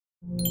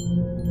بسم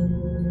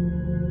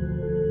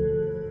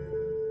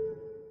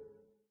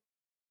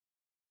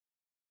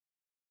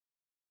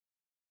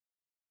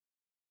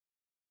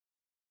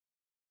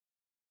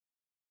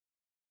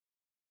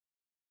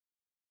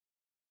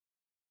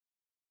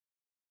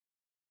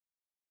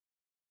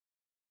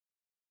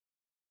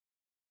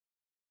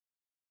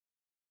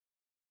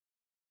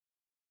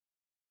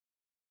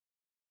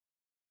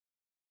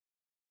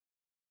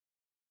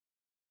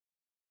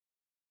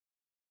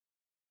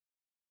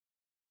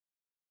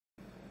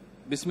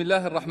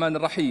الله الرحمن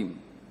الرحيم،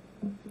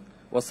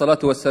 والصلاة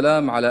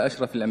والسلام على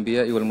أشرف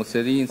الأنبياء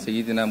والمرسلين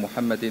سيدنا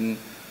محمد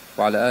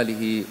وعلى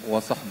آله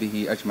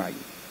وصحبه أجمعين.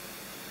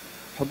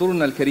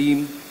 حضورنا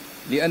الكريم،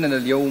 لأننا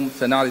اليوم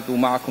سنعرض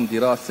معكم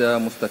دراسة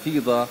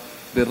مستفيضة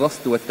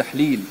بالرصد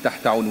والتحليل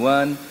تحت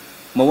عنوان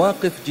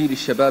مواقف جيل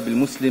الشباب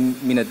المسلم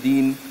من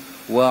الدين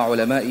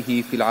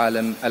وعلمائه في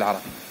العالم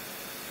العربي.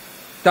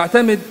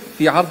 تعتمد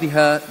في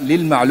عرضها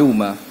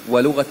للمعلومة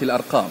ولغة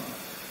الأرقام،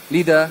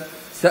 لذا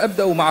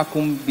سأبدأ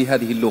معكم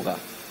بهذه اللغة.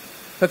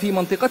 ففي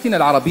منطقتنا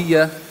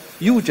العربية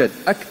يوجد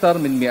أكثر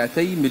من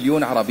 200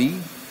 مليون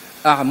عربي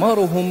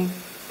أعمارهم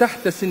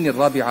تحت سن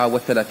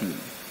 34،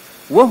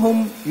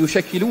 وهم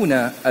يشكلون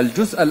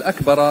الجزء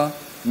الأكبر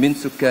من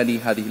سكان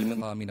هذه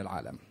المنطقة من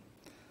العالم.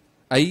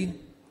 أي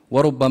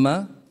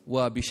وربما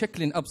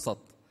وبشكل أبسط،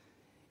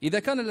 إذا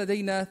كان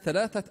لدينا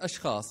 3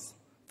 أشخاص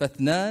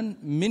فاثنان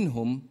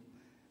منهم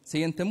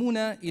سينتمون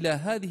إلى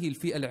هذه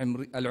الفئة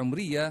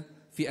العمرية،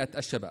 فئة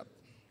الشباب.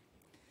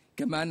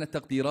 كما أن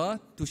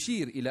التقديرات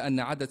تشير إلى أن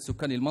عدد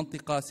سكان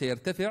المنطقة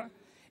سيرتفع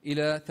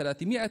إلى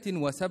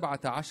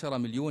 317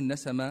 مليون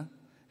نسمة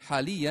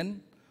حالياً،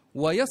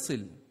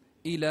 ويصل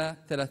إلى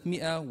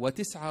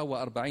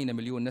 349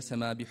 مليون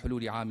نسمة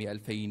بحلول عام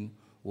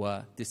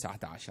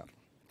 2019.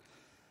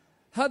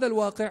 هذا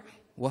الواقع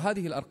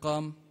وهذه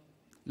الأرقام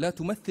لا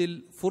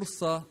تمثل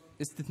فرصة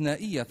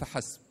استثنائية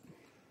فحسب،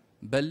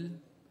 بل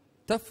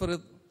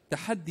تفرض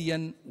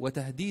تحدياً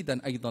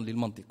وتهديداً أيضاً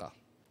للمنطقة.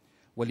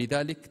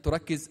 ولذلك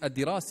تركز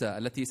الدراسة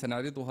التي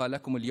سنعرضها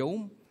لكم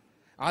اليوم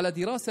على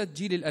دراسة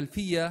جيل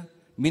الألفية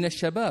من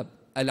الشباب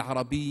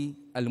العربي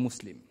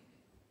المسلم.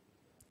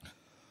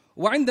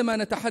 وعندما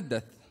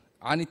نتحدث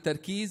عن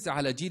التركيز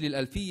على جيل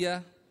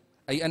الألفية،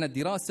 أي أن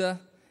الدراسة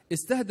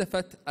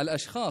استهدفت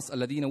الأشخاص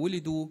الذين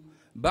ولدوا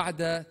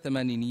بعد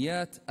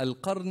ثمانينيات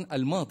القرن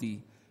الماضي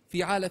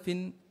في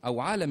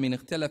عالم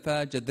اختلف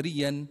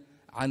جذريا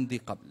عن ذي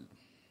قبل.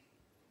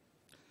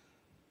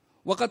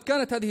 وقد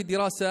كانت هذه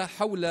الدراسة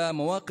حول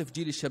مواقف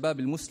جيل الشباب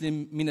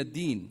المسلم من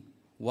الدين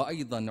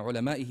وأيضا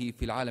علمائه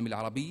في العالم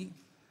العربي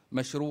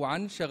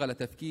مشروعا شغل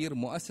تفكير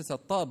مؤسسة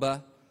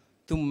طابة،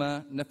 ثم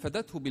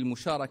نفذته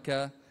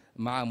بالمشاركة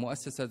مع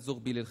مؤسسة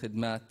زغبي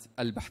للخدمات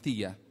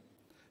البحثية،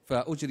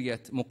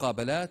 فأجريت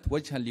مقابلات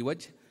وجها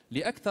لوجه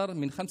لأكثر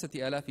من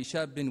 5000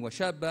 شاب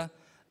وشابة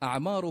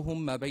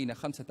أعمارهم ما بين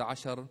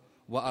 15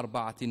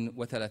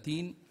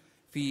 و34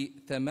 في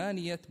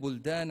 8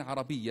 بلدان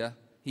عربية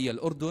هي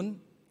الأردن،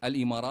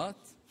 الإمارات،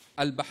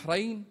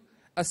 البحرين،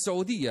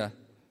 السعودية،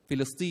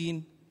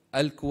 فلسطين،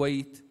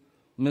 الكويت،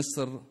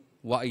 مصر،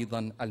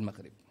 وأيضا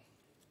المغرب.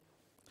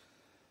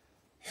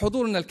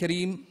 حضورنا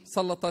الكريم،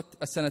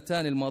 سلطت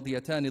السنتان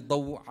الماضيتان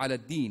الضوء على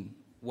الدين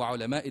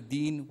وعلماء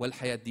الدين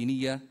والحياة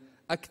الدينية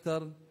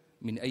أكثر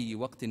من أي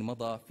وقت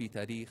مضى في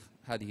تاريخ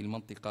هذه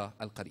المنطقة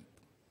القريب.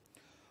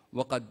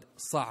 وقد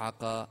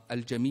صعق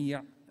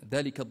الجميع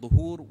ذلك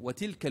الظهور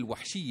وتلك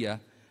الوحشية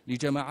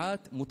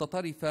لجماعات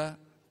متطرفة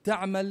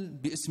تعمل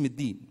باسم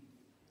الدين.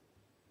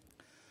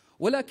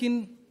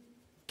 ولكن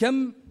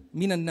كم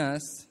من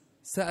الناس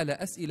سأل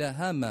أسئلة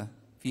هامة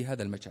في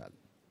هذا المجال؟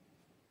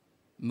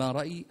 ما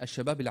رأي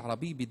الشباب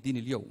العربي بالدين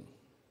اليوم؟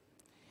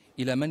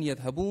 إلى من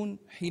يذهبون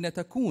حين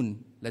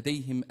تكون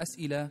لديهم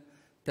أسئلة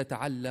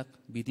تتعلق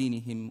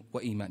بدينهم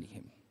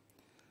وإيمانهم؟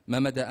 ما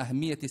مدى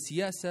أهمية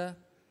السياسة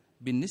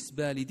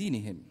بالنسبة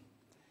لدينهم؟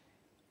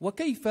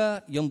 وكيف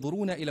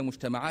ينظرون إلى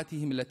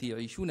مجتمعاتهم التي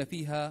يعيشون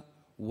فيها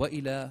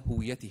وإلى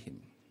هويتهم؟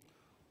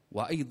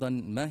 وأيضا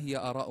ما هي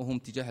آراؤهم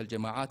تجاه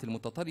الجماعات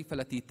المتطرفة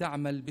التي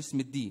تعمل باسم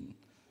الدين؟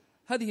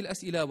 هذه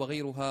الأسئلة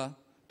وغيرها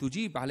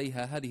تجيب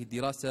عليها هذه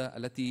الدراسة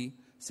التي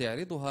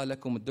سيعرضها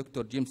لكم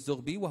الدكتور جيمس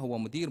زغبي، وهو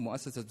مدير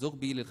مؤسسة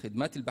زغبي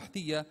للخدمات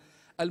البحثية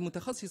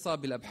المتخصصة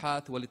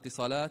بالأبحاث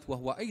والاتصالات،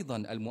 وهو أيضا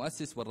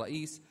المؤسس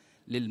والرئيس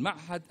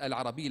للمعهد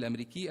العربي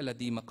الأمريكي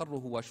الذي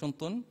مقره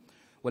واشنطن،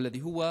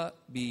 والذي هو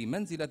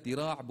بمنزلة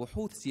ذراع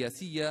بحوث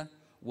سياسية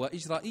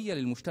وإجرائية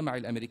للمجتمع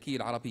الأمريكي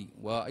العربي.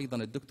 وأيضا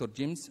الدكتور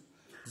جيمس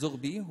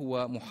زغبي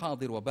هو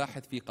محاضر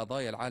وباحث في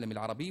قضايا العالم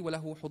العربي،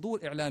 وله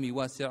حضور إعلامي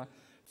واسع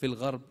في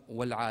الغرب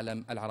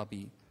والعالم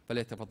العربي.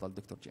 فليتفضل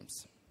دكتور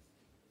جيمس.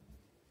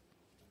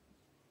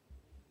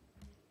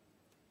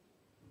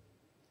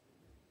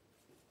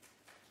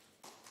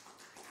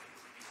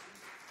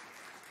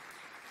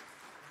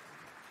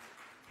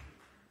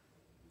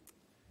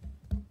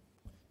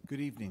 Good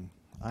evening.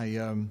 I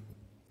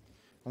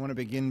want to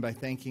begin by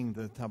thanking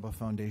the Tabah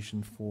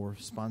Foundation for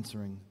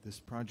sponsoring this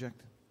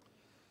project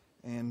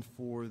and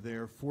for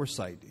their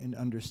foresight in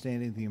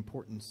understanding the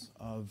importance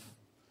of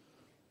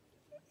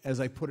as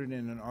I put it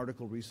in an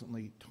article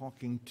recently,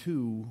 talking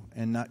to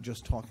and not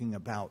just talking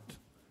about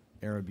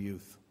Arab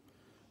youth.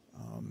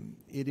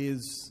 It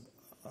is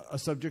a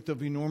subject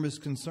of enormous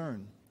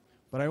concern,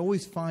 but I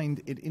always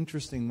find it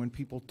interesting when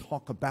people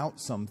talk about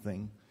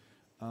something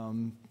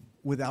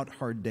without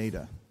hard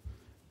data.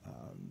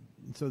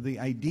 So the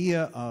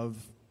idea of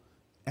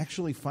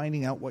actually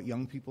finding out what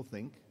young people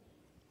think,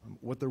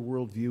 what their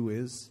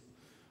worldview is,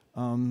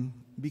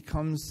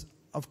 becomes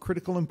of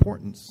critical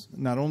importance,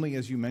 not only,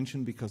 as you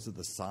mentioned, because of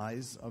the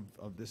size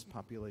of this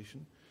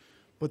population,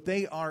 but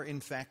they are, in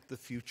fact, the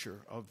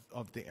future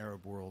of the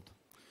Arab world.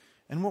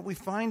 And what we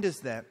find is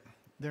that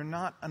they're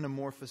not an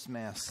amorphous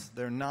mass.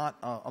 They're not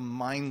a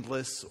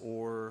mindless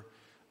or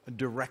a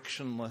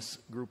directionless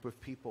group of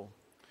people,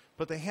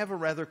 but they have a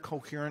rather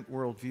coherent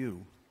worldview.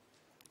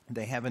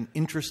 They have an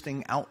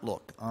interesting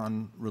outlook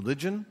on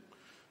religion,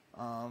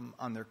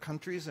 on their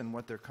countries and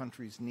what their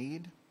countries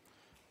need.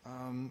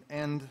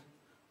 And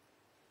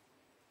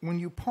when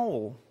you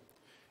poll,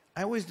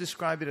 I always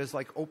describe it as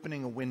like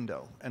opening a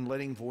window and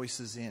letting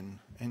voices in.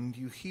 And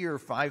you hear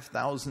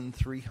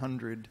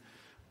 5,300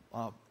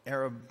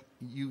 Arab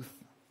youth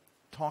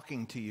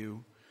talking to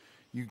you.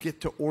 You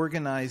get to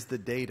organize the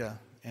data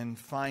and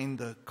find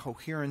the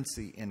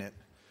coherency in it,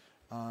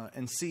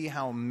 and see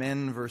how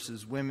men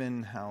versus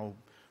women, how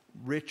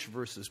rich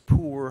versus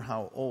poor,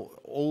 how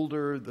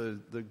older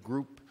the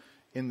group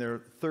in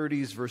their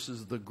 30s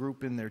versus the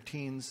group in their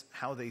teens,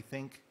 how they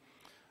think.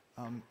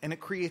 And it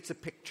creates a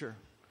picture.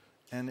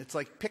 And it's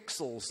like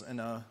pixels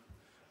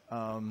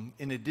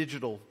in a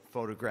digital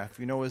photograph.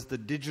 You know, as the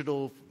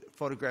digital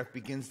photograph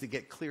begins to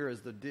get clear,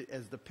 as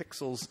the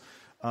pixels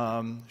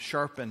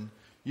sharpen,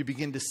 you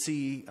begin to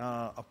see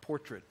a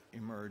portrait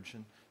emerge.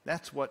 And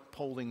that's what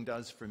polling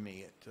does for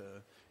me.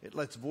 It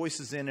lets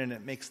voices in and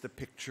it makes the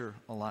picture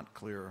a lot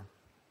clearer.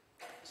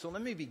 So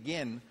let me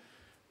begin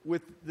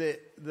with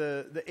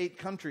the 8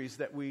 countries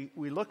that we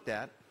looked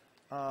at,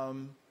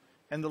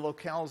 and the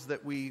locales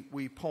that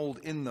we polled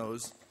in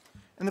those.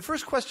 And the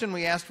first question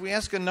we asked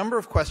a number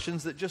of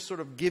questions that just sort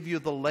of give you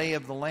the lay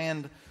of the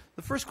land.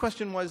 The first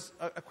question was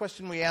a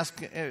question we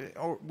asked,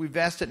 or we've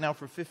asked it now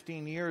for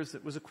 15 years.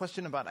 It was a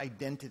question about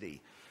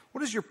identity.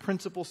 What is your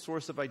principal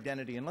source of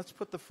identity? And let's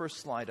put the first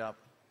slide up.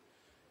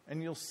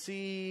 And you'll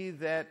see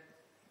that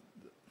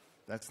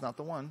that's not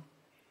the one.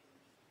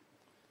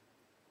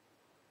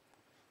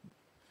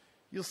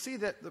 You'll see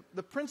that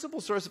the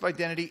principal source of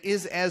identity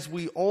is, as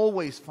we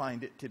always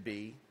find it to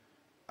be,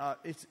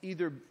 it's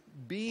either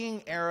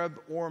being Arab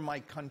or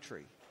my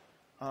country.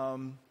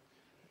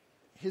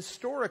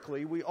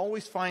 Historically, we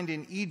always find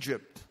in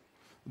Egypt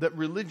that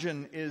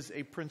religion is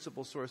a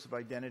principal source of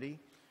identity.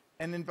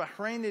 And in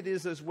Bahrain it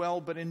is as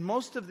well, but in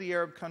most of the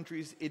Arab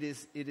countries it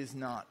is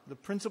not. The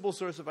principal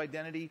source of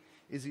identity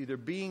is either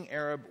being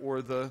Arab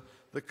or the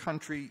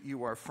country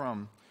you are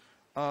from.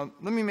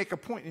 Let me make a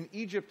point. In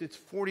Egypt it's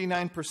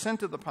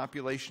 49% of the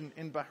population.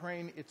 In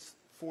Bahrain it's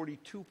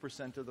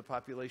 42% of the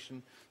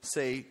population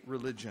say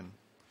religion.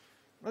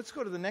 Let's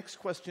go to the next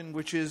question,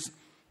 which is,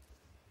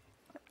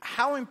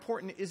 how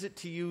important is it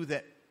to you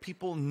that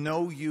people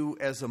know you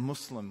as a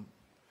Muslim?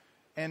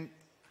 And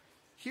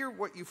here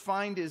what you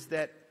find is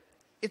that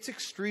it's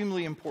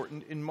extremely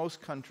important in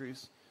most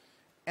countries.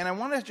 And I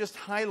want to just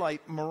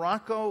highlight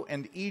Morocco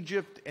and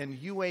Egypt and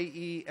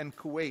UAE and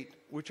Kuwait,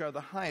 which are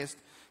the highest,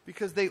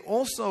 because they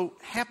also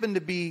happen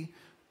to be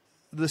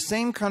the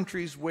same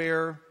countries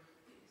where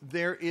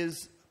there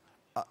is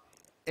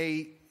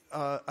a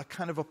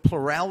kind of a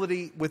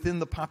plurality within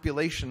the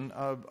population,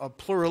 a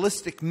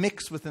pluralistic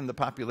mix within the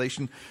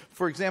population.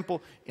 For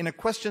example, in a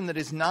question that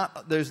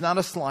there's not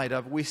a slide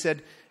of, we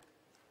said,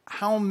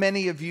 how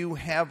many of you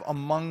have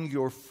among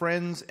your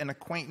friends and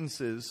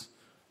acquaintances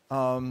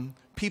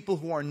people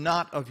who are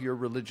not of your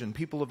religion,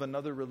 people of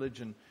another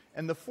religion?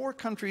 And the 4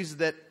 countries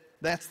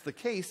that's the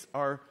case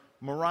are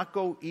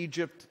Morocco,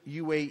 Egypt,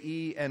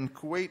 UAE, and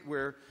Kuwait,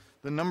 where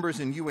the numbers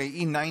in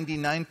UAE,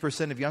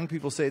 99% of young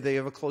people say they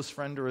have a close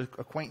friend or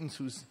acquaintance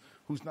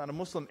who's not a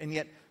Muslim, and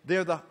yet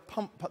they're the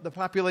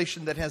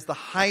population that has the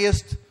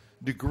highest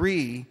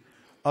degree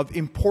of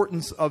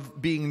importance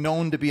of being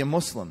known to be a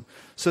Muslim.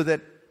 So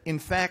that, in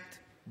fact,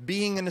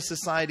 being in a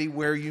society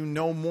where you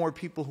know more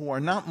people who are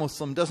not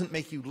Muslim doesn't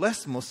make you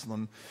less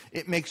Muslim.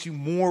 It makes you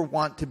more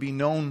want to be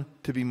known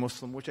to be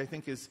Muslim, which I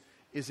think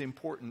is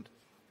important.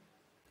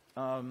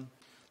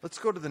 Let's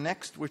go to the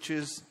next, which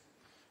is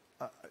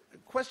a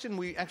question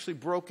we actually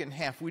broke in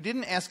half. We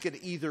didn't ask it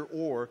either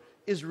or.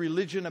 Is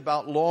religion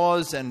about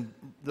laws and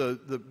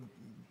the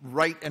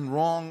right and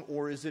wrong,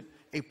 or is it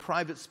a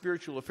private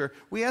spiritual affair?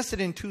 We asked it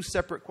in 2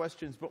 separate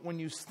questions, but when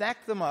you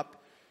stack them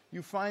up,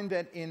 you find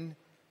that in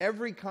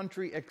every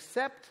country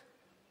except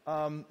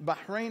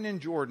Bahrain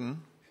and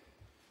Jordan,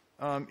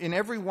 in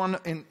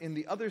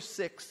the other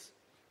 6,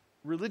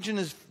 religion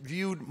is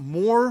viewed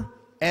more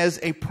as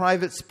a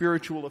private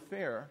spiritual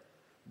affair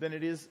than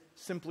it is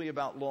simply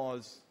about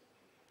laws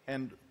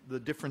and the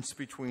difference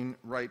between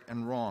right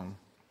and wrong.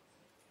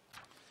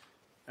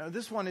 Now,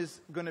 this one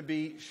is going to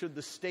be, should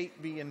the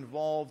state be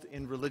involved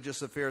in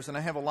religious affairs? And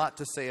I have a lot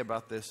to say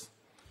about this.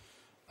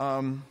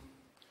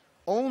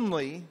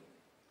 only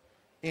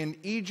in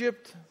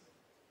Egypt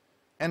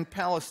and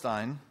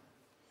Palestine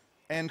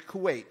and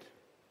Kuwait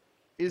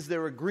is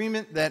there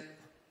agreement that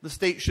the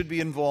state should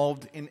be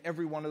involved in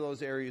every one of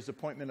those areas,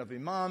 appointment of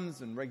imams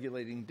and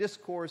regulating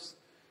discourse,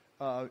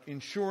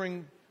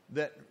 ensuring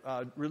that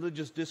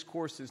religious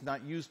discourse is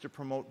not used to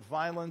promote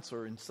violence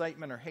or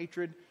incitement or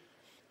hatred,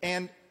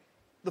 and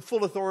the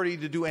full authority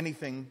to do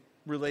anything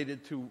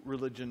related to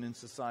religion in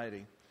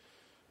society.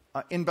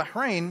 In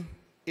Bahrain,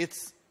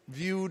 it's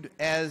viewed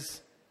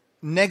as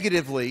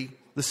negatively,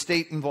 the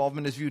state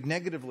involvement is viewed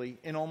negatively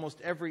in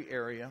almost every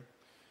area.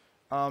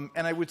 And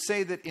I would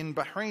say that in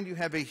Bahrain you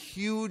have a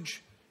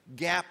huge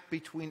gap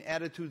between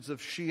attitudes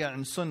of Shia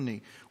and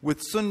Sunni,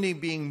 with Sunni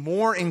being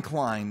more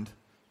inclined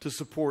to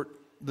support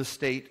the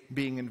state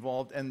being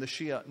involved and the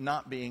Shia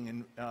not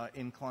being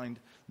inclined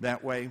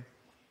that way,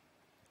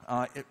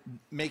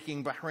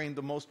 making Bahrain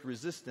the most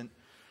resistant.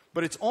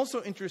 But it's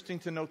also interesting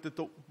to note that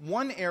the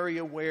one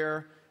area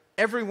where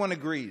everyone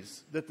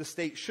agrees that the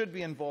state should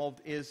be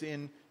involved is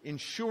in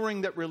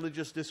ensuring that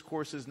religious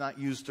discourse is not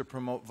used to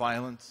promote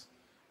violence,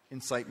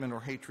 incitement,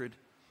 or hatred.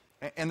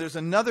 And there's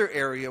another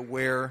area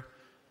where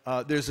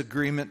there's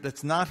agreement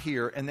that's not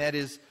here, and that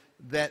is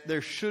that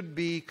there should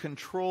be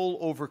control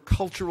over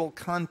cultural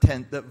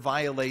content that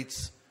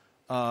violates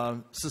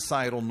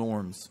societal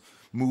norms,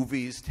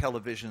 movies,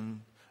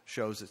 television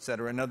shows,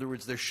 etc. In other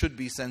words, there should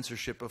be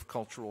censorship of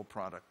cultural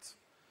products.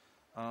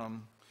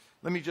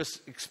 Let me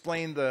just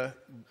explain the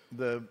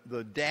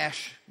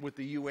dash with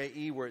the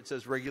UAE where it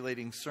says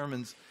regulating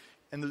sermons.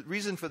 And the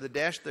reason for the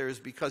dash there is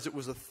because it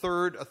was a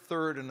third,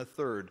 and a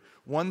third.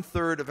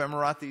 1/3 of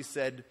Emiratis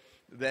said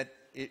that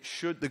it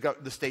should,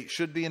 the state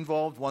should be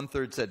involved.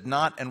 1/3 said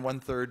not, and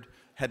 1/3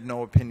 had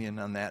no opinion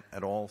on that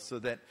at all. So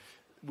that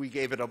we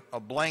gave it a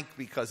blank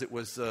because it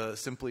was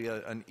simply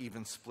an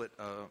even split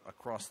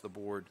across the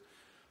board.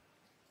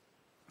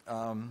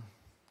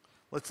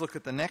 Let's look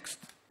at the next.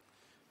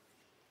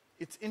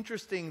 It's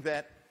interesting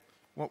that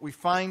what we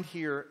find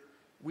here,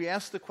 we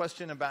ask the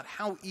question about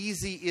how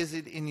easy is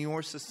it in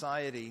your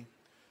society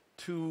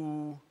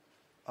to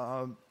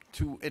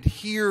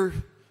adhere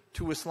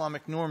to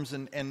Islamic norms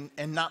and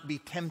not be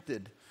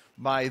tempted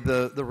by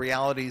the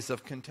realities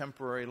of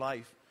contemporary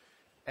life.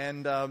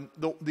 And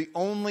the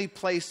only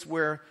place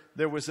where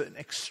there was an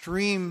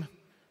extreme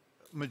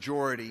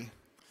majority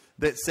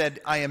that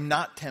said, I am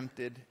not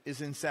tempted,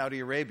 is in Saudi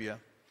Arabia.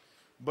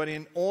 But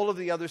in all of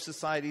the other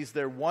societies,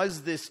 there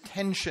was this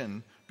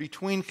tension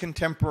between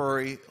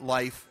contemporary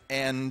life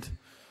and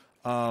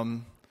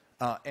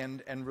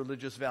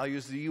religious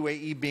values, the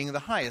UAE being the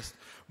highest.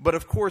 But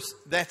of course,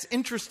 that's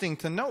interesting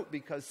to note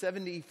because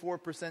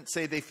 74%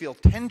 say they feel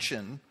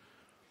tension,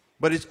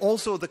 but it's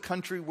also the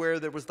country where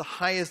there was the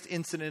highest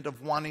incident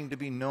of wanting to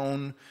be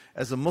known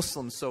as a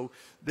Muslim. So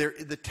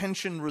the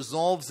tension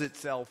resolves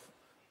itself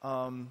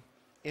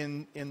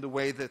in the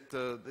way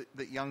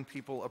that young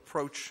people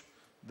approach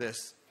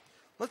this.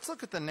 Let's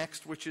look at the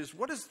next, which is,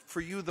 what is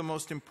for you the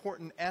most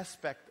important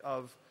aspect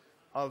of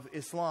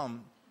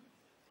Islam?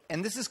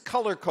 And this is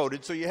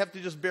color-coded, so you have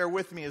to just bear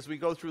with me as we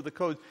go through the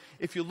code.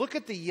 If you look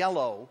at the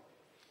yellow,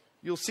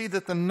 you'll see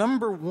that the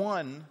number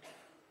one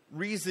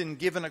reason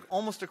given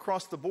almost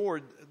across the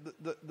board,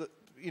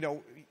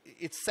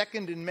 it's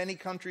second in many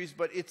countries,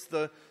 but it's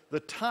the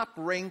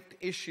top-ranked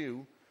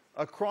issue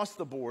across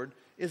the board,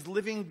 is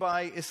living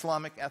by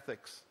Islamic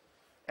ethics.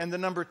 And the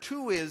number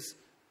two is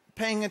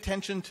paying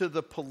attention to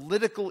the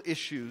political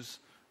issues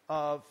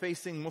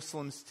facing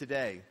Muslims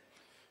today.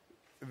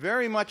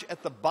 Very much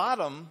at the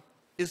bottom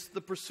is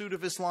the pursuit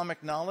of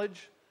Islamic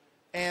knowledge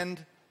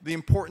and the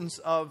importance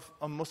of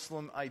a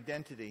Muslim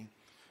identity,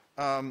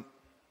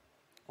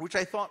 which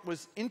I thought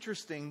was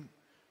interesting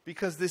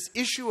because this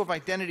issue of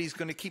identity is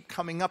going to keep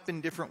coming up in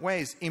different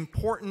ways.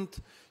 Important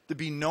to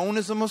be known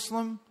as a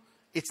Muslim.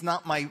 It's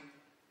not my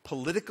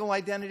political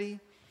identity.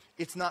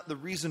 It's not the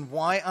reason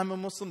why I'm a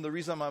Muslim. The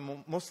reason I'm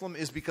a Muslim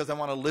is because I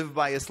want to live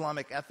by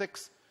Islamic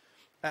ethics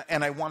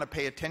and I want to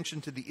pay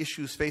attention to the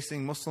issues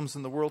facing Muslims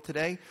in the world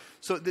today.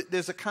 So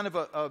there's a kind of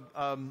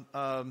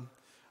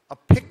a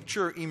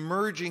picture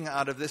emerging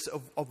out of this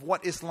of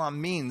what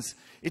Islam means.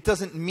 It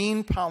doesn't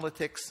mean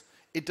politics.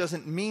 It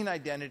doesn't mean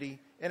identity.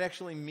 It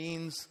actually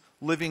means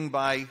living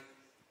by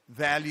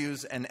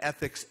values and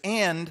ethics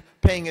and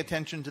paying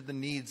attention to the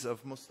needs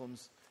of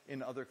Muslims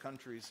in other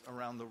countries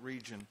around the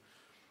region.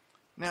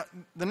 Now,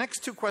 the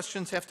next two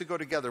questions have to go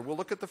together. We'll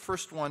look at the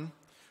first one,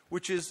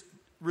 which is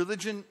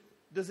religion,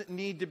 does it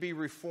need to be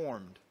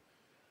reformed?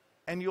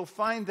 And you'll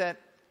find that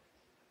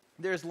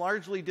there's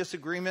largely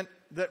disagreement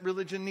that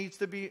religion needs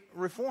to be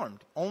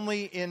reformed.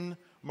 Only in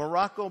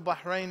Morocco,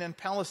 Bahrain, and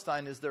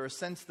Palestine is there a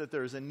sense that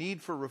there is a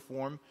need for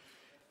reform.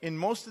 In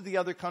most of the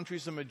other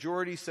countries, the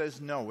majority says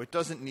no, it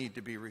doesn't need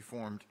to be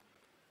reformed.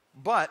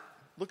 But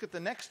look at the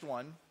next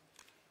one.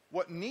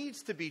 What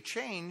needs to be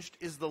changed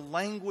is the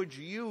language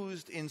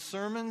used in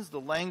sermons, the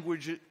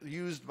language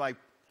used by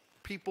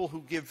people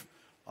who give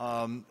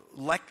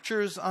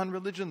lectures on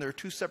religion. There are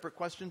two separate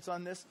questions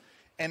on this.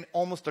 And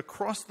almost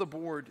across the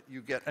board,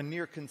 you get a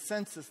near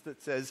consensus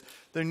that says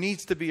there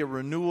needs to be a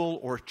renewal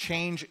or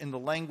change in the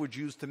language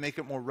used to make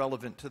it more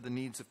relevant to the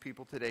needs of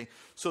people today.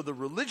 So the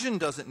religion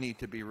doesn't need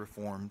to be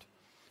reformed,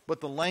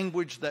 but the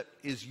language that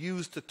is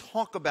used to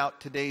talk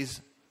about today's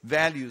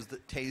values,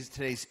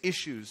 today's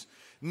issues,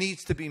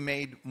 needs to be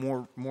made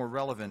more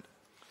relevant.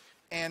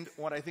 And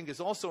what I think is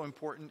also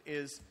important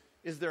is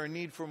there a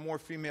need for more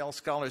female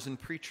scholars and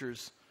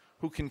preachers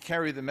who can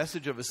carry the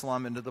message of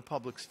Islam into the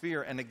public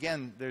sphere? And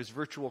again, there's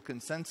virtual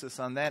consensus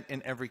on that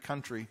in every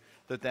country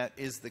that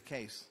is the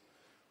case.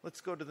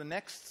 Let's go to the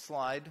next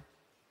slide.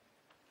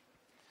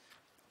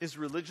 Is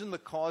religion the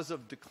cause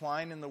of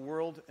decline in the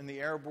world, in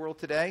the Arab world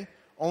today?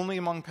 Only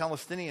among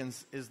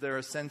Palestinians is there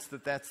a sense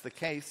that that's the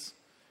case.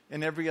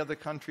 In every other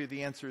country,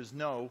 the answer is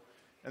no.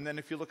 And then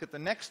if you look at the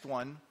next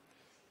one,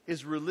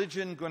 is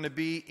religion going to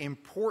be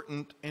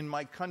important in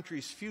my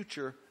country's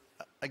future?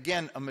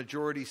 Again, a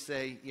majority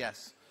say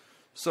yes.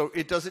 So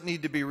it doesn't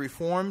need to be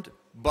reformed,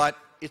 but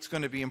it's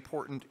going to be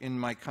important in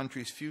my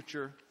country's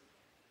future.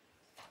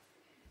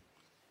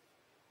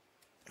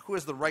 Who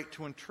has the right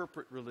to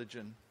interpret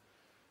religion?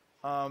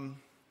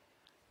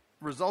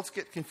 Results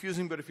get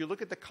confusing, but if you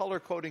look at the color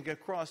coding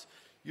across,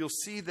 you'll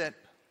see that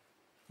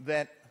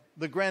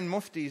the Grand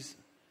Muftis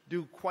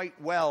do quite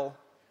well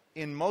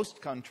in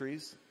most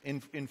countries,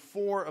 in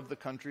 4 of the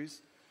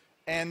countries,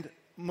 and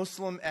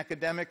Muslim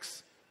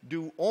academics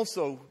do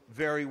also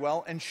very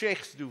well, and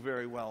sheikhs do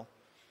very well.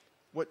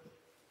 What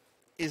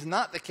is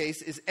not the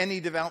case is any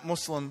devout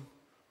Muslim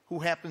who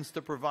happens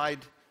to provide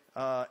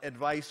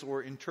advice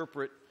or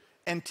interpret,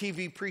 and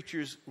TV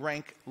preachers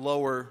rank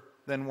lower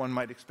than one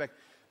might expect.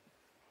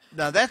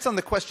 Now, that's on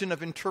the question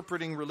of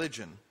interpreting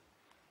religion.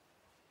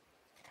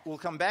 We'll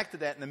come back to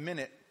that in a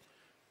minute.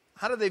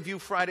 How do they view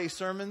Friday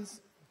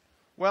sermons?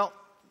 Well,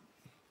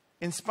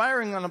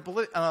 inspiring and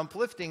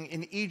uplifting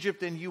in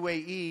Egypt and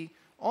UAE,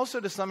 also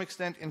to some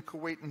extent in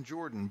Kuwait and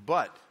Jordan,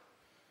 but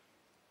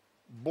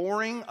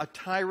boring, a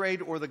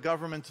tirade, or the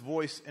government's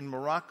voice in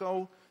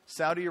Morocco,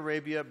 Saudi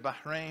Arabia,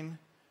 Bahrain,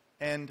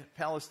 and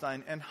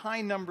Palestine, and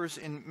high numbers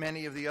in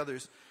many of the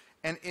others.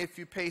 And if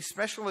you pay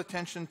special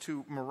attention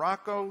to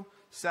Morocco,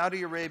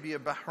 Saudi Arabia,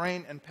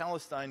 Bahrain, and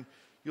Palestine,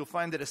 you'll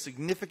find that a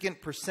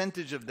significant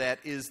percentage of that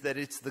is that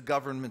it's the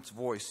government's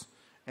voice,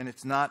 and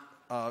it's not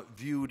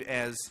viewed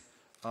as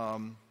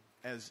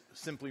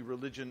simply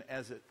religion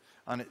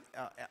on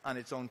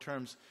its own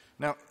terms.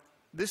 Now,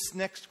 this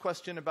next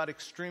question about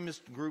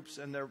extremist groups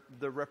and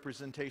their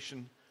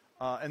representation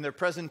and their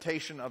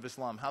presentation of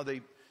Islam, how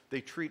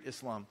they treat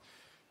Islam.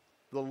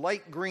 The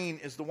light green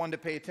is the one to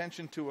pay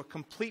attention to, a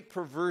complete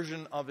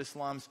perversion of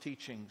Islam's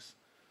teachings.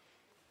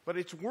 But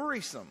it's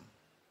worrisome,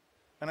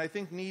 and I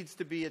think needs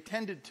to be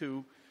attended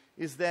to,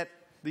 is that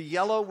the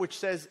yellow, which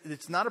says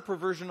it's not a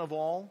perversion of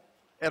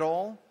at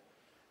all,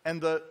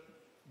 and the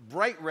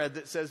bright red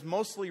that says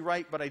mostly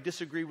right, but I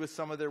disagree with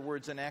some of their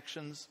words and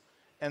actions,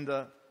 and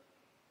the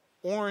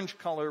orange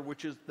color,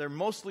 which is they're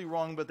mostly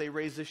wrong, but they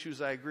raise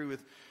issues I agree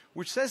with,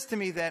 which says to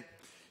me that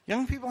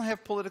young people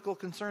have political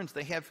concerns.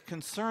 They have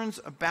concerns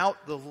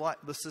about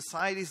the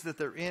societies that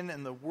they're in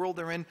and the world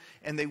they're in,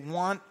 and they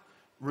want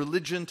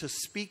religion to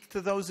speak to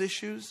those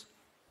issues.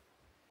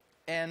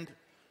 And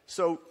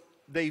so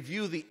they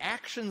view the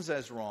actions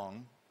as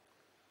wrong,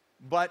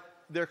 but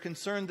they're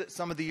concerned that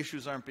some of the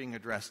issues aren't being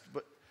addressed.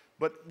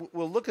 But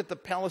we'll look at the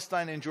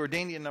Palestine and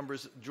Jordanian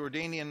numbers.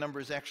 Jordanian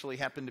numbers actually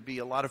happen to be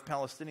a lot of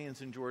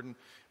Palestinians in Jordan.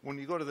 When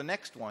you go to the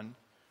next one,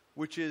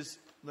 which is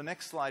the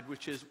next slide,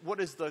 which is what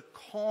are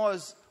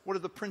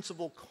the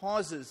principal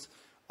causes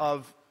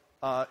of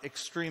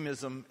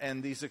extremism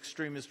and these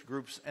extremist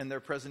groups and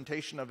their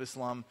presentation of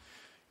Islam,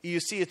 you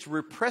see it's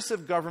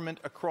repressive government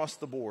across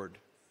the board.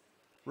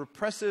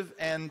 Repressive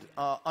and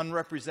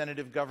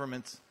unrepresentative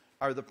governments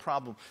are the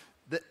problem.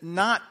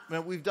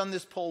 We've done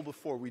this poll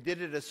before. We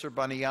did it at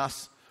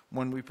Surbaniyas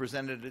when we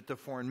presented it to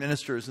foreign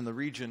ministers in the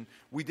region.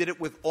 We did it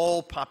with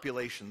all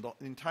population,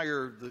 the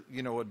entire,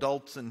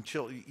 adults and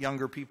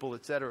younger people,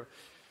 etc.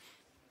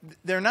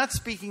 They're not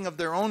speaking of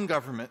their own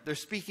government. They're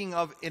speaking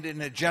of it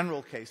in a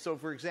general case. So,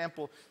 for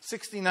example,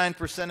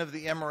 69% of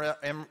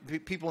the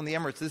people in the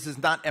Emirates, this is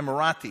not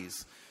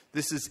Emiratis,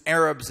 this is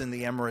Arabs in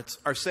the Emirates,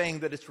 are saying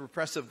that it's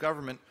repressive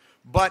government.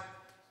 But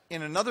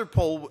in another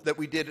poll that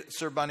we did at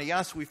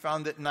Surbaniyas, we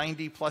found that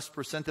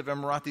 90+% of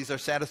Emiratis are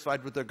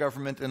satisfied with their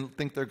government and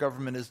think their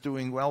government is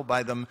doing well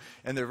by them,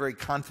 and they're very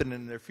confident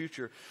in their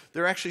future.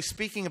 They're actually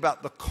speaking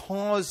about the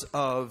cause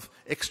of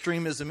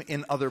extremism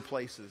in other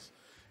places.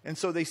 And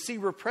so they see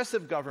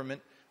repressive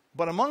government,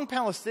 but among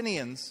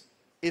Palestinians,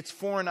 it's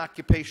foreign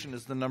occupation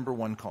is the number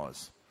one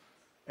cause.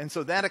 And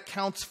so that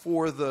accounts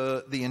for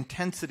the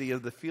intensity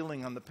of the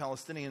feeling on the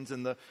Palestinians.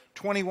 And the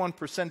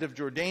 21% of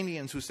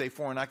Jordanians who say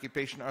foreign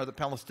occupation are the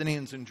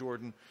Palestinians in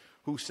Jordan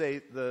who say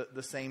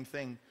the same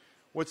thing.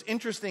 What's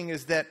interesting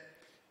is that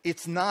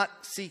it's not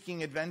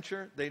seeking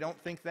adventure. They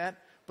don't think that.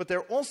 But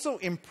they're also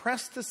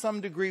impressed to some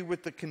degree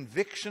with the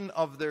conviction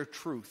of their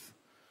truth.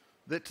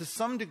 That to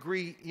some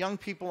degree, young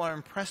people are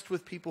impressed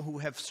with people who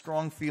have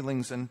strong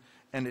feelings and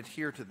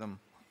adhere to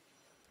them.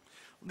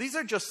 These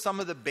are just some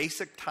of the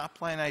basic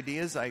top-line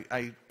ideas.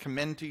 I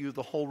commend to you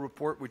the whole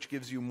report, which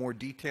gives you more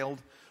detailed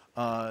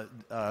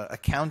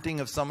accounting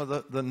of some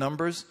of the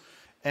numbers.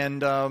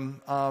 And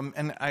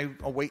I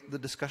await the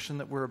discussion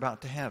that we're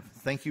about to have.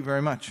 Thank you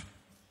very much.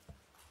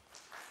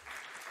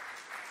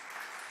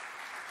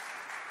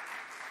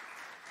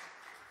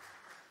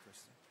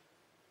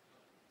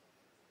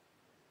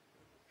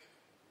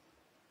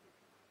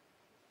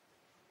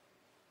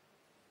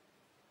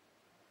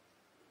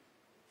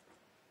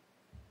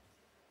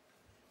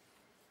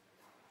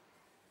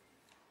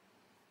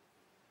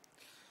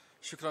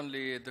 شكرا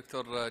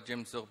للدكتور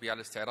جيمس زغبي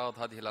على استعراض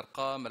هذه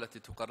الأرقام التي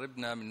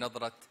تقربنا من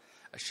نظرة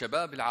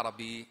الشباب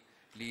العربي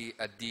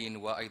للدين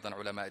وأيضا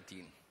علماء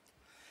الدين.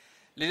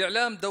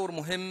 للإعلام دور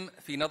مهم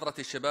في نظرة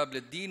الشباب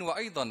للدين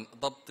وأيضا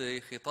ضبط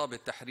خطاب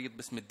التحريض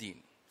باسم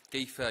الدين.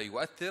 كيف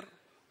يؤثر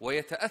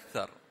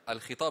ويتأثر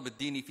الخطاب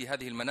الديني في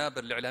هذه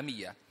المنابر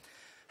الإعلامية؟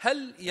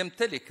 هل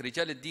يمتلك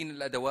رجال الدين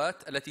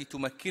الأدوات التي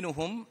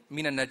تمكنهم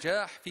من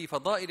النجاح في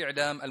فضاء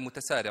الإعلام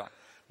المتسارع؟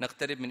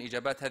 نقترب من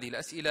إجابات هذه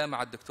الأسئلة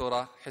مع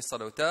الدكتورة حصة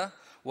لوتاه،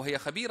 وهي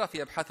خبيرة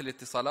في أبحاث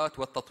الاتصالات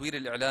والتطوير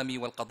الإعلامي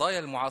والقضايا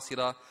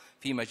المعاصرة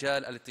في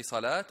مجال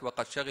الاتصالات،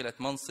 وقد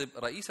شغلت منصب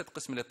رئيسة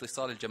قسم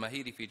الاتصال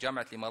الجماهيري في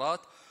جامعة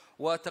الإمارات،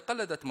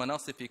 وتقلدت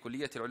مناصب في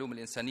كلية العلوم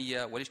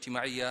الإنسانية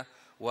والاجتماعية،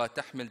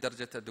 وتحمل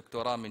درجة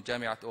الدكتوراه من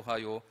جامعة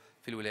أوهايو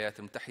في الولايات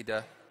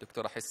المتحدة.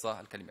 دكتورة حصة،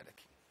 الكلمة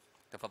لك،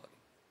 تفضل.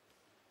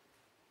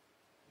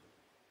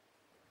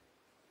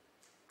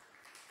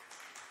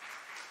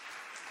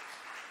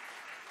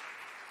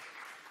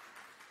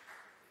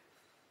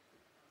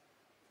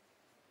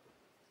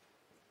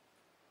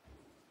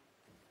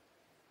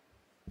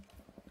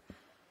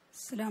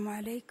 السلام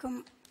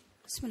عليكم.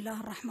 بسم الله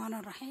الرحمن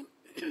الرحيم،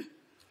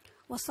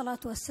 والصلاة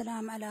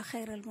والسلام على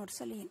خير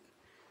المرسلين.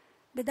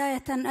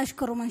 بداية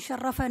أشكر من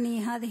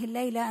شرفني هذه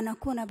الليلة أن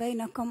أكون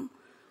بينكم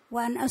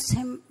وأن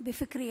أسهم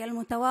بفكري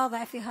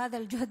المتواضع في هذا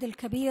الجهد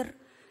الكبير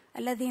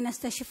الذي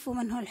نستشف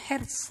منه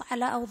الحرص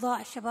على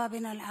أوضاع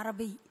شبابنا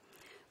العربي،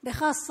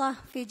 بخاصة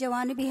في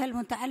جوانبها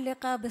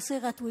المتعلقة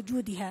بصيغة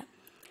وجودها،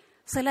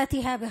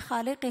 صلتها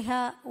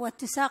بخالقها،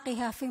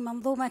 واتساقها في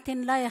منظومة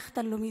لا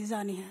يختل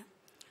ميزانها.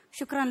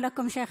 شكرا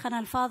لكم شيخنا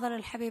الفاضل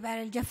الحبيب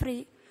علي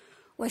الجفري،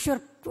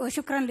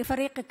 وشكرا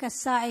لفريقك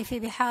الساعي في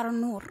بحار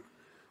النور،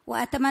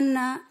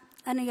 وأتمنى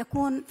أن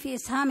يكون في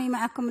إسهامي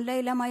معكم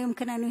الليلة ما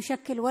يمكن أن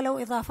يشكل ولو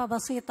إضافة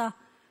بسيطة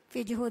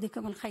في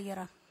جهودكم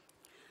الخيرة.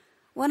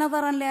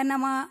 ونظرا لأن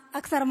ما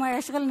أكثر ما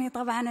يشغلني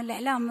طبعا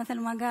الإعلام مثل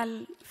ما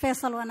قال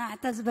فيصل، وأنا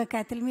أعتز بك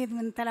تلميذ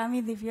من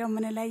تلاميذي في يوم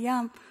من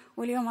الأيام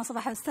واليوم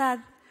أصبح أستاذ،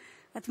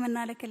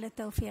 أتمنى لك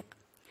التوفيق.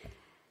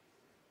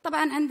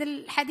 طبعا عند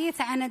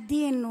الحديث عن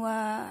الدين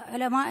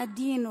وعلماء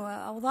الدين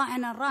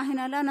وأوضاعنا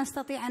الراهنة لا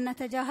نستطيع أن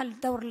نتجاهل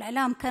دور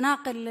الإعلام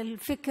كناقل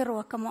للفكر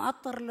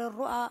وكمؤطر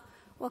للرؤى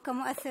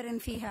وكمؤثر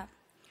فيها،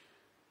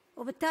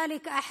 وبالتالي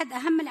كأحد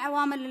أهم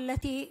العوامل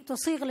التي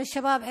تصيغ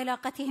للشباب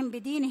علاقتهم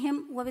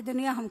بدينهم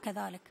وبدنياهم.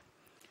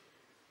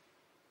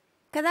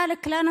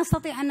 كذلك لا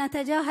نستطيع أن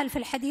نتجاهل في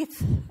الحديث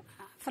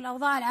في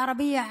الأوضاع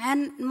العربية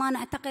عن ما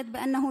نعتقد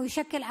بأنه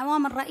يشكل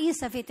عوامل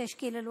رئيسة في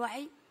تشكيل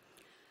الوعي،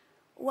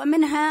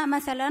 ومنها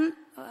مثلا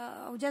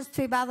أوجزت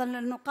في بعض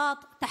النقاط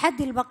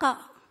تحدي البقاء،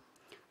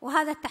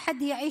 وهذا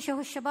التحدي يعيشه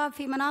الشباب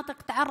في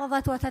مناطق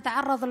تعرضت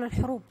وتتعرض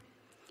للحروب،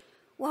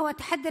 وهو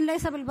تحدي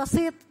ليس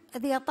بالبسيط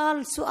إذ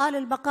يطال سؤال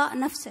البقاء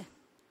نفسه،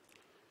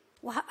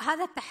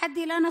 وهذا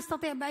التحدي لا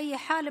نستطيع بأي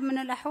حال من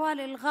الأحوال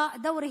إلغاء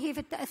دوره في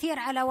التأثير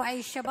على وعي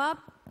الشباب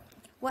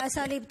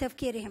وأساليب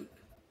تفكيرهم.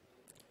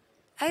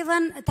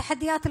 أيضا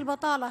تحديات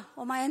البطالة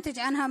وما ينتج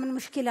عنها من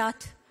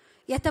مشكلات،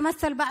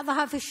 يتمثل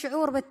بعضها في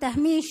الشعور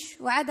بالتهميش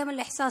وعدم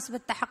الإحساس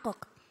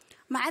بالتحقق،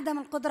 مع عدم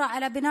القدرة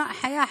على بناء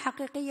حياة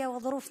حقيقية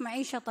وظروف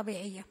معيشة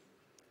طبيعية.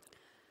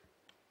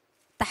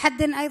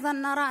 تحد أيضا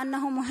نرى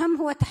أنه مهم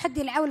هو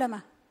تحدي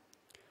العولمة،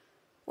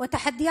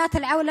 وتحديات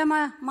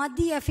العولمة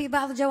مادية في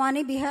بعض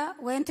جوانبها،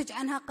 وينتج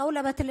عنها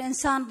قولبة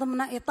الإنسان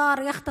ضمن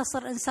إطار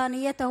يختصر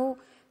إنسانيته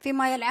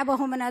فيما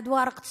يلعبه من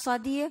أدوار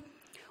اقتصادية،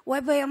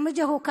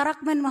 ويمجه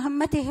كرقم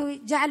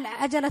مهمته جعل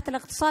عجلة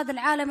الاقتصاد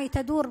العالمي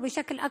تدور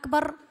بشكل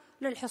أكبر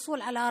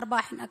للحصول على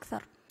أرباح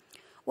أكثر.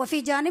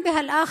 وفي جانبها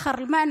الآخر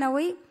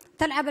المعنوي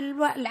تلعب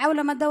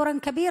العولمة دورا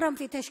كبيرا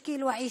في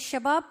تشكيل وعي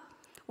الشباب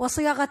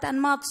وصياغة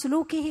أنماط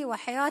سلوكه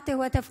وحياته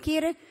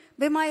وتفكيره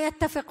بما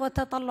يتفق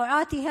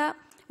وتطلعاتها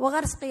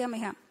وغرس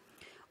قيمها.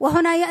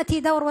 وهنا يأتي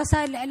دور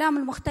وسائل الإعلام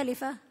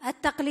المختلفة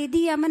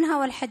التقليدية منها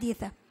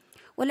والحديثة.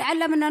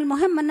 ولعل من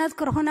المهم أن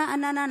نذكر هنا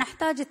أننا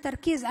نحتاج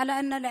التركيز على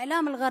أن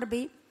الإعلام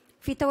الغربي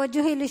في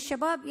توجهه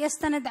للشباب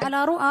يستند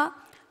على رؤى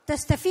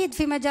تستفيد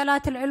في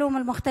مجالات العلوم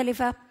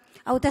المختلفة،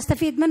 أو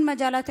تستفيد من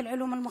مجالات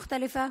العلوم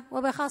المختلفة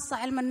وبخاصة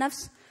علم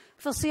النفس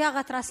في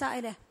صياغة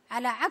رسائله،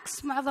 على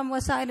عكس معظم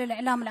وسائل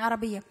الإعلام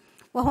العربية،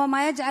 وهو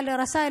ما يجعل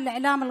لرسائل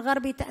الإعلام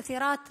الغربي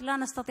تأثيرات لا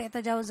نستطيع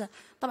تجاوزها.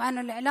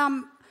 طبعا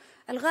الإعلام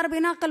الغربي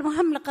ناقل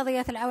مهم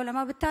لقضية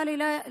العولمة، بالتالي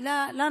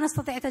لا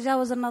نستطيع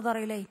تجاوز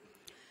النظر إليه.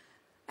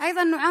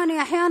 أيضا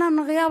نعاني أحيانا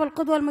من غياب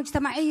القدوة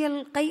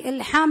المجتمعية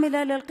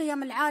الحاملة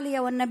للقيم العالية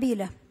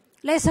والنبيلة،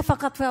 ليس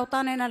فقط في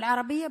أوطاننا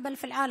العربية بل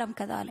في العالم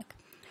كذلك،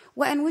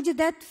 وإن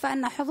وجدت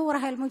فإن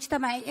حضورها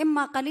المجتمعي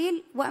إما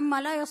قليل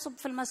وإما لا يصب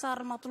في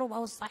المسار المطلوب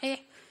أو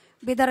الصحيح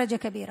بدرجة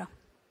كبيرة.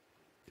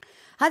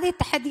 هذه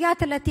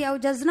التحديات التي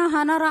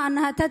أوجزناها نرى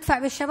أنها تدفع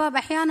بالشباب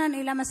أحيانا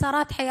إلى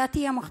مسارات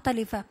حياتية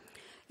مختلفة،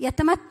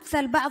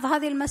 يتمثل بعض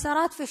هذه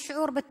المسارات في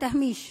الشعور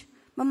بالتهميش،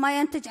 مما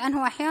ينتج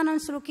عنه أحيانا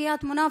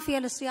سلوكيات منافية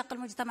للسياق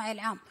المجتمعي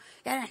العام.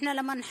 يعني إحنا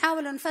لما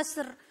نحاول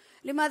نفسر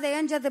لماذا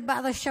ينجذب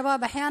بعض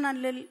الشباب أحيانا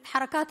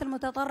للحركات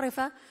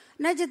المتطرفة،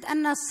 نجد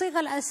أن الصيغة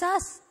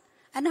الأساس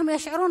أنهم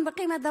يشعرون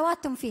بقيمة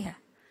ذواتهم فيها،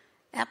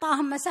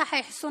 إعطاهم مساحة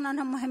يحسون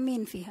أنهم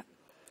مهمين فيها.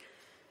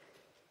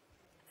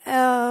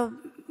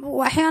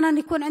 وأحيانا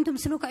يكون عندهم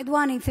سلوك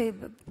عدواني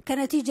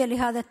كنتيجة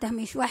لهذا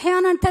التهميش،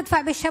 وأحيانا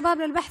تدفع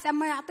بالشباب للبحث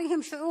عما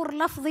يعطيهم شعور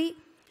لفظي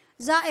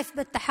زائف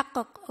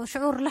بالتحقق أو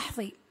شعور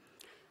لحظي،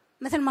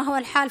 مثل ما هو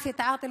الحال في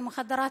تعاطي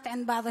المخدرات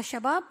عند بعض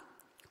الشباب،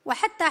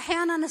 وحتى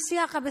أحيانا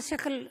السياقة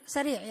بشكل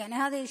سريع. يعني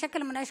هذه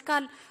شكل من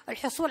أشكال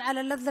الحصول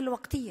على اللذة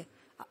الوقتية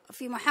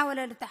في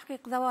محاولة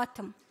لتحقيق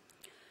ذواتهم.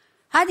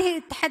 هذه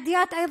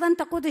التحديات أيضا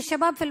تقود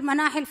الشباب في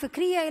المناحي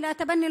الفكرية إلى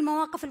تبني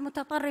المواقف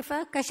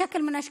المتطرفة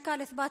كشكل من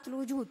أشكال إثبات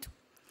الوجود،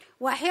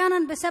 وأحيانا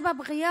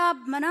بسبب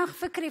غياب مناخ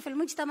فكري في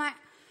المجتمع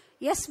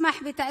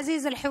يسمح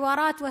بتعزيز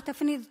الحوارات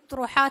وتفنيد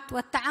الطروحات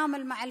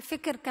والتعامل مع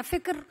الفكر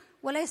كفكر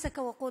وليس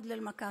كوقود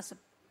للمكاسب.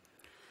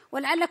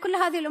 ولعل كل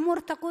هذه الأمور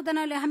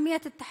تقودنا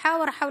لأهمية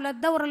التحاور حول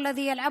الدور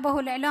الذي يلعبه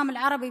الإعلام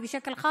العربي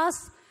بشكل خاص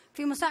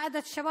في مساعدة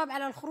الشباب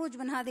على الخروج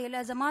من هذه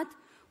الأزمات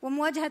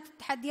ومواجهة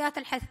التحديات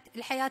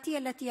الحياتية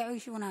التي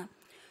يعيشونها.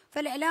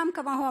 فالإعلام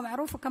كما هو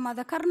معروف وكما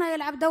ذكرنا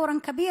يلعب دورا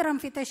كبيرا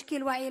في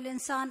تشكيل وعي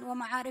الإنسان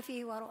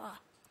ومعارفه ورؤاه.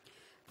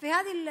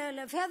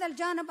 في هذا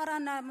الجانب أرى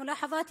أن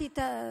ملاحظاتي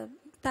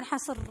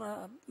تنحصر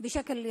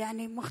بشكل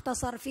يعني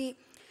مختصر في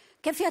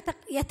كيف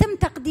يتم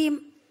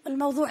تقديم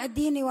الموضوع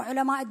الديني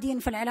وعلماء الدين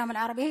في الإعلام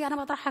العربي. هي أنا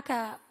بطرحها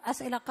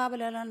كأسئلة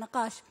قابلة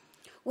للنقاش،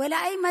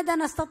 وإلى أي مدى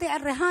نستطيع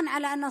الرهان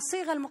على أن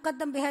الصيغة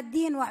المقدم بها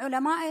الدين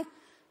وعلمائه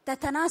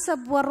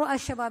تتناسب والرؤى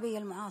الشبابية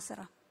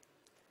المعاصرة؟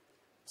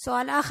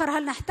 سؤال آخر،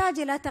 هل نحتاج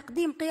إلى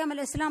تقديم قيم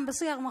الإسلام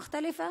بصيغ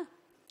مختلفة؟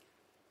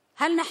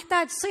 هل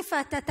نحتاج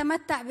صفة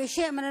تتمتع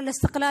بشيء من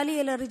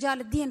الاستقلالية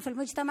لرجال الدين في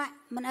المجتمع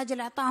من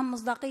أجل إعطائهم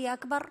مصداقية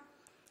أكبر؟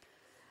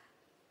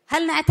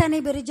 هل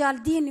نعتني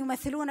برجال دين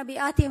يمثلون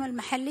بيئاتهم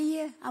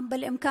المحلية أم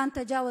بالإمكان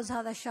تجاوز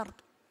هذا الشرط؟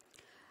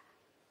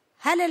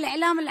 هل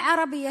الإعلام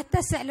العربي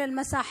يتسع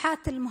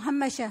للمساحات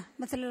المهمشة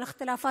مثل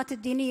الاختلافات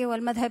الدينية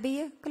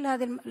والمذهبية؟ كل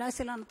هذه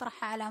الأسئلة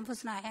نطرحها على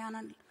أنفسنا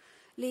أحيانا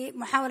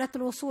لمحاولة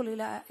الوصول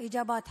إلى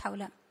إجابات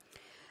حولها.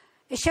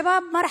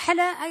 الشباب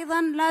مرحلة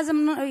أيضا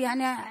لازم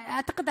يعني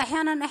أعتقد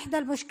أحيانا إحدى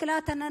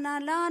المشكلات أننا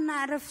لا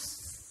نعرف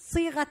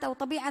صيغة أو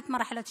طبيعة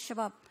مرحلة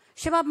الشباب.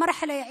 الشباب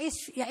مرحلة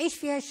يعيش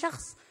فيها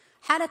الشخص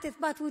حالة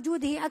إثبات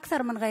وجوده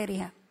أكثر من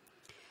غيرها،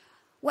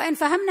 وإن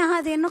فهمنا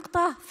هذه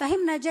النقطة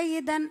فهمنا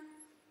جيدا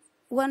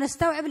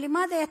ونستوعب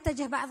لماذا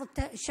يتجه بعض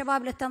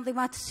الشباب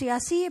للتنظيمات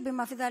السياسية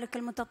بما في ذلك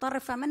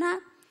المتطرفة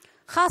منها،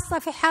 خاصة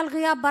في حال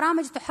غياب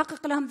برامج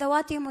تحقق لهم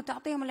ذواتهم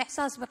وتعطيهم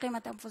الإحساس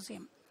بقيمة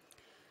أنفسهم.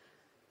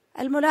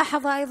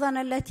 الملاحظة أيضا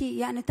التي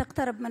يعني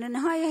تقترب من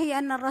النهاية هي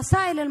أن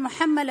الرسائل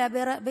المحملة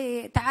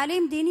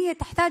بتعاليم دينية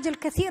تحتاج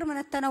الكثير من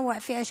التنوع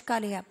في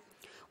أشكالها،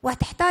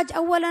 وتحتاج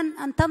أولا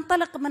أن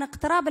تنطلق من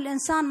اقتراب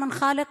الإنسان من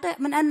خالقه،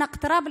 من أن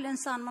اقتراب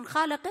الإنسان من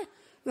خالقه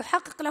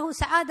يحقق له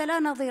سعادة لا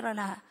نظير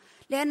لها،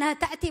 لأنها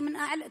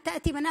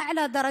تأتي من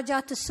أعلى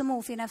درجات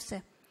السمو في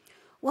نفسه.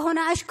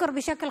 وهنا أشكر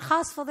بشكل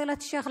خاص فضيلة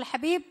الشيخ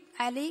الحبيب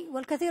علي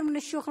والكثير من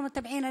الشيوخ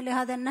المتبعين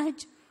لهذا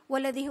النهج،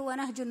 والذي هو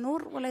نهج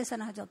النور وليس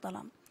نهج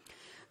الظلام.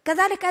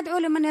 كذلك أدعو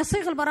لمن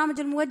يصيغ البرامج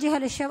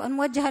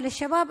الموجهة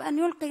للشباب أن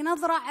يلقي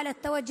نظرة على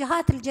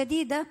التوجهات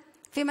الجديدة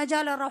في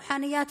مجال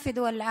الروحانيات في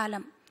دول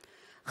العالم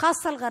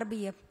خاصة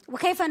الغربية،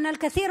 وكيف أن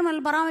الكثير من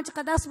البرامج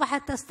قد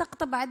أصبحت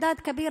تستقطب أعداد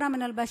كبيرة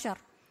من البشر،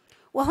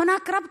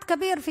 وهناك ربط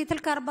كبير في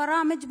تلك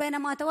البرامج بين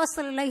ما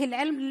توصل إليه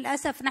العلم.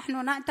 للأسف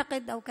نحن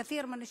نعتقد، أو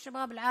كثير من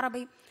الشباب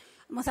العربي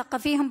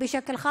مثقفيهم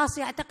بشكل خاص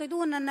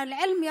يعتقدون أن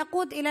العلم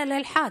يقود إلى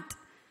الإلحاد،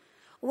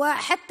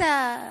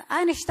 وحتى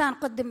أينشتاين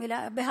قدم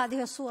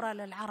بهذه الصورة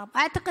للعرب.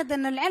 أعتقد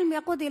أن العلم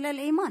يقود إلى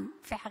الإيمان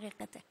في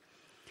حقيقته.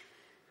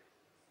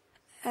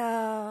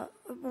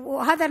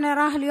 وهذا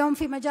نراه اليوم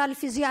في مجال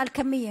الفيزياء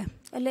الكمية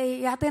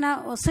اللي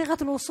يعطينا صيغة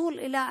الوصول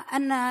إلى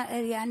أن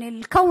يعني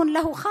الكون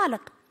له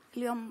خالق.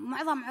 اليوم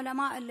معظم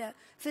علماء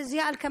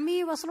الفيزياء الكمية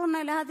يوصلون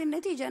إلى هذه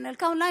النتيجة، أن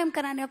الكون لا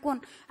يمكن أن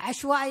يكون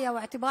عشوائي أو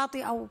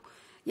اعتباطي أو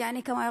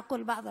يعني كما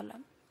يقول بعض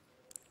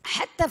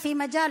حتى في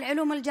مجال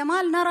علوم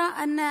الجمال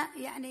نرى أن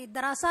يعني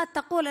الدراسات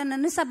تقول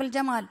أن نسب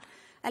الجمال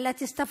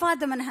التي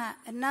استفاد منها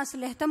الناس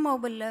اللي اهتموا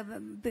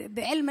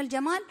بعلم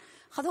الجمال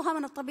خذوها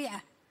من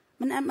الطبيعة،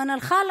 من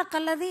الخالق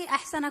الذي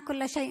أحسن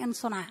كل شيء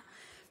صنعه.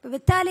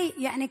 فبالتالي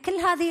يعني كل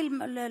هذه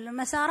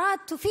المسارات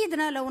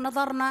تفيدنا لو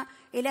نظرنا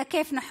إلى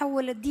كيف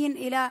نحول الدين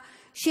إلى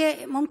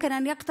شيء ممكن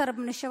أن يقترب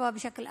من الشباب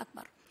بشكل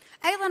أكبر.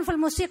 أيضا في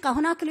الموسيقى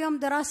هناك اليوم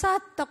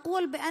دراسات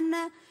تقول بأن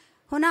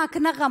هناك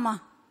نغمة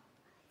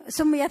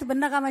سميت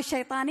بالنغمة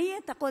الشيطانية،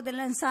 تقود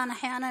الإنسان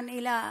أحيانا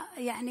إلى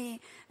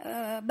يعني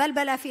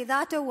بلبلة في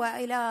ذاته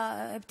وإلى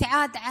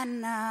ابتعاد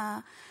عن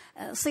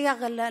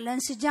صيغ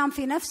الانسجام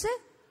في نفسه،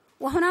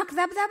 وهناك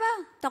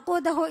ذبذبة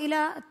تقوده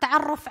إلى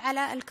التعرف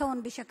على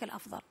الكون بشكل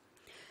أفضل.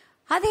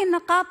 هذه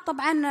النقاط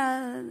طبعا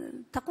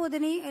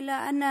تقودني إلى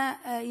أن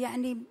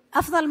يعني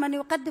أفضل من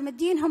يقدم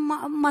الدين هم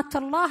أمة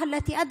الله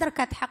التي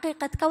أدركت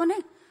حقيقة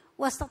كونه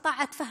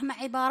واستطاعت فهم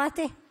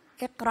عبارته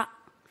اقرأ.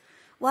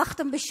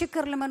 وأختم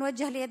بالشكر لمن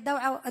وجه لي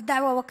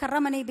الدعوة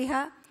وكرمني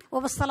بها،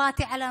 وبالصلاة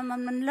على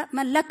من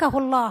ملكه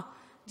الله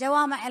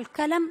جوامع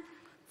الكلم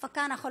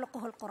فكان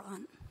خلقه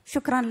القرآن.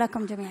 شكرا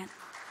لكم جميعا.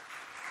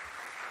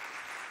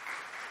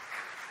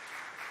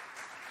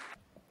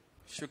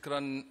 شكرا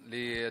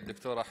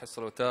للدكتورة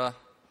حصروتاه،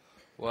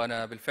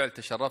 وأنا بالفعل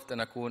تشرفت أن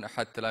أكون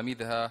أحد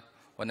تلاميذها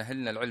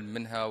ونهلنا العلم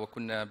منها،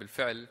 وكنا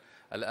بالفعل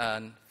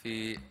الآن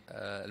في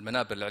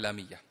المنابر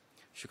الإعلامية.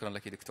 شكرا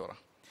لك دكتورة.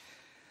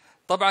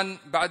 طبعا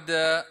بعد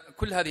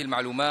كل هذه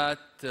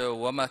المعلومات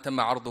وما تم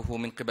عرضه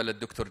من قبل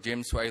الدكتور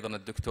جيمس وأيضا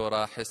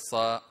الدكتورة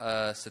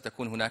حصة،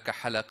 ستكون هناك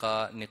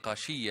حلقة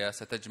نقاشية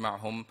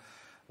ستجمعهم،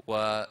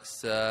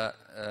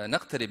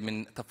 وسنقترب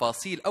من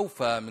تفاصيل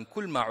أوفى من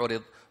كل ما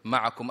عرض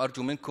معكم.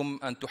 أرجو منكم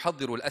أن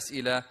تحضروا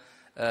الأسئلة.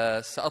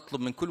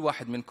 سأطلب من كل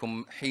واحد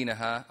منكم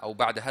حينها أو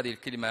بعد هذه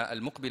الكلمة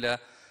المقبلة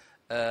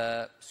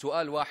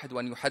سؤال واحد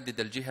وأن يحدد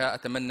الجهة.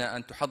 أتمنى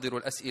أن تحضروا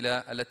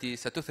الأسئلة التي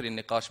ستثري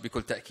النقاش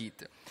بكل تأكيد.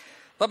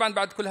 طبعا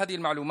بعد كل هذه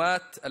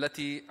المعلومات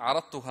التي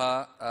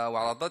عرضتها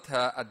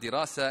وعرضتها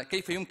الدراسة،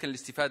 كيف يمكن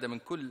الاستفادة من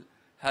كل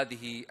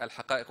هذه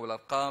الحقائق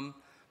والأرقام؟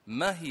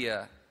 ما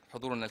هي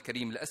حضورنا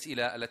الكريم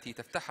الأسئلة التي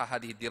تفتحها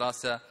هذه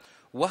الدراسة؟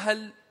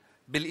 وهل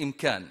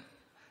بالإمكان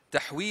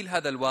تحويل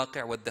هذا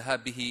الواقع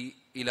والذهاب به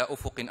إلى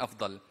أفق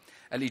أفضل؟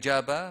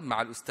 الإجابة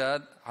مع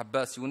الأستاذ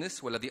عباس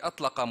يونس، والذي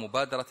أطلق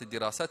مبادرة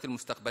الدراسات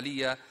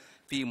المستقبلية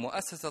في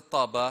مؤسسة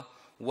طابة،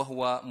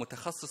 وهو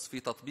متخصص في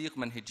تطبيق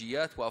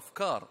منهجيات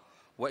وأفكار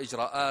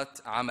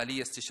وإجراءات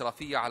عملية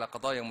استشرافية على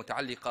قضايا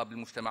متعلقة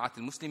بالمجتمعات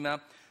المسلمة،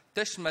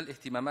 تشمل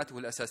اهتماماته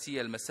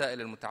الأساسية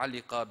المسائل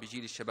المتعلقة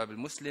بجيل الشباب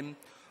المسلم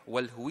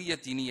والهوية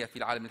الدينية في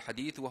العالم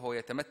الحديث، وهو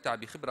يتمتع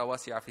بخبرة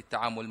واسعة في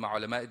التعامل مع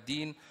علماء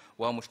الدين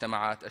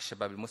ومجتمعات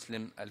الشباب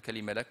المسلم.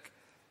 الكلمة لك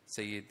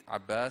سيد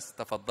عباس،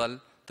 تفضل،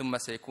 ثم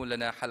سيكون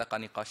لنا حلقة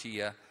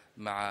نقاشية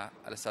مع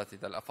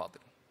الأساتذة الأفاضل.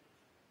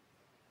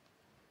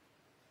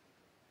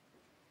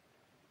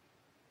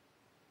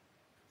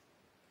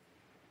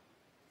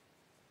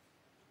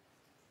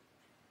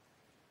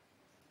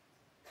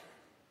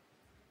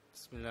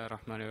 بسم الله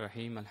الرحمن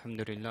الرحيم.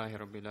 الحمد لله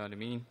رب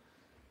العالمين،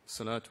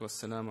 الصلاة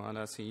والسلام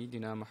على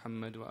سيدنا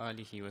محمد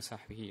وآله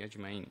وصحبه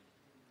أجمعين.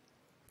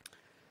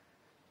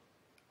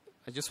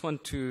 I just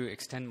want to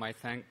extend my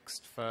thanks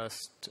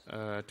first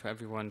to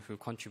everyone who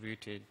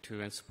contributed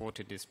to and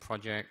supported this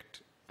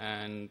project,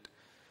 and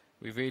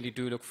we really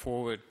do look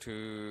forward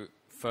to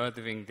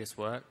furthering this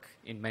work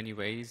in many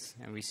ways,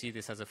 and we see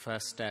this as a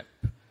first step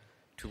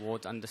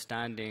towards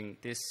understanding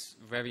this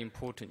very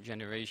important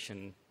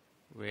generation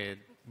with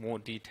more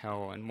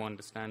detail and more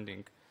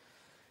understanding.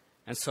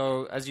 And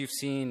so, as you've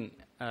seen,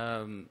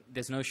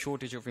 there's no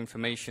shortage of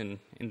information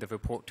in the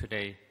report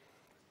today,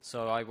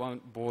 so I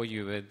won't bore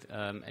you with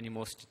any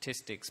more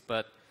statistics,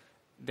 but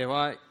there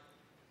are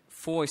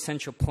 4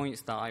 essential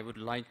points that I would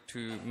like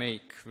to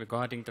make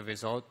regarding the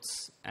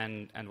results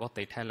and what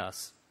they tell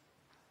us.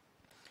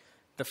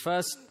 The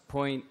first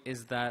point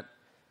is that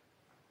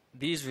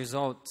these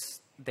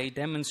results, they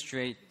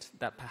demonstrate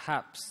that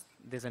perhaps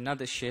there's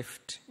another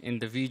shift in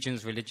the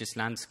region's religious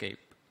landscape.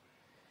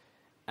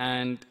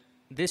 And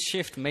this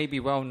shift may be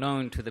well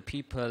known to the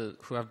people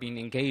who have been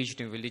engaged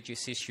in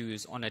religious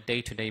issues on a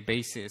day-to-day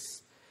basis,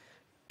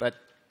 but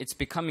it's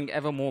becoming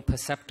ever more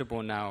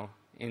perceptible now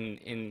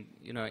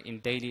in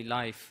daily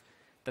life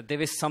that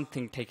there is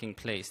something taking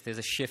place, there's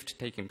a shift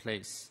taking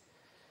place.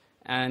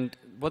 And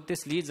what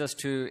this leads us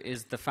to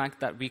is the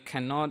fact that we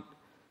cannot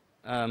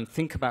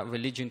think about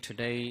religion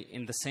today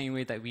in the same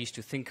way that we used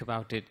to think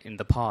about it in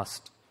the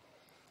past.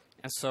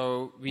 And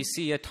so we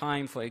see a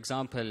time, for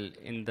example,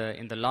 in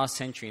the last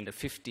century, in the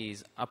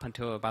 50s, up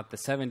until about the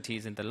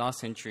 70s, in the last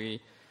century,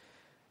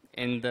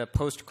 in the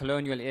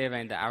post-colonial era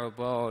in the Arab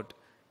world,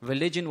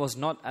 religion was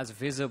not as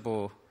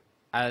visible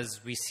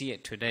as we see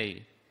it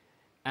today.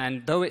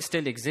 And though it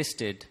still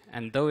existed,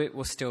 and though it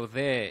was still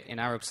there in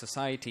Arab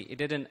society, it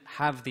didn't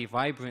have the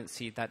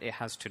vibrancy that it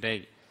has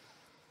today.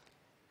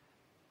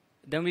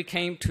 Then we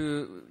came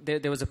to,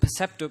 there was a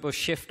perceptible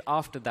shift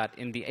after that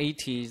in the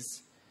 80s,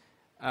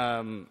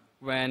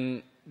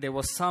 when there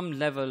was some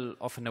level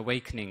of an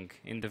awakening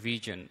in the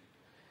region.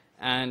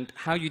 And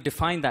how you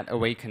define that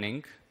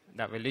awakening,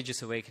 that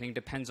religious awakening,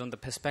 depends on the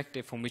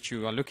perspective from which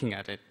you are looking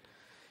at it.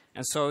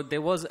 And so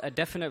there was a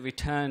definite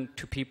return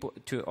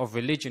of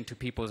religion to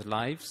people's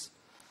lives,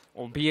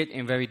 albeit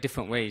in very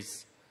different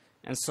ways.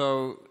 And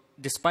so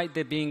despite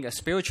there being a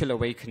spiritual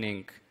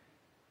awakening,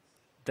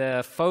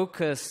 the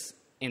focus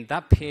in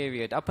that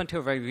period, up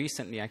until very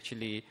recently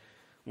actually,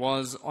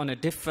 was on a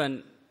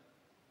different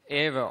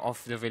era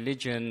of the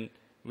religion,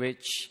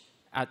 which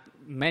at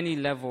many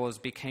levels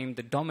became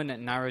the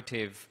dominant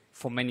narrative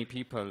for many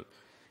people.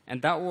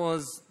 And that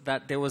was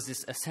that there was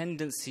this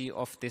ascendancy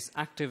of this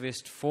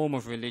activist form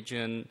of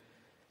religion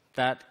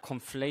that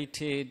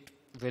conflated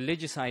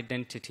religious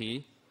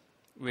identity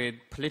with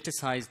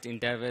politicized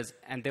endeavors,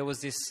 and there was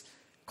this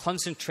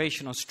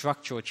concentration on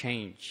structural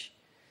change.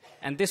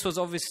 And this was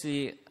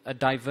obviously a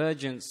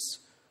divergence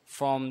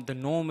from the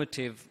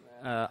normative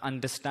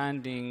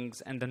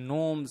understandings and the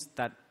norms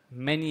that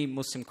many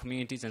Muslim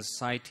communities and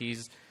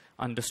societies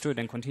understood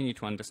and continue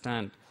to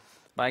understand.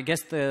 But I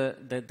guess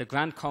the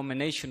grand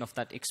culmination of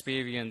that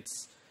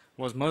experience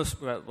was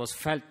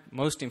felt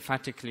most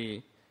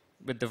emphatically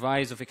with the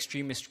rise of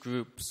extremist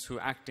groups who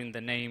act in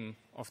the name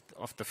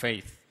of the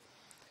faith.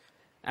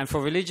 And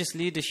for religious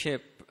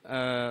leadership,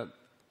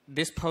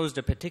 this posed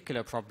a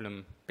particular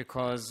problem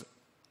because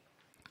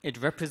it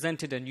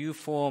represented a new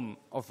form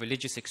of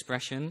religious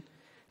expression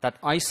that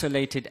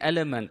isolated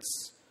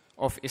elements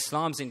of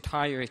Islam's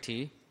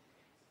entirety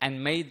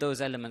and made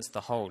those elements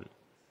the whole.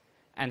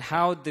 And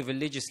how the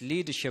religious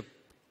leadership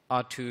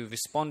are to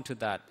respond to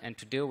that and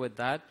to deal with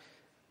that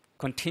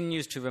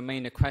continues to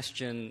remain a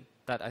question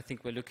that I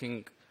think we're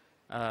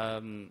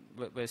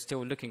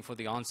still looking for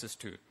the answers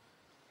to.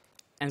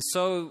 And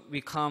so we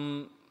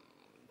come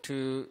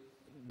to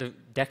the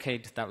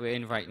decade that we're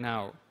in right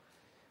now.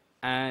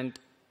 And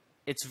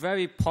it's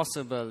very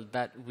possible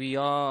that we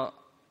have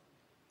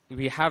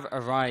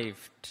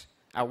arrived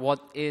at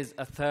what is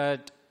a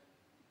third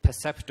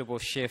perceptible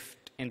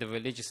shift in the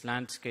religious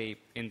landscape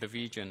in the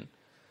region.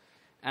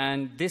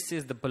 And this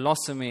is the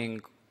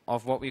blossoming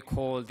of what we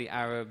call the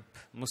Arab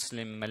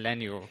Muslim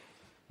millennial.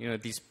 You know,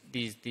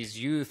 these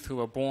youth who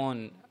were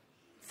born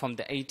from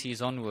the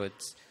 80s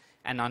onwards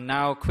and are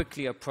now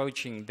quickly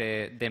approaching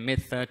their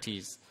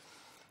mid-30s.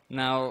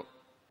 Now,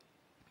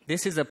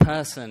 this is a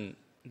person,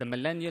 the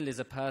millennial is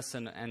a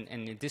person, and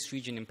in this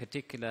region in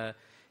particular,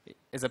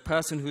 is a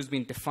person who's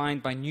been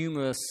defined by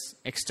numerous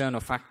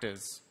external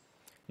factors,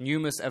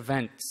 numerous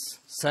events,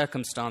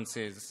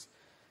 circumstances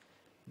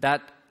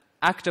that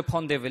act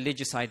upon their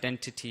religious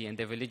identity and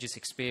their religious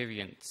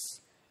experience,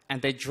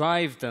 and it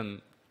drives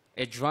them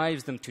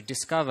to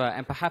discover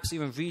and perhaps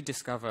even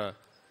rediscover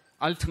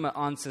ultimate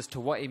answers to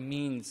what it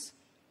means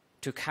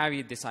to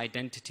carry this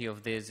identity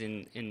of theirs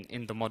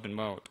in the modern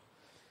world.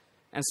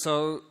 And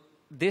so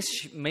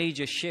this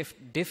major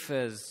shift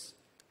differs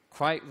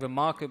quite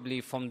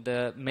remarkably from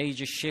the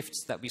major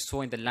shifts that we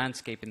saw in the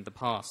landscape in the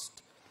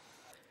past.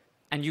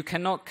 And you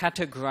cannot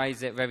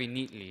categorize it very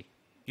neatly.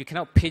 You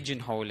cannot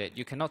pigeonhole it.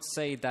 You cannot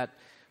say that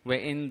we're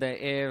in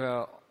the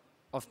era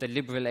of the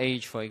liberal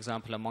age, for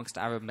example, amongst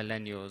Arab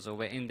millennials, or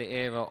we're in the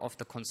era of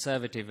the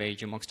conservative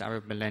age amongst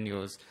Arab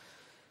millennials,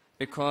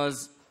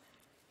 because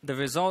the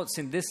results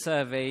in this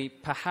survey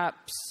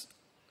perhaps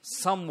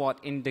somewhat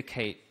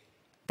indicate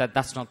that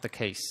that's not the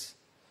case.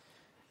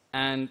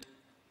 And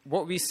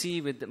what we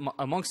see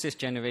amongst this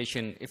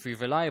generation, if we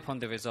rely upon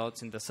the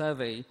results in the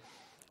survey,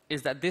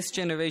 is that this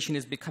generation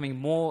is becoming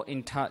more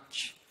in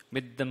touch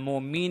with the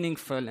more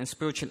meaningful and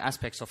spiritual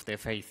aspects of their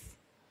faith.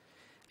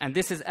 And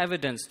this is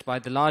evidenced by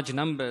the large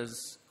numbers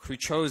who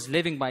chose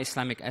living by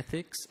Islamic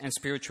ethics and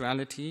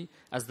spirituality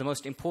as the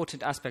most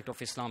important aspect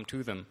of Islam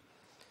to them.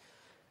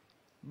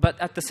 But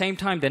at the same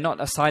time, they're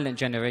not a silent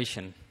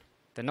generation.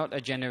 They're not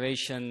a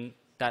generation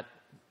that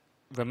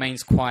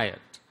remains quiet.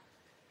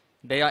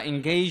 They are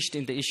engaged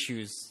in the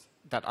issues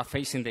that are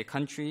facing their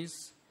countries,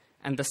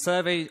 and the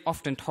survey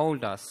often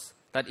told us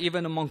that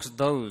even amongst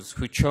those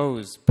who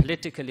chose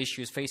political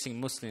issues facing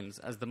Muslims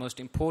as the most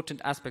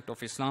important aspect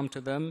of Islam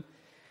to them,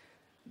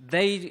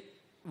 they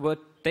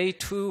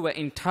too were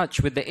in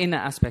touch with the inner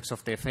aspects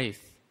of their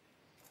faith.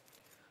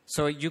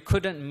 So you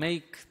couldn't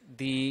make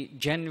the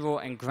general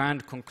and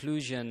grand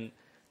conclusion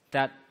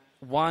that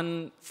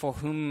one for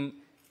whom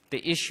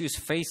the issues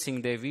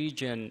facing their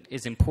region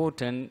is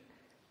important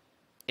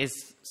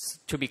is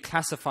to be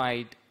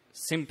classified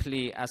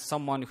simply as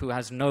someone who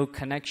has no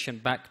connection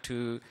back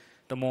to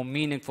the more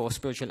meaningful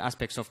spiritual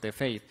aspects of their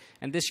faith.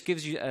 And this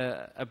gives you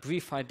a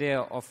brief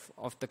idea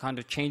of the kind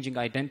of changing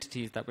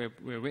identities that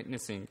we're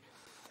witnessing.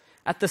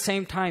 At the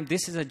same time,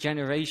 this is a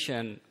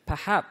generation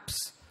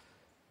perhaps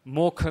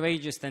more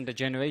courageous than the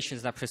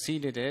generations that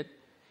preceded it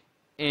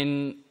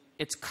in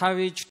its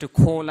courage to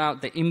call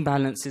out the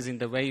imbalances in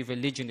the way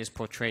religion is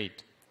portrayed.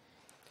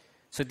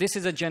 So this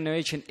is a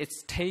generation,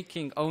 it's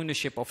taking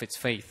ownership of its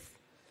faith.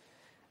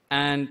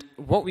 And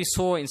what we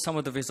saw in some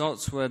of the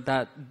results were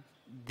that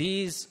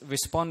these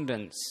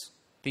respondents,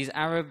 these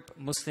Arab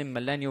Muslim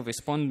millennial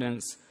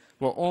respondents,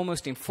 were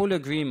almost in full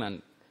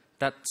agreement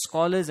that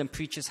scholars and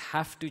preachers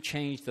have to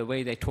change the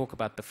way they talk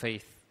about the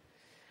faith.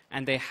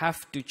 And they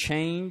have to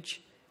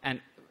change and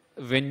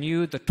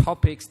renew the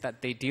topics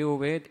that they deal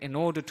with in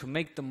order to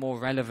make them more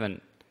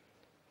relevant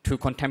to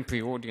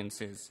contemporary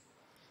audiences.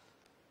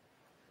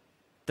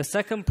 The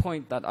second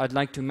point that I'd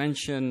like to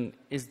mention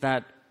is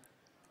that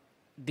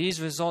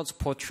these results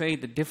portray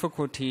the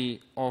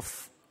difficulty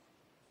of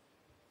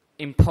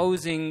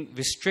imposing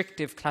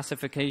restrictive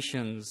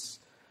classifications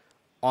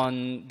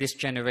on this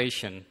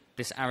generation,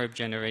 this Arab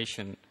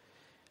generation.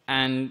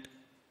 and,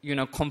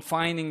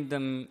 confining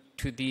them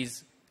to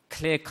these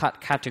clear-cut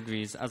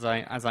categories, as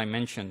I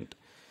mentioned.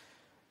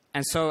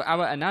 And so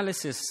our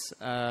analysis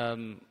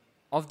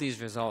of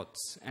these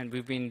results, and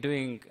we've been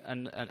doing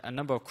a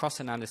number of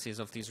cross-analyses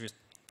of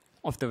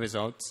the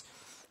results,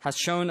 has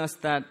shown us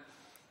that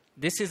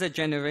this is a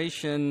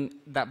generation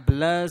that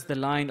blurs the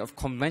line of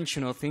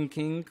conventional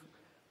thinking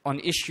on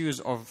issues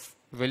of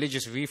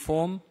religious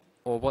reform,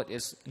 or what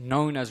is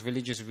known as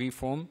religious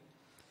reform,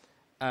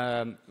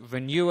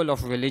 renewal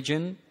of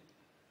religion,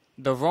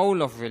 the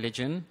role of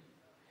religion,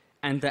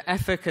 and the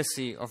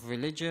efficacy of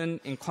religion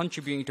in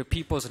contributing to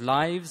people's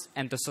lives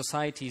and the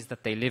societies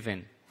that they live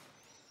in.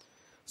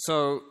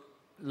 So,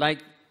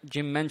 like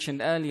Jim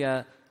mentioned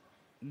earlier,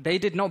 they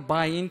did not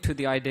buy into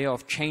the idea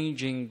of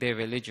changing their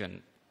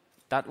religion.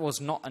 That was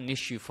not an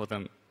issue for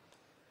them.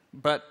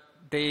 But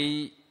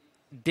they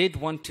did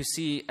want to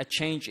see a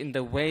change in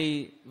the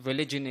way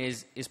religion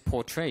is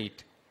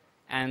portrayed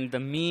and the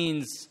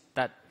means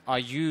that are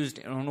used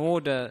in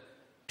order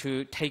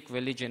to take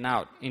religion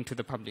out into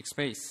the public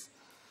space.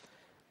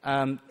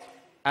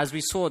 As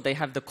we saw, they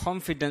have the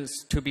confidence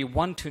to be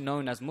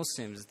known as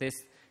Muslims.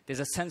 There's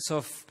a sense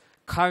of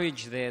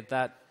courage there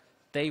that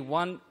they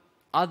want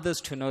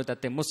others to know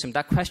that they're Muslim.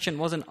 That question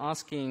wasn't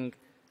asking,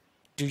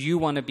 do you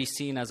want to be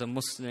seen as a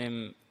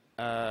Muslim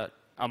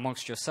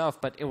amongst yourself?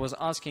 But it was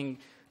asking,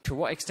 to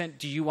what extent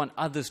do you want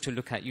others to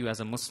look at you as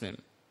a Muslim?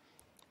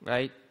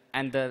 Right?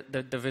 And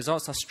the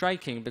results are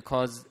striking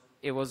because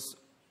it was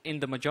in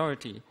the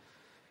majority.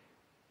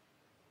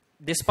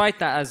 Despite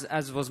that,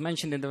 as was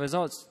mentioned in the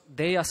results,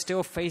 they are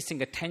still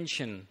facing a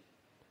tension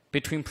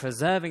between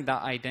preserving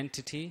that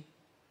identity,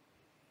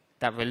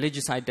 that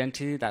religious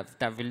identity,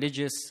 that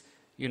religious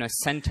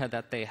center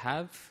that they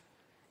have,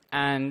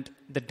 and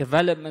the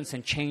developments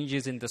and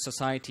changes in the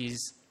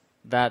societies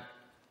that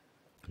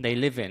they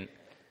live in.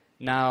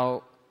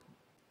 Now,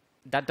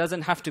 that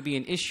doesn't have to be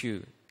an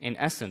issue in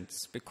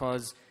essence,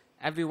 because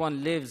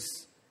everyone lives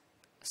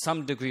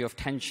some degree of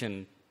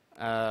tension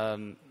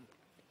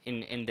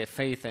in their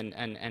faith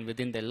and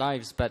within their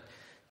lives. But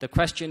the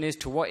question is,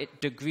 to what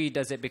degree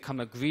does it become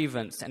a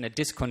grievance and a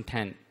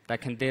discontent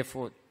that can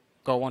therefore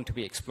go on to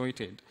be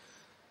exploited?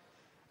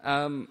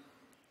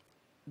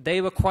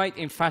 They were quite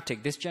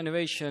emphatic. This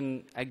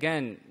generation,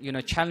 again,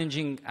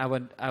 challenging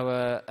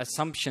our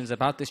assumptions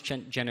about this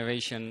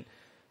generation,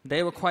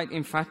 they were quite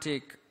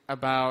emphatic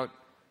about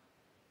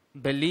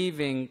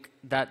believing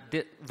that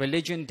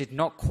religion did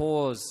not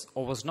cause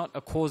or was not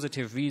a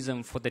causative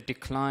reason for the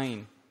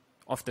decline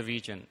of the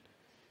region.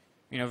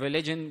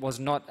 Religion was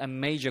not a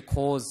major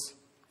cause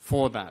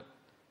for that.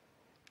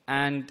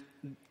 And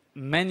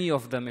many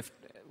of them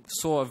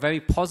saw a very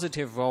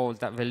positive role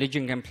that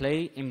religion can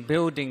play in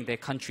building their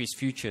country's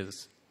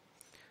futures.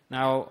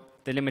 Now,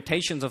 the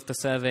limitations of the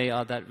survey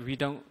are that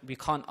we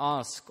can't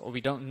ask, or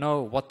we don't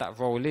know what that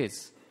role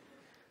is.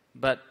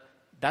 But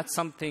that's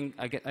something,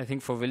 I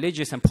think, for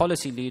religious and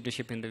policy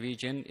leadership in the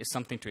region is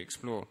something to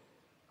explore.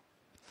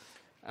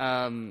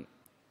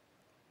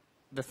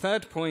 The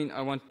third point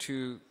I want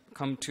to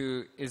come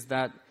to is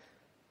that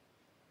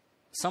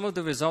some of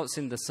the results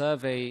in the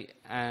survey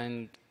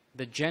and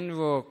the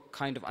general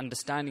kind of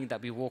understanding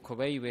that we walk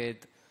away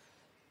with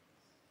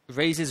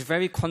raises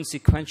very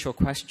consequential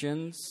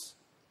questions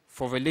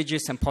for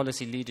religious and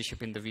policy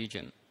leadership in the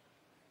region.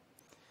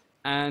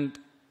 And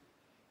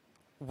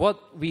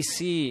what we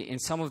see in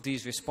some of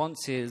these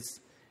responses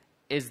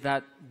is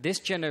that this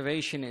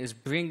generation is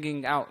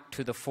bringing out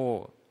to the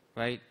fore,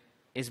 right?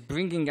 Is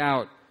bringing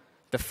out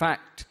the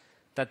fact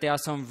that there are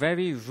some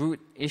very root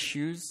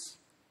issues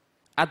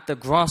at the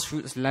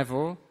grassroots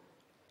level,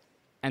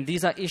 and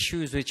these are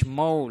issues which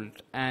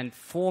mold and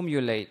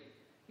formulate,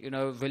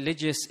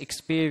 religious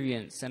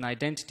experience and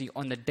identity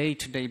on a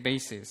day-to-day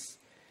basis.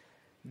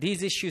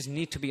 These issues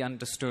need to be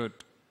understood.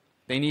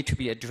 They need to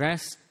be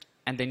addressed,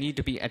 and they need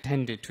to be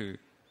attended to.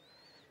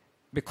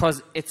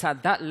 Because it's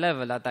at that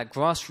level, at that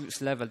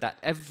grassroots level, that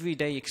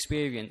everyday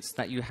experience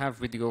that you have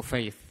with your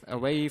faith,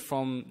 away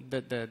from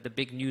the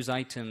big news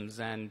items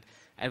and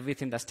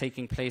everything that's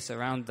taking place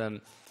around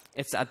them,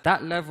 it's at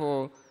that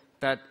level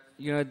that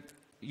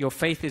your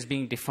faith is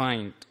being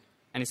defined,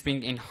 and it's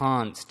being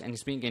enhanced, and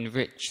it's being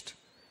enriched.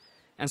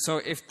 And so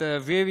if the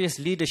various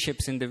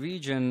leaderships in the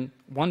region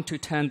want to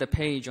turn the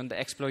page on the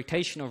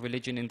exploitation of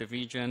religion in the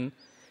region,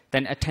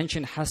 then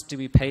attention has to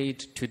be paid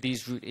to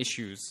these root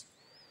issues.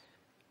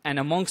 And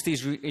amongst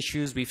these root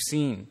issues, we've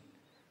seen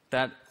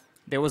that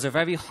there was a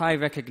very high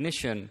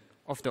recognition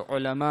of the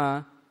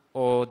ulama,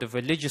 or the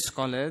religious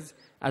scholars,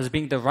 as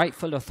being the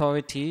rightful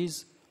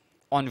authorities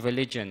on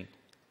religion.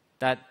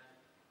 That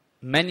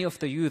many of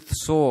the youth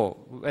saw,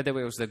 whether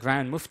it was the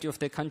Grand Mufti of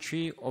their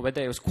country or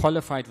whether it was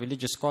qualified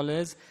religious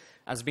scholars,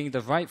 as being the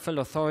rightful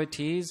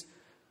authorities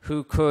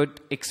who could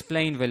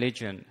explain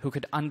religion, who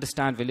could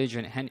understand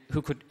religion, and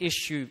who could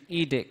issue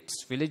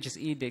edicts, religious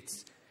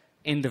edicts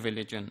in the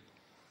religion.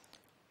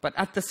 But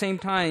at the same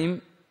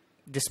time,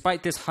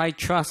 despite this high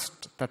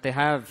trust that they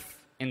have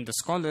in the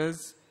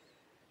scholars,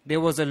 there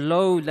was a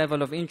low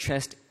level of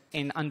interest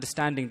in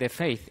understanding their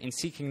faith, in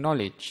seeking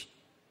knowledge.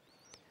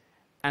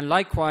 And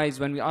likewise,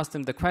 when we ask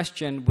them the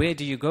question, where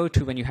do you go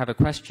to when you have a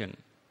question?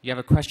 You have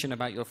a question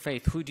about your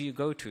faith, who do you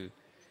go to?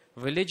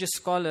 Religious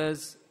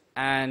scholars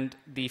and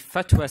the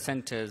fatwa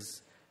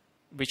centers,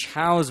 which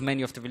house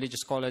many of the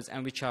religious scholars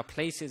and which are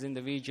places in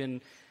the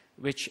region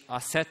which are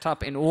set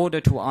up in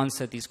order to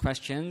answer these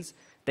questions,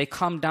 they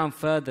come down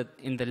further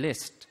in the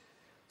list.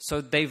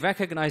 So they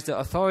recognize the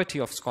authority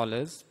of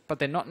scholars, but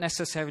they're not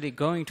necessarily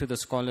going to the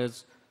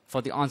scholars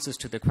for the answers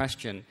to the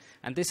question.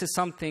 And this is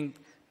something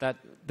that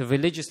the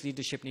religious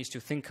leadership needs to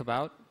think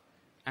about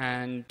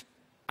and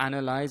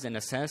analyze and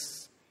assess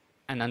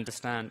and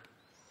understand.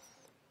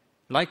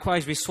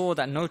 Likewise, we saw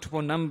that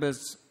notable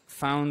numbers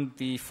found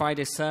the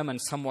Friday sermon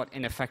somewhat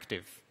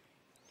ineffective.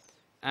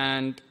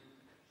 And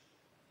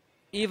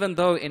even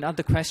though in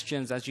other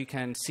questions, as you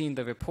can see in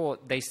the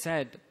report, they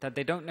said that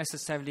they don't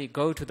necessarily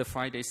go to the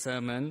Friday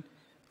sermon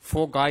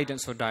for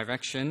guidance or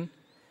direction,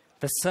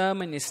 the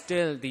sermon is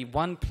still the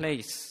one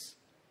place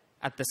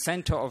at the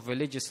center of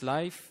religious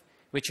life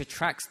which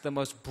attracts the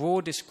most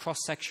broadest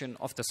cross-section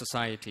of the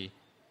society.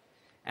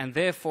 And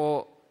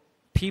therefore,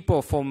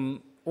 people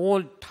from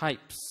all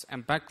types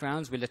and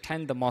backgrounds will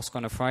attend the mosque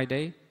on a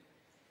Friday,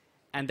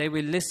 and they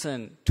will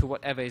listen to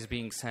whatever is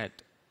being said.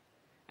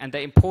 And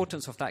the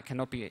importance of that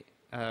cannot be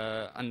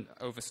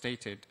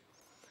overstated.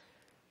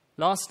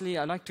 Lastly,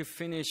 I'd like to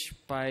finish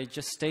by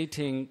just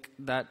stating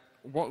that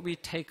what we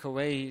take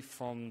away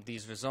from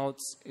these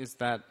results is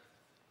that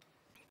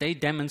they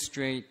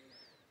demonstrate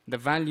the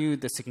value,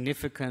 the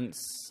significance,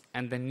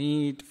 and the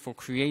need for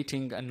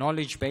creating a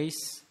knowledge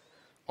base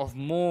of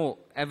more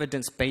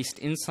evidence-based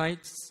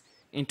insights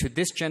into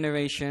this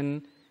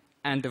generation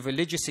and the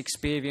religious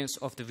experience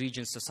of the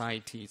region's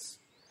societies.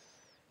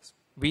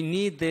 We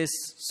need this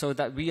so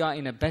that we are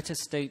in a better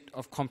state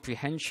of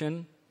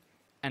comprehension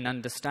and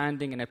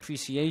understanding and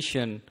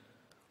appreciation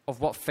of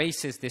what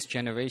faces this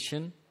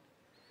generation.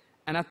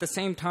 And at the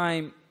same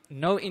time,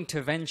 no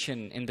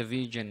intervention in the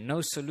region,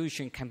 no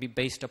solution can be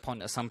based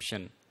upon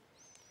assumption.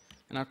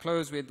 And I'll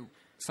close with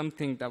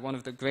something that one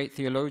of the great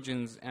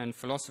theologians and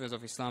philosophers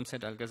of Islam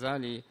said,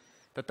 Al-Ghazali,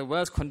 that the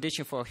worst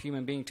condition for a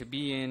human being to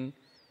be in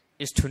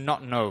is to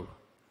not know,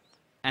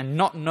 and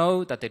not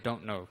know that they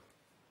don't know.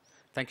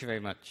 Thank you very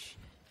much.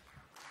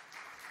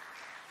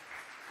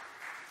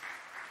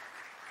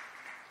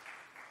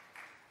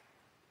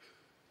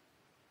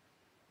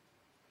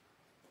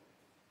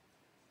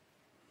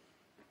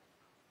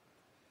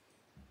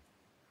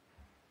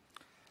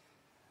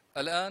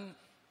 الآن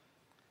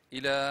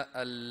إلى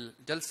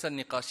الجلسة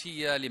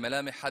النقاشية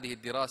لملامح هذه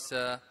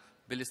الدراسة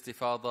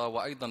بالاستفاضة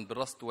وأيضا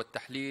بالرصد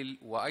والتحليل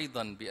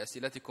وأيضا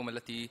بأسئلتكم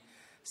التي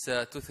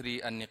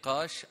ستثري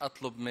النقاش.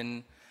 أطلب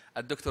من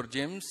الدكتور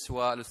جيمس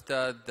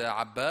والأستاذ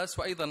عباس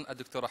وأيضا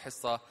الدكتورة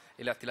حصة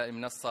إلى اعتلاء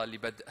المنصة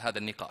لبدء هذا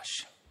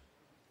النقاش.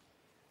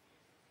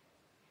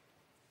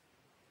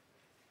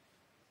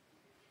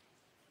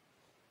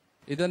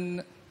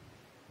 إذن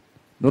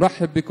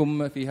نرحب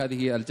بكم في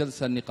هذه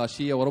الجلسة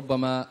النقاشية،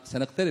 وربما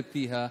سنقترب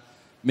فيها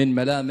من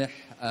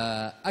ملامح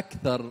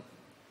أكثر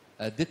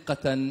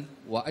دقة،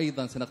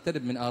 وأيضا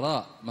سنقترب من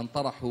آراء من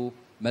طرحوا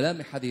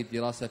ملامح هذه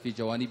الدراسة في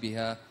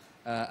جوانبها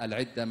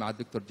العدة مع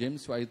الدكتور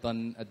جيمس وأيضا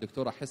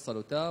الدكتورة حصة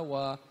لوتا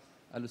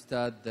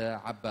والأستاذ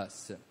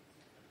عباس.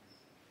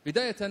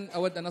 بداية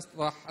أود أن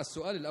أطرح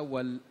السؤال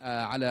الأول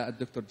على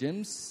الدكتور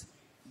جيمس.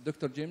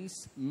 دكتور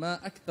جيمس،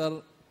 ما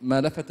أكثر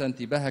ما لفت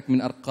انتباهك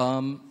من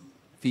أرقام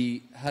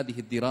في هذه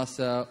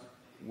الدراسة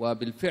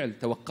وبالفعل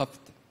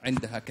توقفت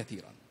عندها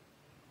كثيرا؟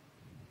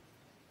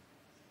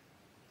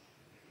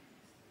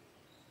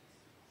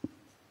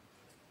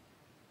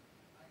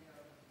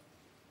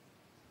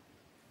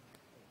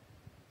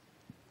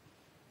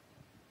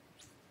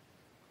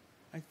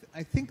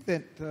 I think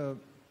that you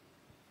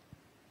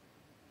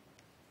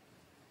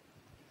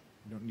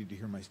don't need to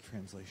hear my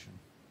translation.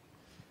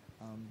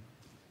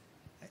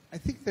 I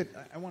think that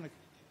I want to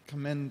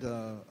commend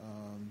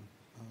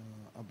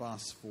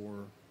Abbas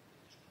for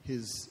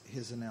his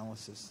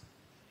analysis.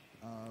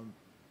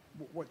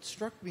 What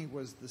struck me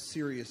was the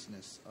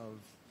seriousness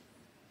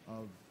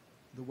of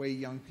the way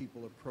young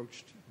people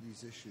approached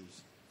these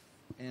issues,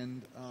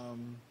 and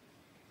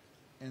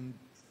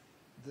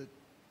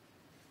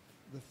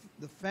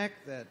the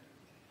fact that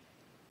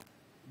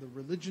the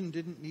religion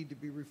didn't need to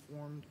be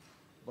reformed,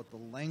 but the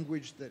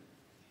language that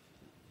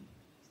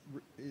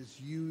is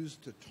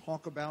used to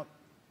talk about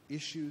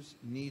issues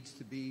needs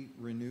to be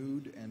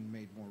renewed and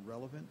made more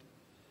relevant,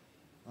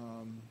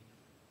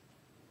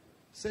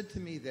 said to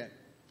me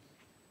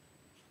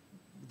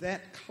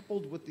that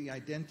coupled with the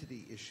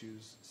identity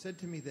issues, said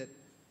to me that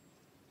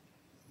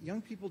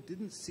young people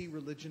didn't see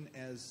religion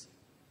as,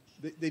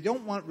 they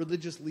don't want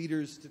religious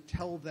leaders to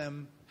tell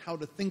them how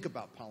to think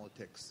about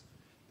politics.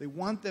 They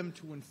want them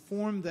to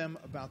inform them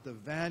about the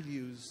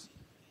values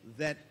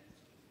that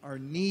are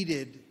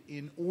needed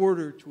in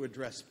order to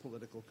address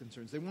political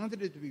concerns. They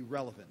wanted it to be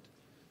relevant,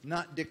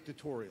 not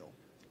dictatorial.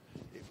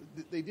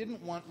 They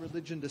didn't want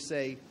religion to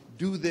say,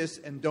 do this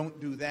and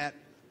don't do that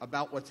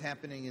about what's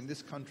happening in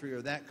this country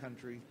or that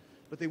country,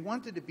 but they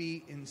wanted to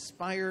be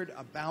inspired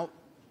about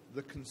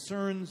the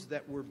concerns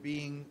that were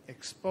being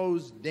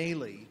exposed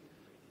daily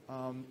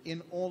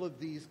in all of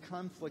these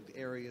conflict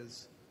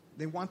areas.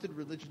 They wanted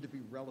religion to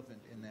be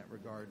relevant in that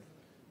regard.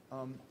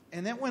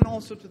 And that went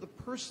also to the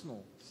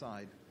personal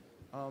side.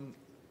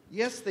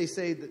 Yes, they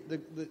say that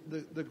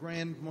the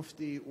Grand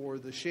Mufti or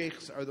the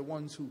sheikhs are the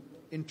ones who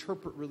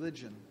interpret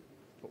religion.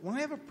 But when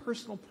I have a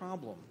personal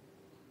problem,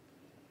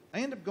 I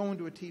end up going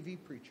to a TV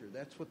preacher.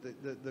 That's what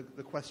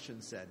the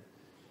question said.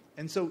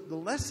 And so the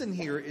lesson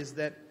here is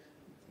that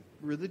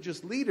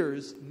religious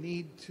leaders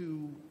need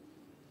to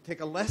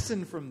take a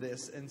lesson from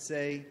this and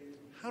say,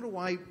 how do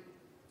I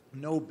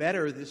know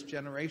better this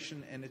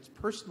generation and its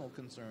personal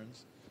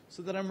concerns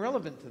so that I'm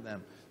relevant to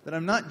them? That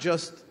I'm not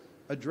just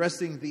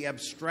addressing the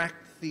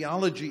abstract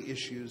theology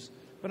issues,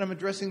 but I'm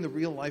addressing the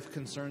real-life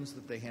concerns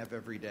that they have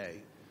every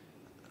day.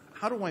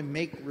 How do I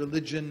make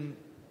religion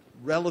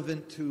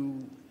relevant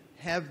to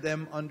have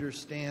them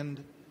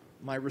understand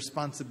my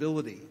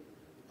responsibility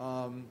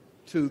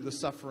to the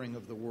suffering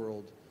of the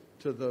world,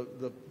 to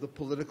the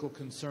political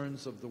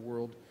concerns of the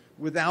world,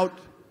 without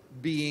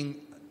being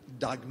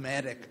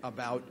dogmatic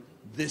about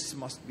this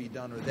must be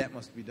done or that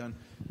must be done?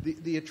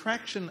 The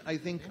attraction, I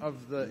think,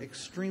 of the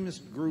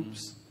extremist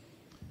groups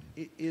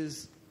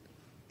is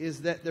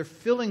that they're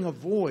filling a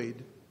void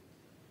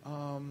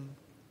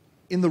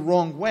in the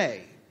wrong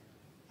way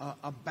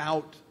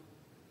about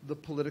the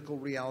political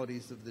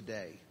realities of the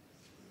day.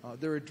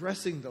 They're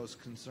addressing those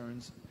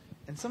concerns,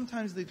 and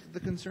sometimes the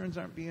concerns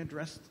aren't being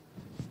addressed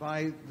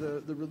by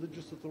the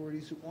religious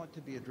authorities who ought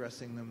to be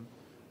addressing them.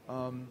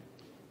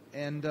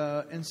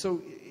 And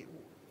so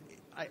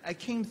I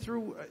came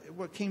through,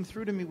 what came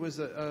through to me was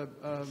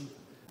a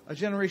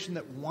generation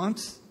that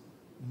wants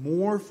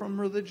more from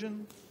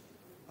religion,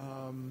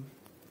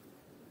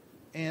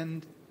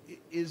 and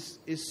is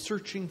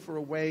searching for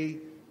a way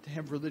to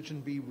have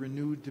religion be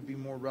renewed, to be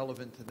more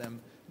relevant to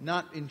them,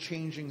 not in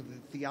changing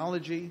the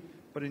theology,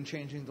 but in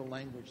changing the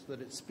language,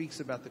 that it speaks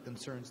about the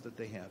concerns that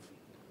they have.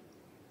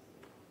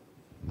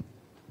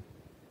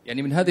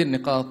 يعني من هذه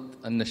النقاط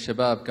أن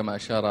الشباب كما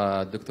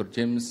أشار الدكتور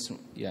جيمس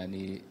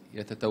يعني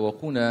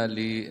يتتوقون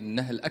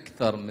للنهل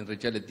أكثر من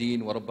رجال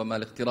الدين وربما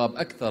الاقتراب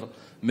أكثر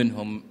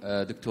منهم.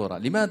 دكتورة،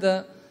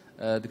 لماذا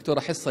دكتورة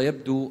حصة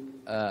يبدو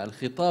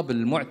الخطاب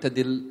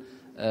المعتدل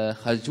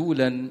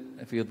خجولا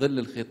في ظل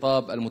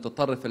الخطاب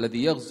المتطرف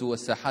الذي يغزو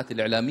الساحات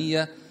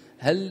الإعلامية؟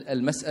 هل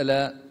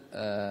المسألة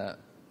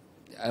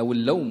أو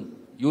اللوم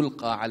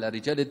يلقى على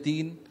رجال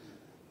الدين،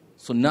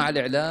 صناع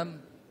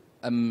الإعلام،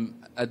 أم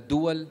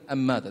الدول،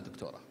 أم ماذا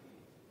دكتورة؟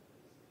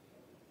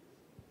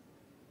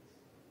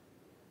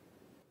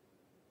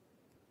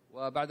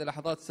 وبعد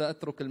لحظات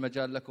سأترك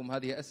المجال لكم.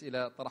 هذه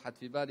أسئلة طرحت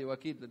في بالي،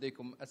 وأكيد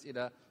لديكم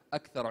أسئلة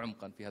أكثر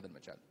عمقا في هذا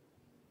المجال.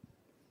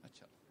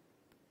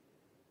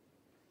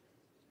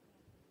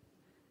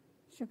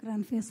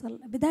 شكرا فيصل.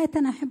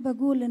 بداية أحب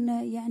أقول أن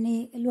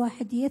يعني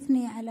الواحد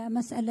يثني على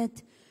مسألة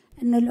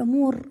أن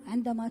الأمور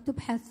عندما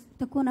تبحث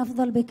تكون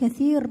أفضل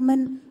بكثير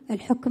من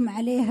الحكم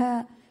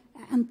عليها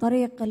عن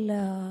طريق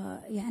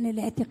يعني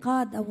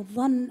الاعتقاد أو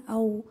الظن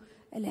أو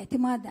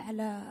الاعتماد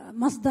على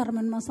مصدر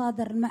من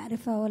مصادر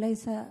المعرفة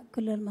وليس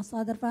كل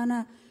المصادر.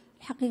 فأنا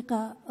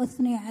الحقيقة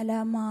أثني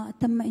على ما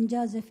تم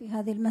إنجازه في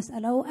هذه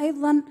المسألة،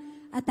 وأيضا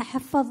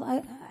أتحفظ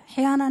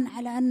أحيانا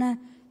على أن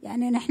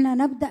يعني نحن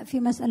نبدأ في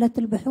مسألة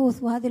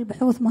البحوث، وهذه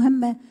البحوث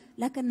مهمة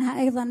لكنها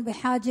أيضا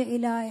بحاجة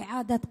إلى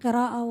إعادة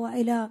قراءة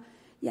وإلى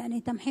يعني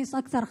تمحيص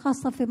أكثر،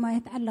 خاصة فيما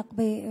يتعلق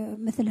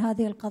بمثل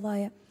هذه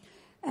القضايا.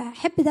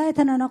 أحب بداية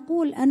أن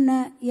أقول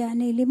أن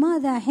يعني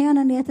لماذا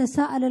أحيانا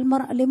يتساءل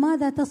المرء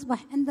لماذا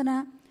تصبح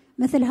عندنا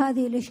مثل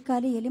هذه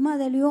الإشكالية؟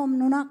 لماذا اليوم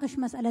نناقش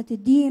مسألة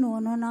الدين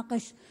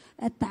ونناقش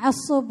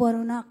التعصب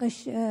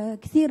ونناقش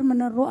كثير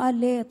من الرؤى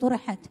اللي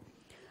طرحت؟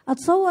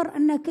 أتصور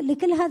أن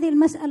لكل هذه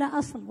المسألة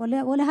أصل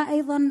ولها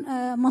أيضا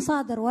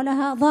مصادر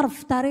ولها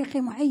ظرف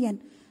تاريخي معين.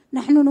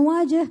 نحن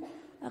نواجه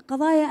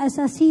قضايا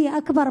أساسية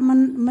أكبر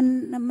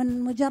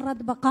من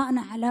مجرد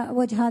بقائنا على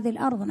وجه هذه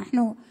الأرض.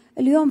 نحن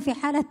اليوم في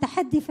حالة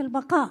تحدي في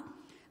البقاء،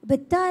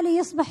 بالتالي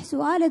يصبح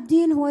سؤال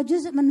الدين هو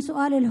جزء من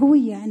سؤال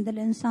الهوية عند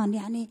الإنسان،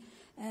 يعني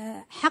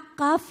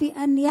حقه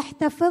في أن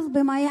يحتفظ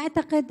بما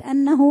يعتقد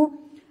أنه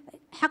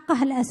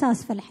حقه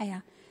الأساس في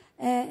الحياة.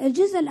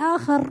 الجزء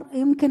الآخر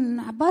يمكن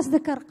عباس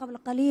ذكر قبل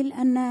قليل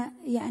أن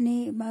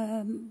يعني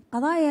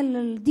قضايا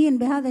الدين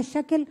بهذا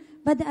الشكل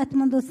بدأت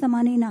منذ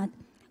الثمانينات.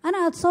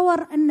 أنا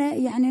أتصور أن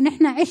يعني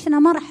نحن عشنا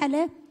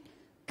مرحلة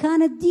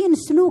كان الدين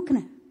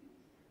سلوكنا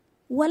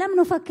ولم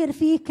نفكر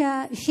فيه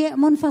كشيء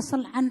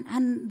منفصل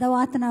عن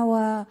ذواتنا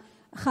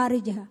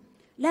وخارجها،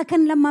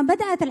 لكن لما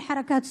بدأت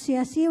الحركات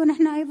السياسية،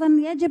 ونحن أيضا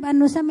يجب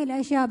أن نسمي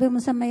الأشياء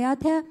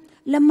بمسمياتها،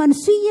 لما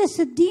نسيس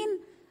الدين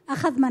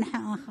أخذ منحى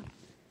آخر.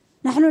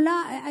 نحن لا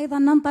أيضا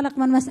ننطلق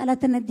من مسألة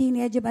أن الدين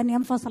يجب أن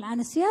ينفصل عن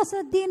السياسة،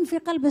 الدين في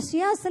قلب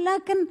السياسة،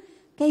 لكن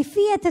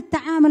كيفية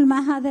التعامل مع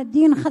هذا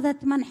الدين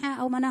خذت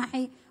منحى أو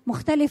مناحي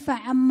مختلفة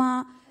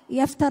عما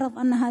يفترض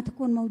أنها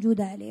تكون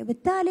موجودة عليه.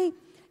 بالتالي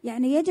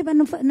يعني يجب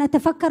أن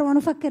نتفكر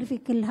ونفكر في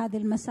كل هذه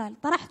المسائل.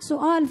 طرحت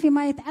سؤال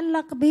فيما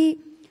يتعلق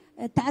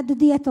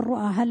تعددية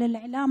الرؤى. هل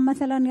الإعلام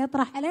مثلا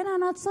يطرح علينا؟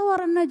 أنا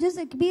أتصور أن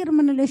جزء كبير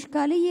من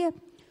الإشكالية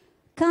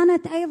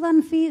كانت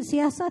أيضا في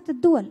سياسات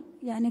الدول.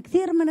 يعني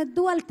كثير من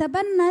الدول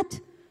تبنت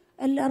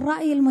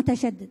الرأي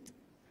المتشدد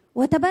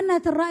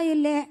وتبنت الرأي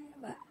اللي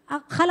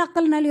خلق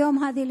لنا اليوم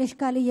هذه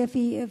الإشكالية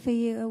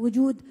في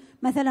وجود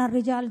مثلا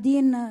رجال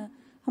دين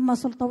هم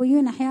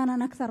سلطويين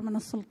أحيانا أكثر من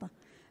السلطة،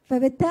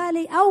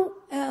 فبالتالي أو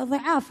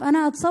ضعاف.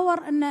 أنا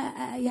أتصور أن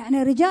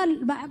يعني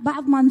رجال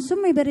بعض ما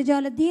نسمي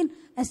برجال الدين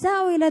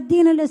أساءوا إلى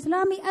الدين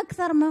الإسلامي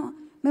أكثر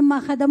مما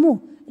خدموه،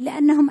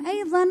 لأنهم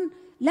أيضا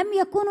لم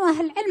يكونوا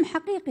أهل علم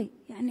حقيقي.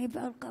 يعني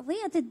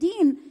قضية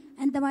الدين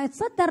عندما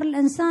يتصدر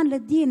الإنسان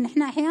للدين،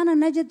 نحن أحيانا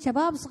نجد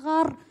شباب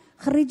صغار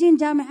خريجين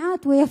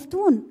جامعات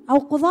ويفتون أو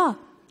قضاة،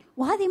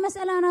 وهذه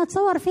مسألة أنا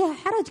أتصور فيها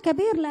حرج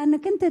كبير،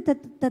 لأنك أنت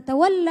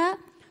تتولى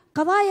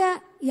قضايا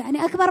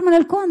يعني أكبر من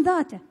الكون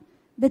ذاته.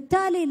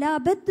 بالتالي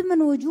لابد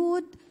من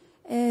وجود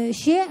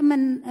شيء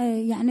من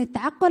يعني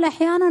التعقل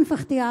أحيانا في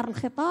اختيار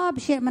الخطاب،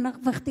 شيء من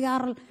في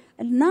اختيار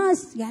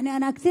الناس. يعني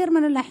أنا كثير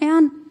من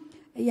الأحيان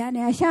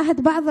يعني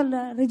أشاهد بعض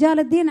رجال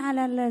الدين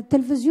على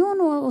التلفزيون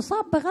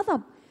وأصاب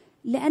بغضب،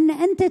 لأن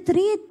أنت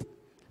تريد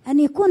أن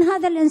يكون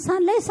هذا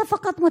الإنسان ليس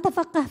فقط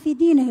متفقه في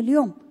دينه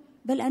اليوم،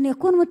 بل أن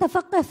يكون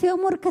متفقه في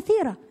أمور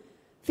كثيرة.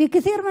 في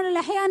كثير من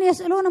الأحيان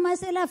يسألونهم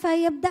أسئلة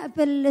فيبدأ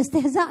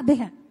بالاستهزاء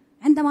بها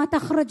عندما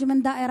تخرج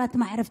من دائرة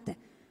معرفته،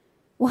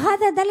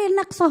 وهذا دليل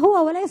نقصه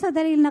هو وليس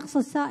دليل نقص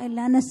السائل،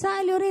 لأن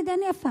السائل يريد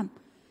أن يفهم.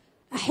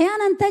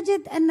 أحيانا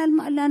تجد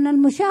أن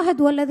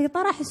المشاهد والذي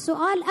طرح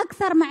السؤال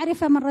أكثر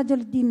معرفة من رجل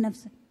الدين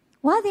نفسه،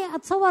 وهذه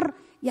أتصور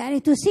يعني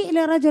تسيء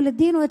لرجل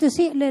الدين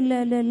وتسيء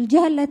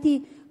للجهة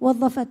التي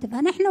وظفته.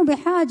 فنحن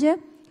بحاجة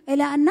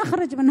إلى أن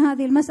نخرج من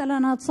هذه المسألة.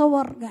 أنا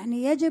أتصور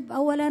يعني يجب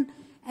أولا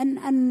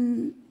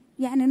أن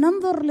يعني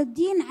ننظر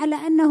للدين على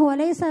أنه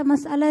ليس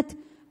مسألة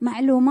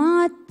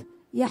معلومات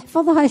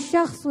يحفظها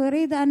الشخص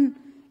ويريد أن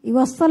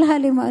يوصلها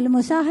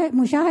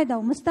لمشاهد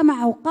أو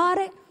مستمع أو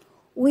قارئ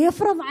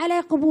ويفرض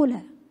عليه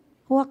قبولها.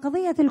 هو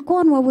قضية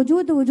الكون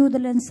ووجوده، وجود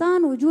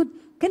الإنسان، وجود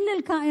كل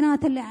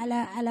الكائنات اللي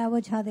على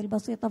وجه هذه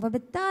البسيطة.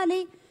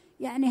 فبالتالي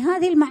يعني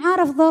هذه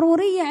المعارف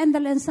ضرورية عند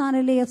الإنسان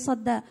اللي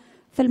يتصدى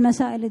في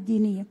المسائل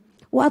الدينية.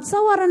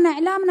 وأتصور أن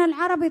إعلامنا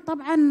العربي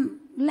طبعا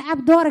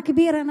لعب دور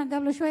كبير. أنا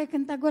قبل شوي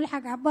كنت أقول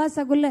حق عباس،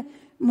 أقول له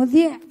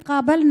مذيع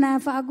قابلنا،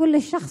 فأقول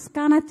للشخص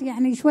كانت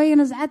يعني شوي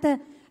نزعته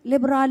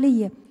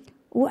ليبرالية،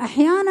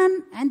 وأحيانا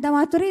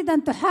عندما تريد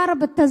أن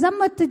تحارب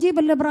التزمت تجيب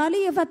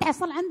الليبرالية،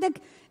 فتحصل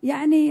عندك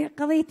يعني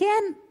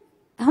قضيتين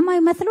هم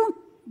يمثلون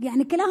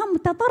يعني كلاهم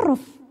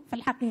تطرف في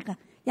الحقيقة.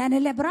 يعني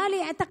الليبرالي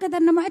يعتقد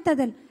أنه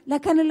معتدل،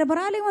 لكن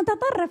الليبرالي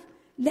متطرف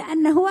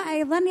لأنه هو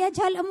أيضا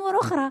يجهل أمور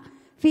أخرى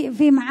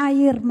في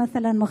معايير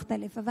مثلا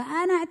مختلفة.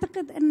 فأنا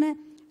أعتقد أن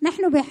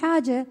نحن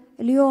بحاجة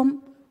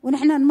اليوم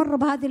ونحن نمر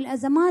بهذه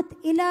الأزمات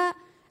إلى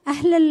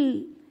أهل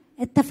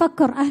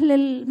التفكر، أهل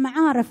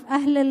المعارف،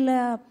 أهل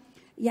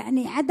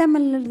يعني عدم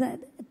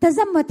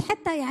التزمت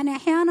حتى يعني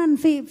أحيانا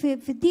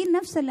في الدين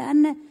نفسه.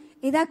 لأن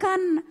إذا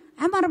كان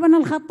عمر بن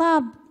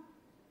الخطاب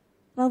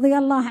رضي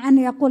الله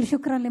عنه يقول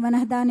شكرا لمن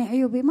أهداني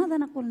عيوبي، ماذا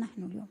نقول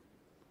نحن اليوم؟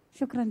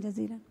 شكرا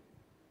جزيلا.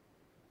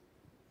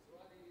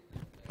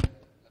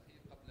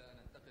 قبل أن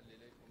ننتقل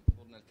إليكم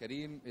حضورنا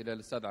الكريم إلى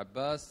الأستاذ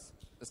عباس،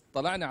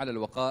 اطلعنا على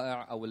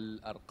الوقائع أو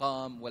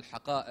الأرقام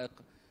والحقائق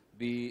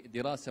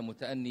بدراسة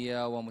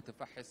متأنية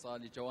ومتفحصة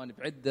لجوانب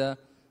عدة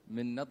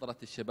من نظرة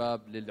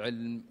الشباب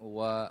للعلم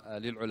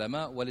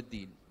وللعلماء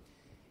وللدين.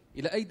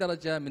 إلى أي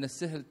درجة من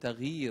السهل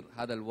تغيير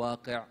هذا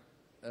الواقع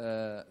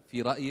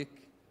في رأيك،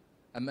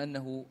 أم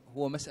أنه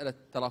هو مسألة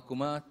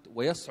تراكمات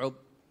ويصعب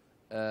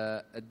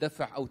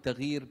الدفع أو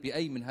تغيير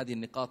بأي من هذه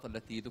النقاط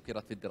التي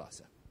ذكرت في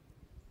الدراسة؟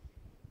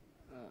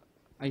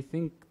 I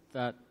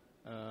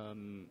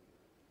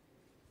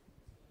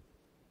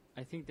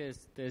think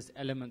there's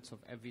elements of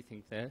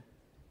everything there.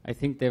 I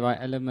think there are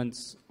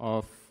elements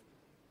of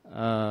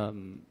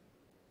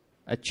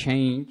a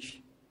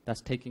change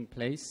that's taking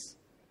place,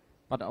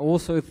 but I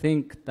also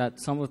think that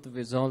some of the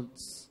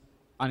results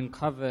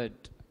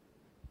uncovered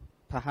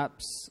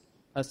perhaps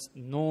as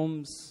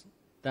norms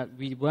that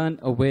we weren't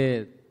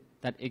aware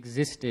that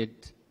existed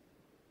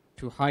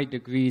to high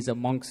degrees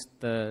amongst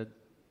the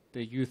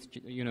youth,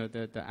 you know,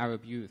 the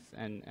Arab youth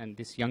and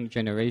this young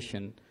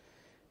generation.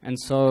 And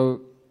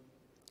so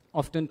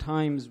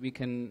oftentimes we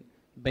can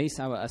base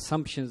our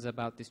assumptions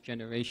about this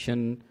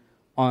generation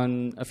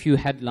on a few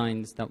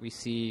headlines that we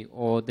see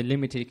or the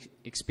limited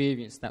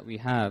experience that we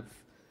have.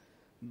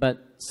 But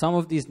some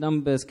of these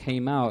numbers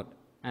came out,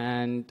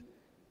 and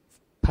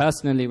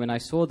personally when I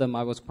saw them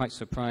I was quite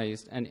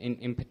surprised. And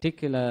in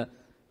particular,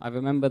 I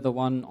remember the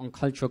one on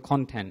cultural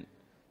content,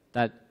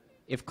 that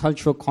if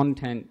cultural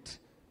content,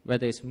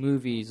 whether it's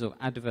movies or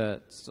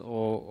adverts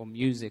or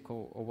music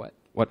or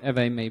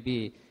whatever it may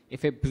be,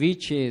 if it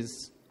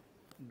breaches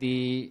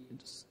the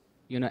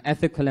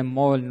ethical and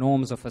moral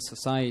norms of a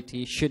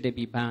society, should it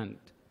be banned?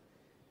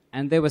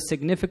 And there were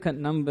significant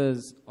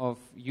numbers of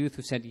youth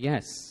who said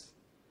yes.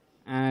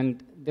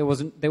 And there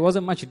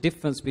wasn't much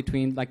difference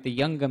between like the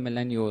younger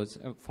millennials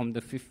from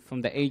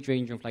the age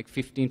range of like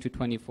 15 to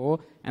 24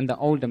 and the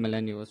older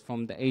millennials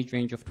from the age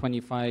range of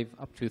 25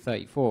 up to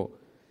 34.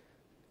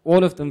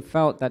 All of them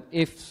felt that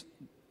if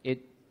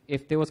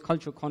there was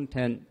cultural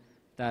content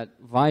that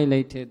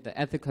violated the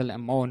ethical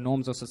and moral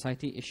norms of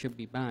society, it should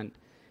be banned.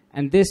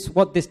 And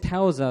what this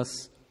tells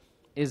us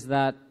is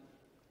that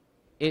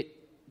it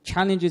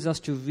challenges us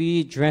to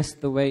redress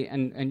the way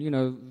and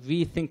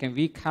rethink and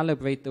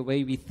recalibrate the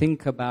way we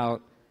think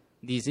about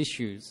these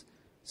issues.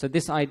 So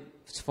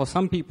for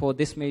some people,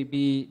 this may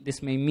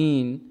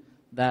mean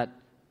that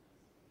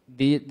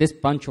this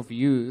bunch of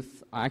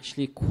youth are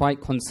actually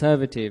quite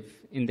conservative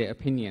in their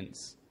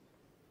opinions.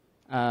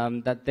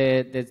 That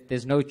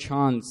there's no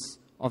chance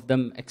of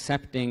them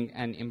accepting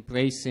and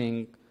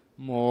embracing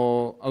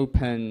more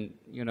open,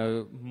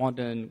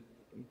 modern,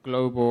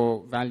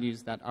 global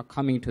values that are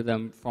coming to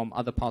them from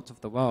other parts of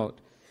the world.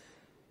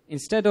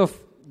 Instead of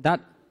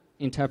that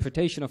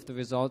interpretation of the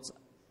results,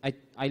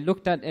 I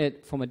looked at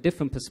it from a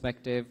different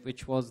perspective,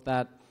 which was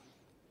that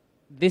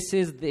this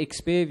is the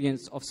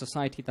experience of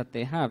society that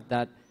they have,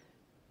 that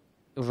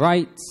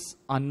rights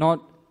are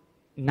not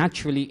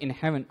naturally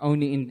inherent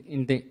only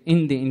in the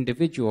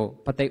individual,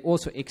 but they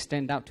also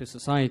extend out to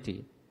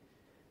society.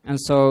 And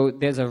so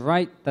there's a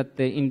right that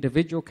the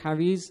individual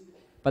carries,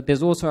 but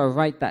there's also a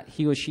right that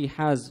he or she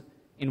has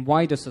in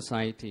wider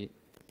society.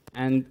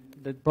 And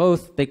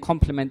they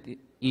complement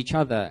each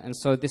other. And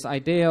so this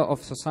idea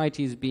of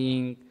societies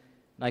being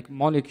like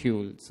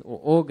molecules or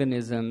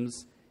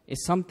organisms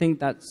is something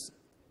that's,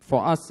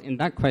 for us in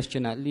that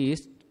question at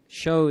least,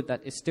 showed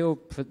that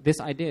this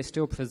idea is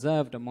still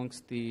preserved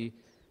amongst the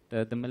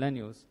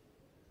millennials.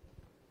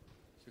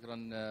 شكرا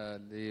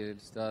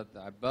للأستاذ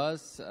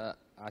عباس.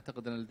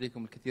 أعتقد أن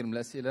لديكم الكثير من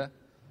الأسئلة.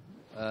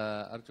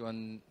 أرجو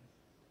أن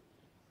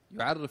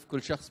يعرف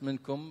كل شخص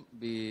منكم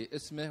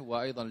باسمه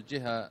وأيضا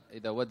الجهة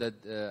إذا ودد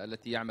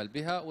التي يعمل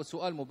بها،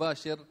 وسؤال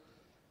مباشر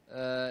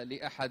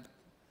لأحد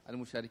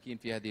المشاركين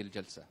في هذه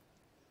الجلسة.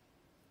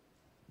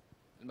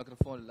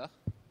 الميكروفون للأخ.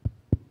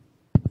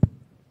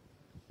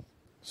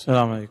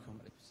 السلام عليكم.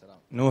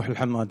 نوح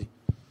الحمادي.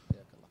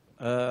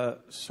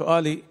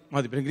 سؤالي ما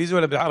ادري بالانجليزي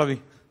ولا بالعربي؟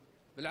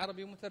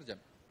 بالعربي ومترجم.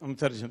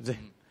 مترجم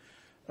زين.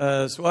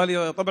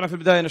 سؤالي طبعا في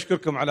البدايه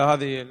نشكركم على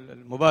هذه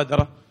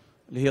المبادره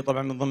اللي هي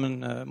طبعا من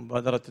ضمن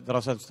مبادره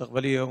الدراسات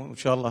المستقبليه، وان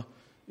شاء الله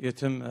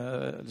يتم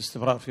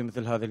الاستمرار في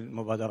مثل هذه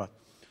المبادرات.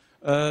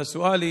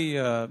 سؤالي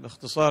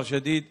باختصار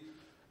شديد،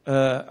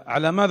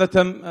 على ماذا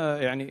تم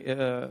يعني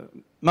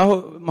ما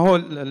هو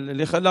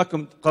اللي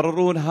خلاكم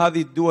تقررون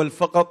هذه الدول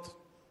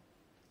فقط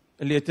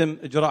اللي يتم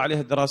اجراء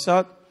عليها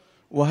الدراسات؟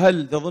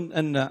 وهل تظن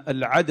ان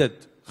العدد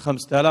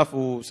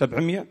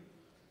 5700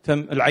 تم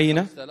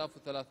العينه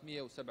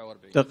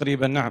 5347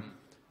 تقريبا؟ نعم.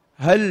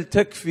 هل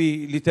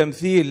تكفي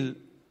لتمثيل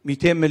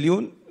 200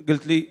 مليون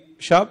قلت لي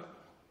شاب؟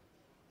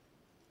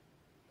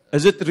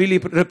 Is it really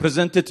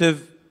representative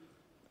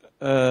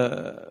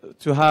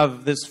to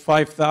have this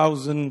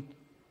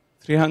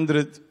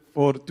 5,300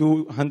 for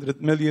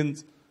 200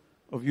 millions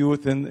of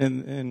youth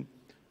in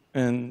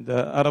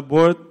the Arab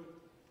world?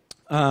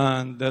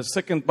 And the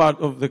second part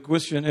of the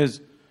question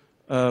is,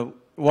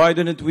 why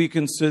didn't we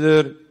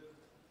consider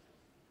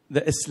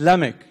the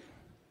Islamic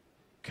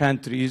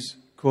countries?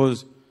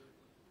 Because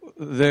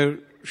there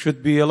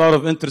should be a lot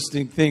of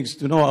interesting things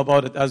to know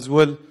about it as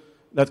well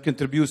that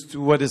contributes to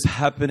what is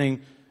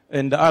happening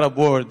in the Arab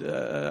world.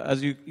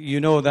 As you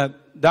know that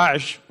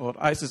Daesh or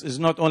ISIS is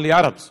not only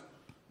Arabs.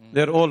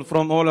 They're all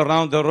from all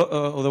around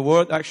the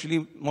world.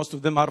 Actually, most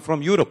of them are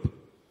from Europe.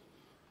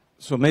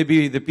 So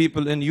maybe the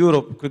people in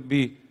Europe could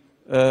be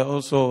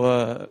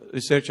also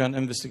researched and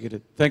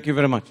investigated. Thank you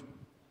very much.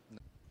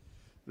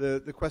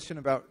 The question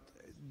about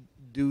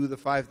do the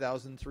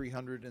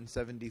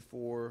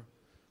 5,374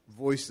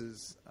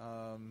 voices,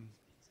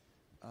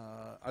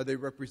 are they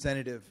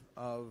representative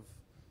of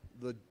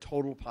the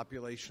total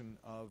population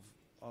of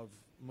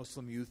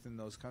Muslim youth in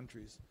those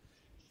countries?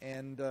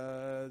 And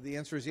the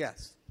answer is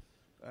yes.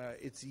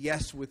 It's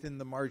yes within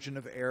the margin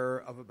of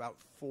error of about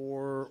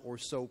 4 or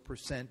so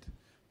 %,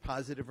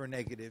 positive or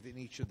negative, in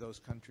each of those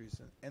countries.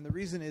 And the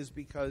reason is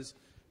because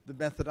the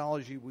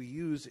methodology we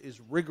use is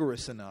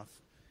rigorous enough,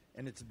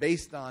 and it's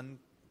based on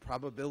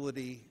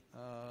probability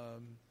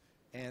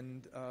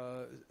and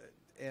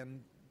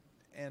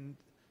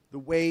the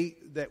way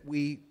that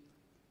we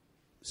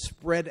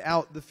spread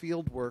out the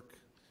field work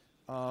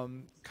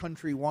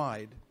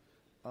countrywide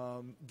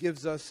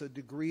gives us a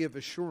degree of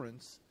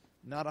assurance,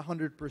 not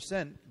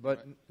 100%,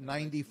 but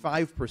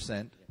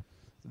 95%,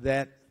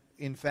 that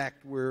in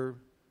fact we're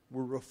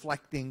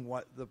reflecting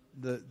what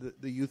the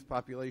youth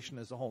population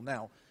as a whole.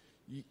 Now,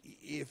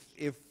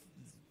 if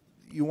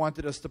you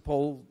wanted us to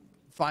poll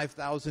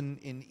 5,000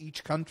 in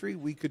each country,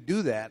 we could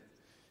do that.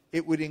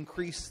 It would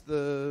increase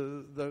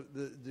the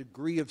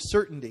degree of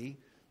certainty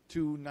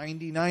to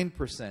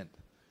 99%,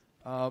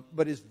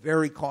 but is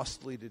very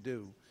costly to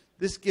do.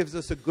 This gives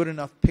us a good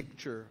enough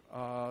picture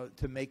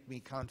to make me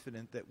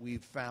confident that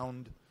we've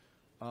found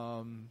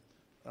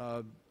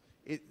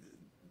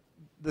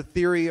the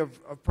theory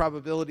of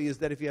probability is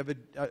that if you have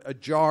a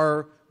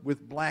jar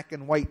with black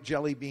and white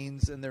jelly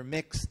beans and they're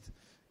mixed,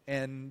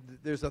 and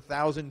there's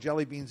 1,000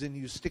 jelly beans and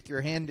you stick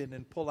your hand in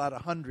and pull out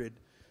 100,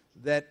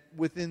 that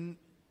within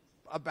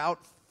about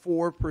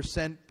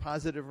 4%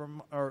 positive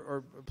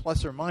or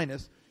plus or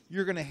minus,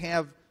 you're going to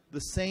have the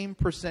same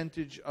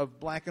percentage of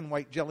black and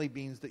white jelly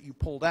beans that you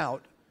pulled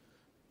out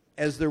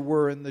as there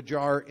were in the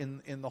jar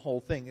in the whole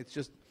thing. It's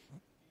just,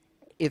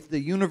 if the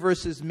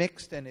universe is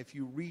mixed and if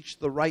you reach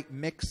the right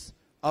mix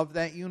of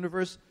that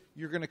universe,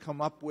 you're going to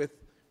come up with,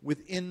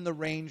 within the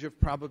range of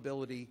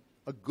probability,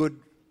 a good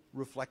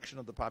reflection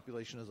of the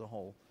population as a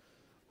whole.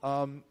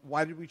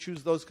 Why did we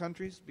choose those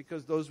countries?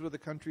 Because those were the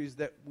countries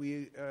that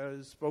we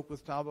spoke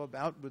with Tabah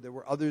about, but there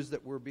were others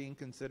that were being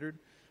considered.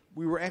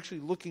 We were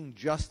actually looking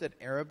just at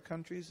Arab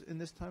countries in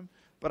this time,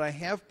 but I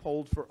have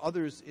polled for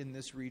others in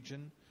this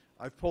region.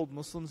 I've polled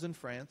Muslims in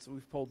France.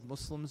 We've polled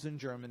Muslims in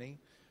Germany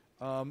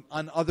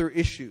on other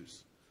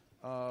issues.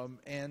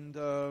 And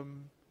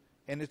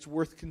it's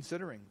worth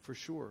considering, for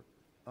sure.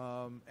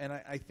 And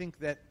I think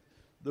that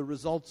the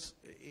results,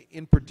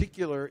 in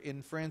particular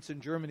in France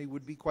and Germany,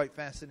 would be quite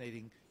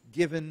fascinating,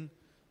 given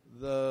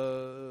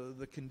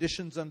the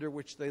conditions under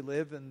which they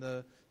live and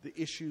the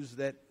issues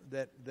that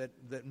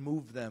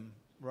move them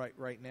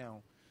right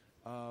now.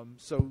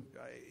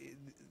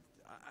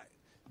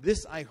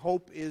 This, I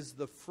hope, is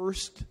the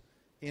first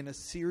in a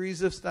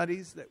series of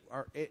studies that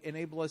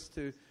enable us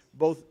to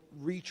both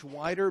reach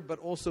wider but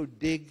also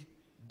dig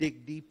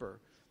deeper.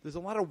 There's a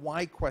lot of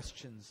why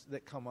questions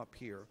that come up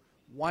here.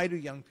 Why do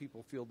young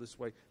people feel this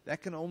way?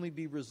 That can only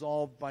be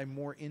resolved by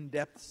more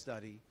in-depth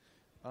study.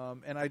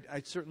 And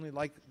I'd certainly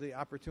like the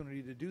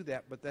opportunity to do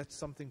that, but that's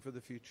something for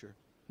the future.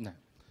 نعم.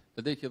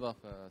 لديك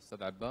إضافة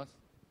أستاذ عباس؟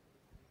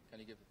 Can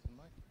you give it to the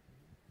mic?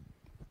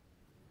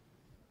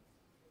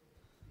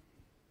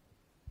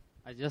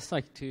 I'd just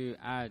like to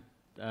add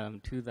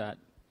to that,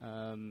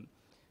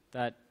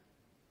 that,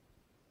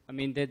 I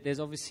mean,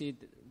 there's obviously,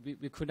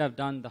 we could have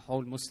done the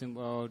whole Muslim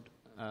world,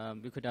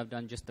 we could have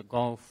done just the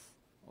Gulf,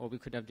 or we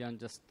could have done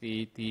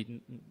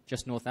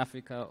just North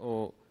Africa,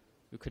 or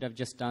we could have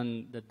just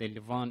done the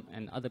Levant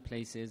and other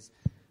places.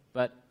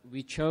 But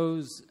we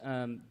chose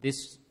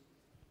this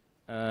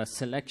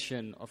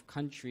selection of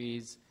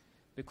countries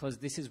because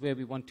this is where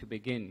we want to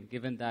begin,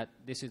 given that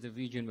this is the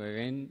region we're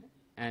in,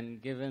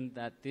 and given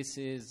that this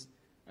is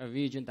a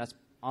region that's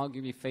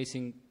arguably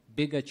facing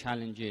bigger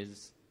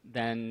challenges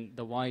than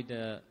the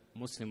wider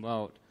Muslim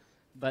world.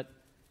 But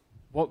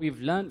what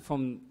we've learned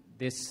from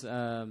this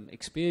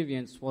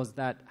experience was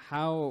that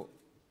how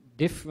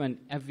different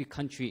every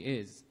country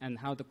is, and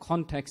how the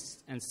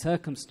context and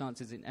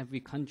circumstances in every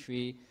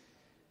country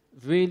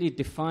really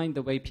define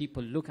the way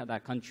people look at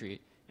that country.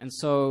 And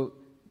so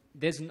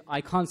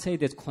I can't say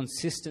there's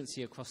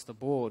consistency across the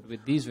board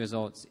with these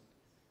results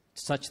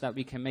such that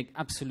we can make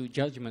absolute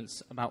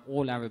judgments about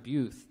all Arab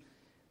youth.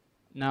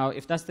 Now,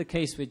 if that's the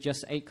case with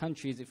just 8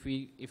 countries, if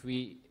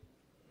we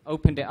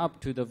opened it up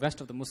to the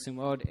rest of the Muslim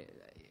world,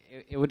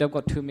 it would have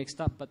got too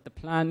mixed up. But the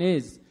plan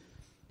is,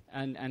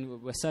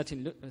 and we're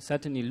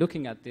certainly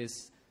looking at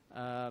this,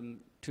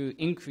 to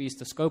increase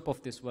the scope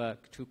of this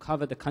work, to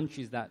cover the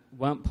countries that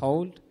weren't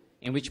polled,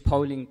 in which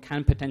polling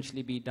can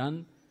potentially be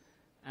done,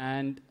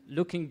 and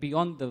looking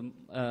beyond the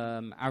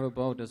Arab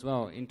world as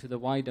well, into the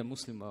wider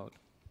Muslim world.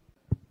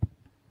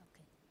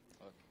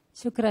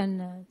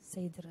 شكرا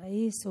سيد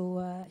الرئيس،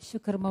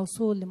 وشكر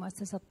موصول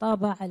لمؤسسة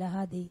طابة على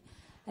هذه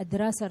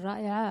الدراسة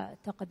الرائعة.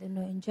 أعتقد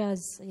أنه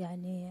إنجاز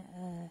يعني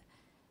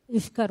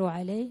يشكر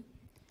عليه،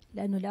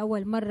 لأنه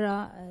لأول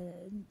مرة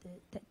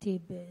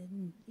تأتي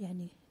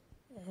يعني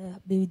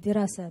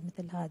بدراسة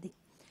مثل هذه.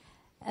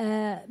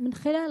 من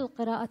خلال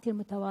قراءتي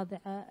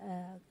المتواضعة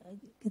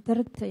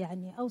قدرت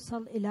يعني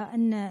أوصل إلى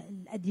أن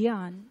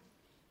الأديان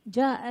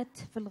جاءت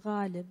في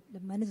الغالب،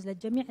 لما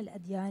نزلت جميع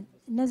الأديان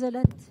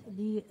نزلت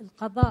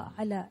للقضاء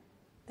على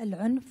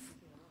العنف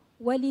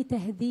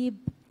ولتهذيب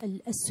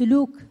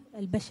السلوك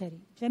البشري،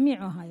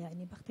 جميعها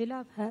يعني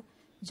باختلافها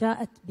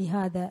جاءت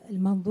بهذا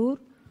المنظور.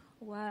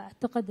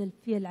 واعتقد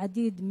في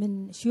العديد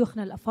من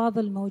شيوخنا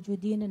الأفاضل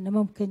الموجودين أنه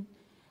ممكن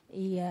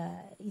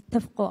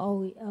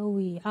يتفقوا أو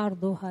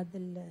يعارضوا هذا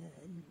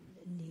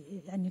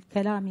يعني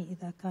كلامي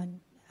إذا كان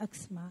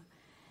عكس ما.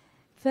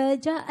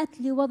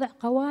 فجاءت لوضع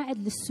قواعد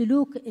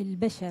للسلوك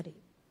البشري،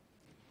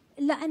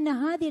 إلا أن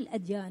هذه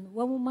الأديان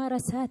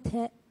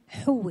وممارساتها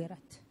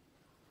حورت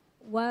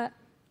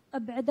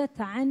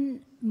وأبعدت عن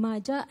ما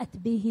جاءت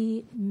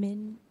به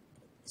من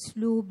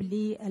أسلوب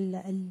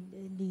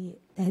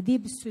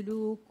لتهذيب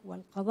السلوك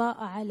والقضاء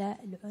على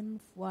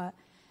العنف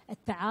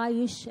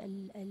والتعايش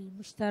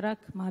المشترك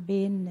ما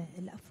بين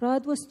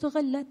الأفراد،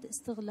 واستغلت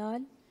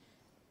استغلال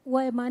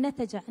وما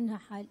نتج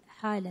عنها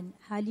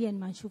حاليا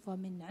ما نشوفه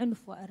من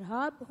عنف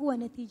وإرهاب هو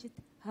نتيجة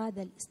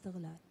هذا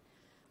الاستغلال.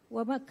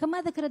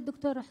 وكما ذكر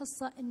الدكتورة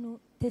حصة أنه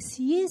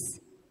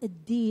تسييس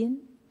الدين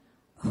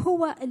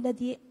هو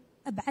الذي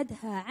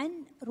أبعدها عن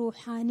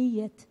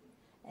روحانية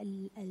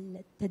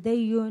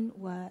التدين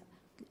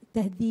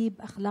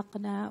وتهذيب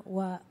أخلاقنا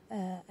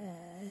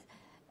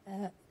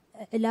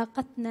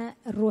علاقتنا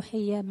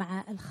الروحية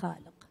مع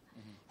الخالق.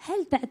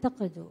 هل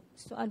تعتقدوا،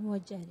 السؤال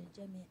موجه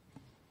للجميع،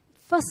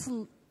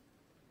 فصل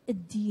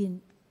الدين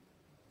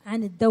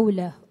عن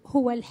الدولة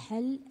هو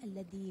الحل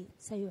الذي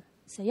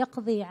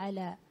سيقضي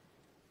على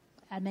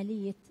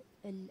عملية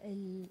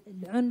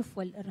العنف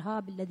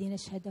والإرهاب الذي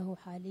نشهده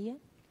حاليا؟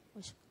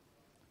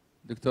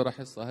 دكتورة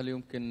حصة، هل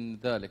يمكن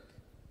ذلك؟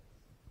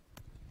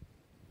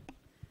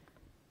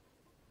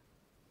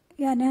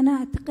 يعني أنا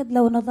أعتقد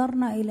لو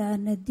نظرنا إلى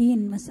أن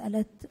الدين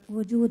مسألة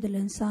وجود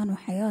الإنسان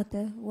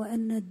وحياته،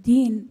 وأن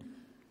الدين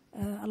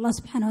الله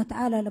سبحانه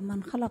وتعالى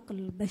لما خلق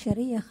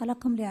البشرية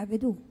خلقهم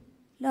ليعبدوه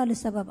لا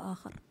لسبب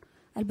آخر.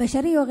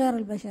 البشرية وغير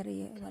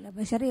البشرية،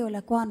 والبشرية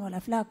والأكوان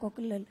والأفلاك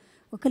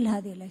وكل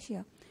هذه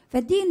الأشياء.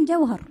 فالدين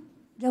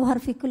جوهر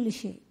في كل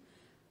شيء،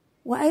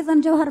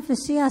 وأيضا جوهر في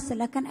السياسة.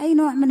 لكن أي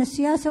نوع من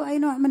السياسة وأي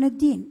نوع من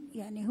الدين؟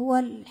 يعني هو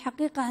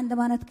الحقيقة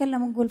عندما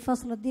نتكلم ونقول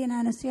فصل الدين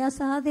عن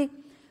السياسة، هذه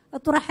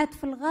اطرحت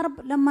في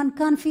الغرب لما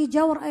كان في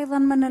جور أيضا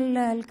من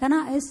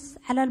الكنائس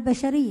على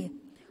البشرية،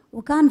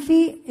 وكان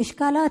في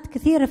إشكالات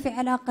كثيرة في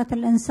علاقة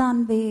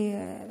الإنسان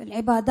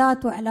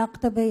بالعبادات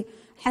وعلاقته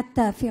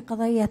حتى في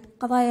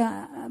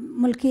قضايا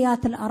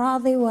ملكيات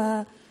الأراضي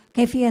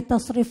وكيفية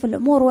تصريف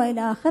الأمور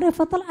وإلى آخره.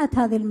 فطلعت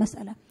هذه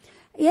المسألة.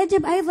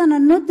 يجب أيضا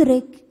أن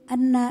ندرك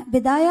أن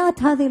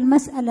بدايات هذه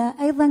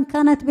المسألة أيضا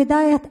كانت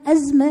بداية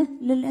أزمة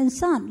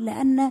للإنسان،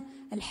 لأن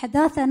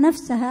الحداثة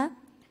نفسها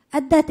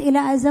أدت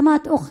إلى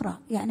أزمات أخرى.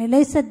 يعني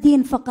ليس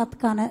الدين فقط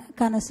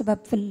كان سبب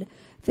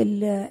في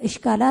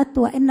الإشكالات،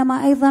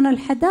 وإنما أيضا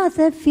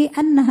الحداثة في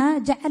أنها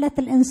جعلت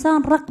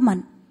الإنسان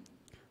رقما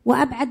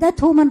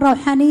وأبعدته من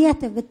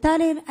روحانيته.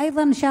 بالتالي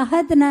أيضا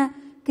شاهدنا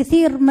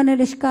كثير من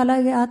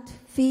الإشكاليات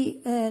في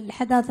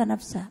الحداثة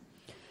نفسها.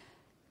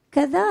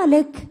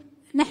 كذلك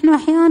نحن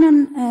أحيانا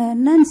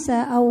ننسى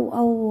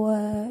أو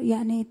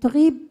يعني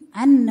تغيب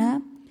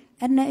عنا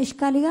أن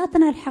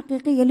إشكالياتنا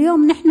الحقيقية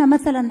اليوم. نحن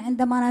مثلا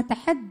عندما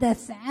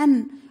نتحدث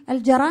عن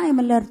الجرائم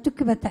اللي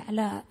ارتكبت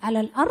على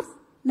الأرض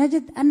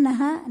نجد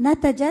أنها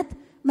نتجت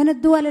من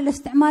الدول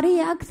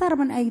الاستعمارية أكثر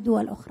من أي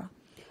دول أخرى،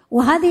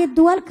 وهذه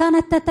الدول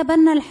كانت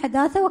تتبنى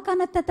الحداثة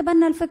وكانت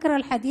تتبنى الفكر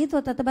الحديث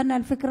وتتبنى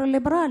الفكر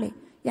الليبرالي.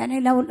 يعني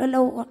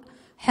لو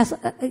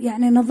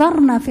يعني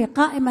نظرنا في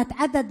قائمة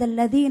عدد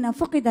الذين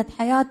فقدت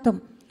حياتهم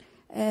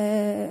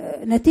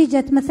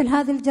نتيجة مثل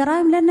هذه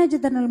الجرائم لن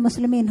نجد أن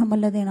المسلمين هم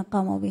الذين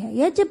قاموا بها.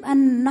 يجب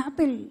أن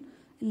نعطي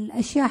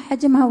الأشياء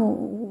حجمها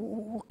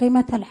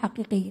وقيمتها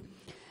الحقيقية.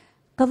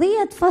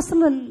 قضية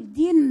فصل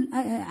الدين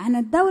عن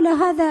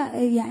الدولة هذا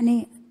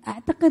يعني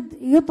أعتقد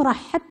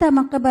يطرح حتى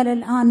من قبل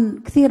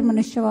الآن كثير من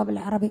الشباب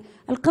العربي.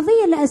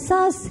 القضية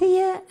الأساس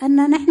هي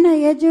أن نحن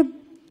يجب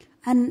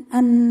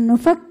أن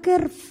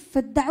نفكر في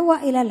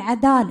الدعوة إلى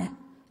العدالة.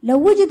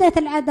 لو وجدت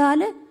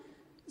العدالة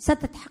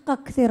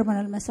ستتحقق كثير من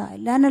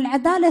المسائل، لأن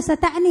العدالة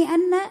ستعني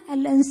أن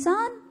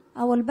الإنسان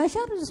أو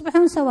البشر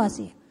يصبحون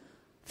سواسية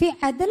في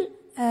عدل.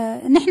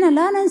 نحن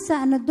لا ننسى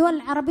أن الدول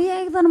العربية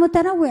أيضا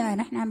متنوعة.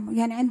 نحن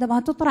يعني عندما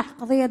تطرح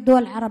قضية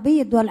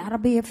الدول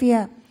العربية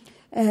فيها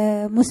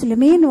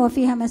مسلمين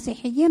وفيها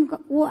مسيحيين،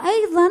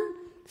 وأيضا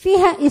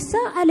فيها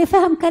إساءة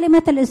لفهم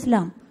كلمة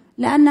الإسلام،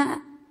 لأن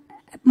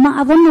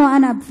ما أظن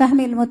أنا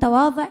بفهمي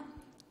المتواضع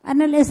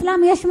أن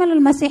الإسلام يشمل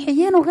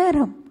المسيحيين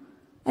وغيرهم.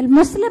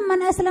 المسلم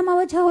من أسلم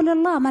وجهه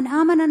لله، من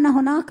آمن أن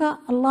هناك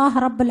الله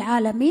رب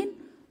العالمين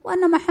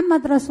وأن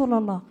محمد رسول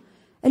الله.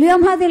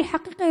 اليوم هذه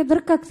الحقيقة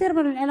يدركها كثير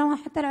من العلماء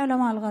حتى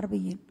العلماء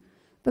الغربيين.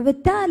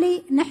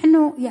 فبالتالي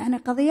نحن يعني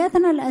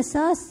قضيتنا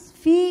الأساس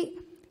في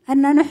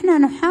أن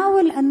نحن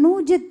نحاول أن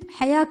نوجد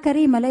حياة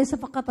كريمة ليس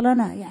فقط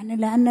لنا، يعني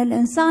لأن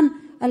الإنسان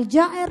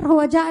الجائر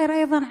هو جائر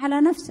أيضا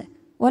على نفسه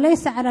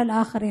وليس على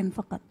الآخرين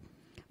فقط.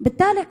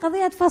 بالتالي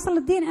قضية فصل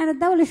الدين عن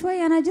الدولة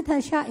شوية أنا أجدها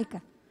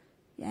شائكة،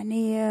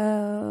 يعني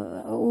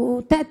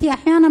وتأتي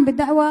أحيانا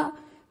بدعوة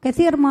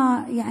كثير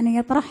ما يعني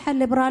يطرحها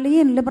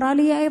الليبراليين.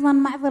 الليبرالية أيضا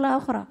معضلة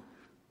أخرى،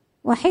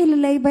 وحيل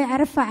اللي يبي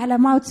يعرفها على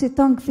ماو تسي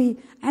تونغ في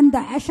عنده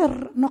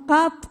 10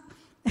 نقاط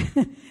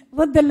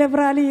ضد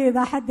الليبرالية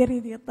إذا حد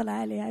يريد يطلع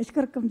عليها.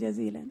 أشكركم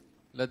جزيلا.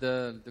 لدى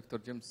الدكتور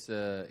جيمس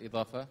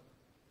إضافة.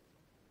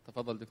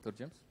 تفضل دكتور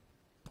جيمس.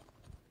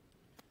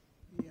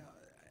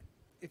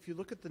 If you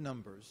look at the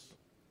numbers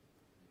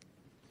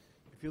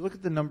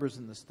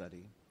in the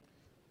study,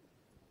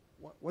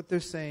 what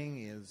they're saying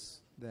is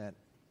that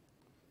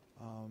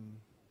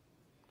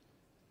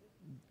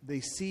they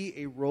see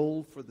a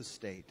role for the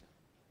state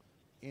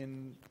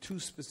in 2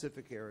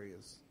 specific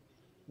areas.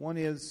 One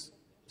is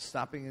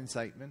stopping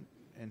incitement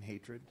and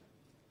hatred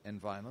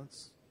and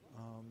violence,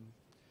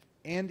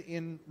 and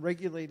in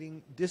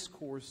regulating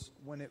discourse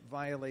when it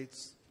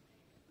violates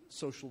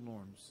social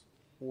norms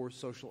or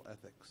social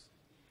ethics.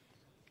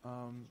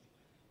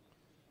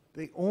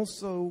 They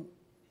also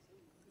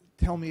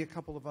tell me a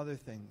couple of other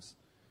things.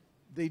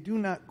 They do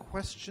not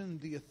question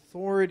the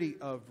authority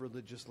of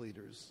religious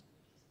leaders.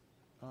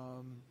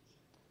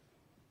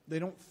 They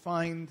don't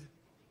find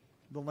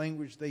the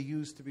language they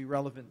use to be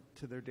relevant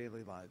to their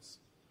daily lives.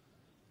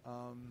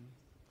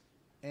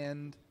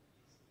 And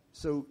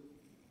so,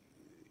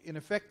 in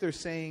effect,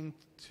 they're saying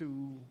to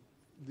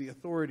the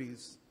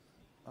authorities,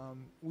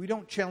 we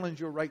don't challenge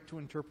your right to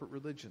interpret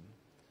religion,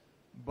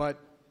 but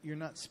you're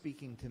not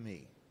speaking to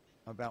me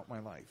about my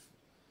life.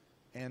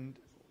 And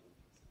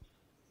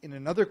in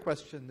another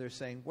question, they're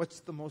saying, what's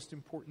the most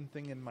important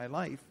thing in my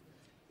life?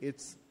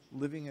 It's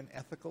living an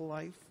ethical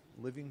life,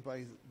 living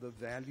by the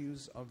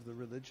values of the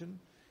religion,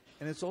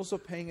 and it's also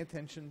paying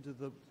attention to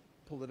the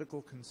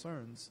political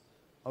concerns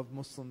of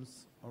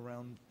Muslims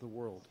around the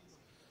world.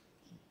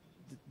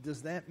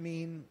 Does that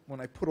mean, when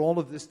I put all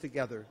of this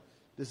together,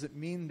 does it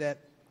mean that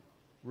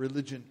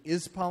religion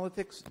is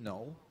politics?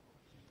 No.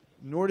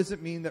 Nor does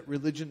it mean that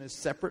religion is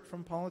separate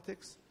from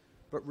politics,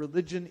 but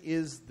religion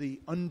is the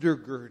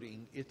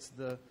undergirding. It's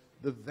the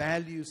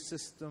value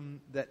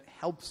system that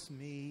helps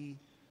me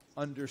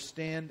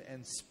understand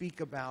and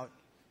speak about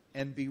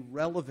and be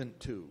relevant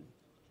to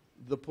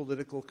the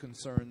political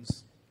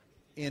concerns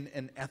in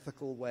an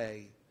ethical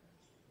way,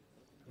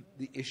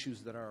 the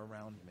issues that are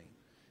around me.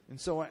 And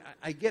so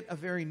I get a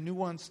very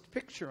nuanced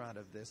picture out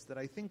of this that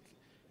I think,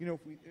 you know,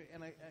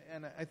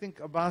 I think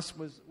Abbas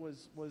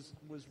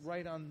was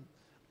right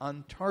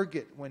on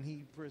target when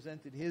he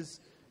presented his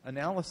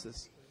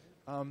analysis.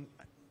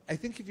 I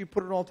think if you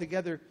put it all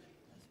together,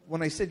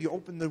 when I said you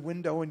open the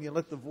window and you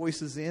let the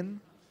voices in,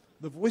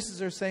 the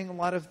voices are saying a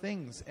lot of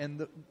things,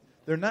 and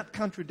they're not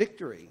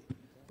contradictory,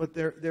 but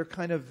they're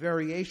kind of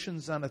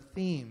variations on a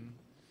theme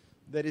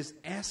that is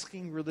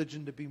asking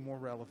religion to be more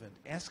relevant,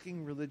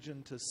 asking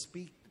religion to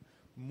speak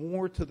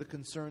more to the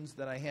concerns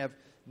that I have,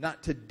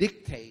 not to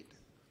dictate,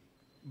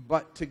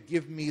 but to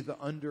give me the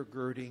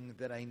undergirding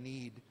that I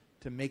need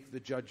to make the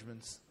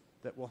judgments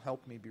that will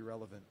help me be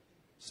relevant.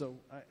 So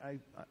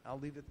I'll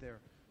leave it there.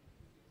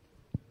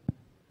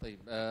 طيب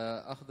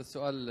اخذ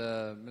السؤال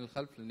من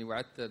الخلف لاني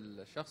وعدت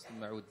الشخص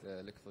ثم اعود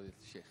لك فضيلة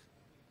الشيخ.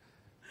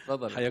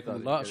 تفضل. حياكم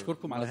الله.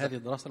 اشكركم على هذه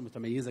الدراسه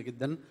المتميزه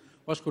جدا،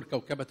 واشكر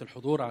كوكبه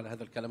الحضور على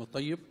هذا الكلام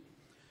الطيب.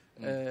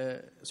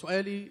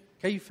 سؤالي: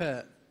 كيف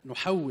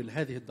نحول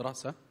هذه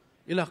الدراسه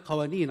الى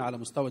قوانين على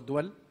مستوى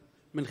الدول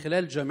من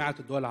خلال جامعه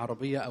الدول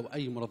العربيه او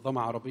اي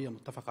منظمه عربيه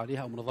متفق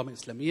عليها او منظمه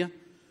اسلاميه؟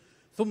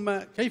 ثم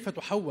كيف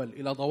تحول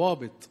الى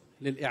ضوابط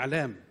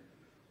للاعلام،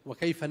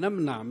 وكيف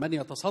نمنع من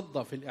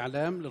يتصدى في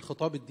الإعلام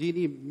للخطاب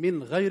الديني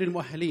من غير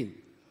المؤهلين،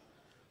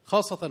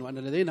 خاصة وأن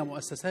لدينا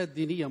مؤسسات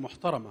دينية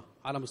محترمة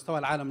على مستوى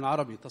العالم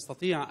العربي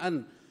تستطيع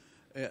أن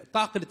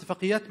تعقد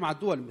اتفاقيات مع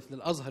الدول مثل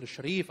الأزهر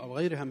الشريف أو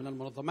غيرها من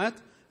المنظمات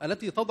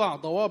التي تضع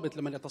ضوابط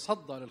لمن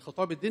يتصدى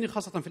للخطاب الديني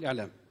خاصة في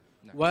الإعلام.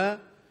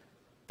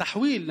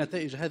 وتحويل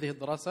نتائج هذه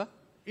الدراسة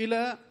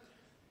إلى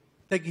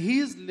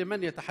تجهيز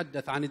لمن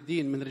يتحدث عن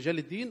الدين من رجال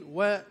الدين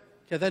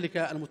وكذلك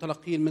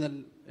المتلقين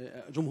من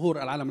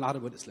جمهور العالم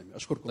العربي والإسلامي.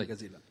 أشكركم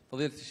جزيلا.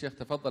 فضيلة الشيخ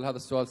تفضل، هذا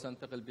السؤال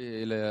سأنتقل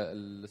به إلى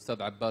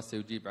الأستاذ عباس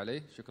سيجيب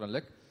عليه. شكرا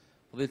لك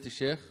فضيلة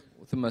الشيخ،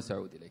 وثم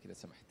سأعود إليك إذا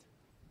سمحت.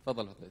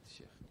 تفضل فضيلة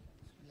الشيخ.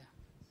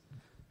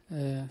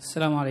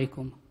 Assalamu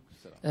alaikum.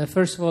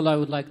 First of all, I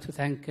would like to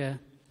thank the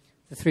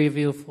three of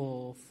you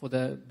for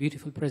the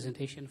beautiful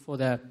presentation, for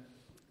the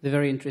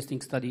very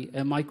interesting study.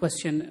 My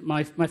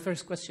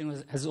first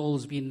question has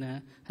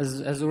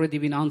already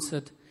been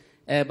answered,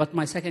 but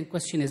my second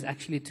question is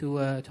actually to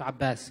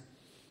Abbas.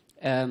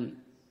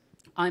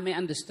 I may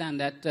understand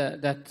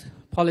that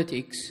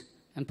politics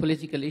and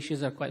political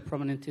issues are quite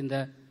prominent in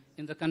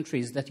the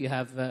countries that you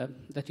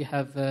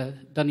have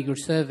done your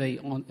survey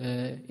on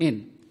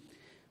in.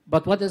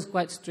 But what is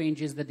quite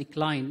strange is the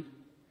decline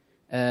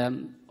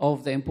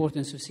of the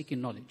importance of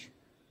seeking knowledge.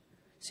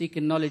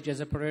 Seeking knowledge as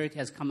a priority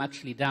has come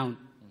actually down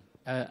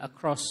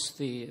across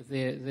the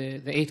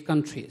 8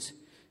 countries.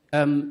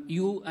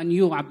 You,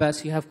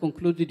 Abbas, you have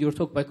concluded your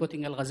talk by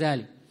quoting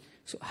Al-Ghazali.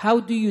 So how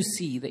do you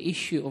see the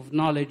issue of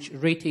knowledge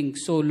rating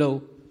so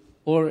low,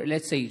 or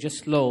let's say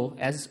just low,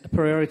 as a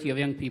priority of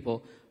young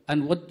people?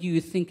 And what do you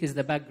think is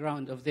the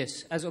background of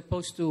this, as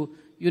opposed to,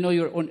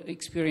 your own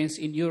experience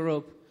in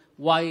Europe,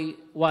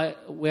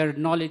 where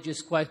knowledge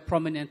is quite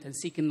prominent and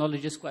seeking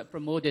knowledge is quite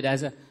promoted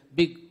as a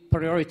big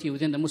priority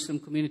within the Muslim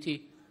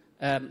community,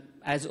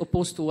 as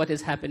opposed to what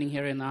is happening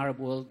here in the Arab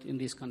world in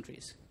these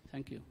countries?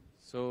 Thank you.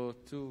 So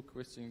 2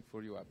 questions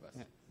for you, Abbas.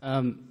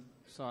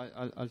 So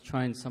I'll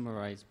try and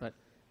summarize, but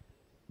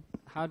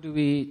how do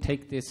we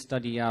take this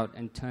study out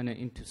and turn it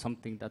into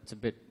something that's a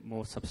bit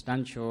more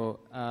substantial?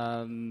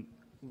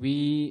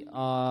 We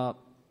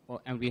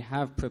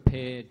have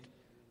prepared,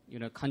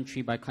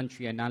 country by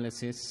country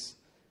analysis,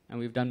 and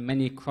we've done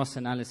many cross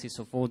analysis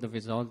of all the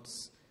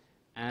results,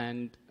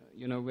 and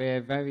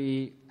we're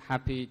very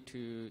happy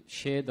to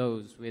share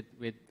those with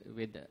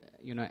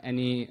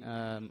any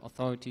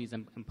authorities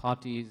and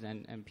parties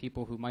and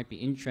people who might be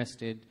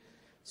interested.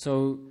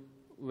 So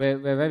we're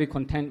very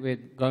content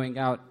with going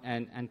out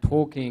and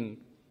talking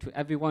to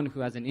everyone who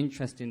has an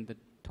interest in the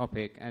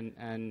topic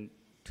and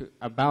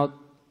about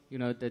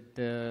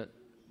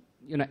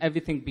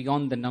everything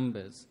beyond the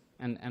numbers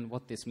and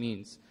what this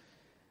means.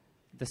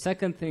 The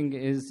second thing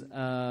is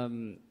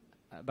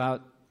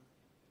about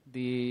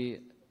the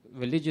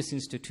religious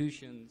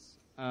institutions.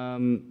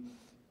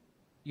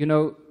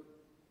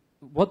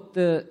 What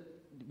the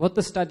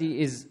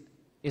study is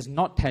is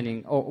not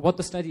telling, or what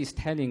the study is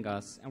telling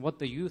us, and what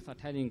the youth are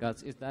telling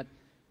us, is that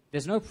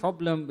there's no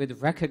problem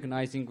with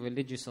recognizing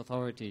religious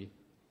authority.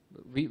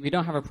 We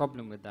don't have a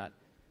problem with that.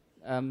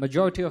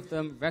 Majority of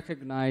them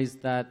recognize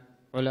that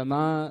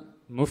ulama,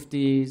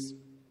 muftis,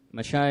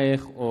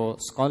 mashayikh, or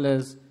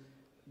scholars,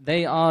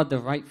 they are the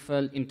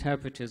rightful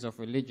interpreters of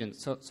religion.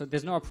 So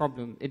there's no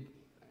problem.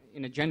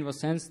 In a general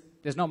sense,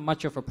 there's not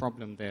much of a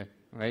problem there,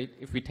 right?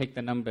 If we take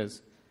the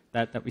numbers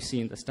that we see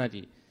in the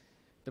study.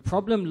 The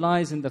problem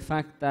lies in the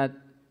fact that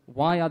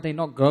why are they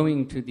not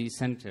going to these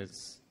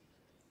centers?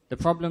 The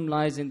problem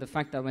lies in the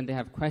fact that when they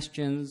have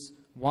questions,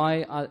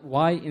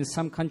 why in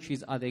some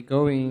countries are they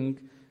going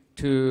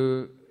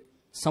to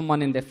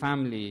someone in their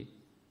family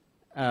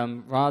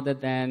rather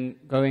than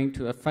going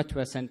to a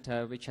fatwa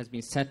center which has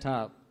been set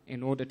up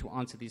in order to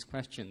answer these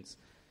questions?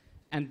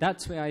 And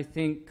that's where I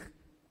think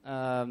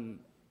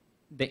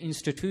the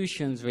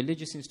institutions,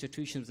 religious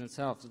institutions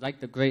themselves, like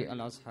the great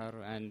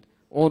Al-Azhar and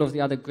all of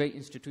the other great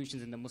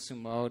institutions in the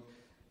Muslim world,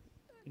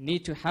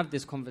 need to have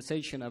this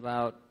conversation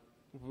about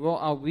what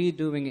are we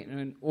doing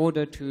in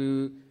order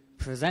to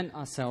present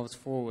ourselves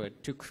forward,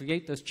 to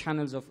create those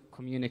channels of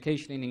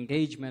communication and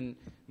engagement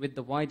with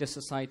the wider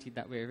society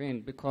that we're in,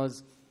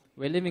 because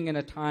we're living in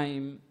a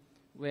time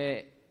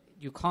where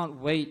you can't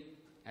wait,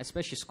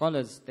 especially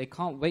scholars, they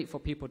can't wait for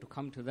people to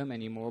come to them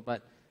anymore,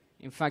 but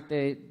in fact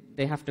they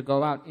have to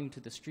go out into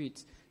the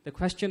streets. The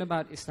question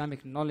about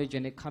Islamic knowledge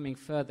and it coming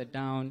further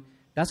down,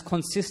 that's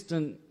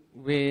consistent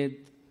with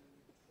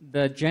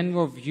the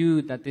general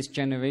view that this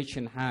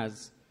generation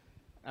has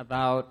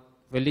about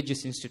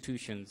religious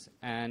institutions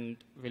and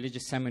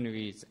religious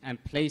seminaries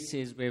and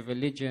places where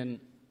religion,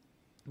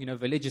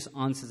 religious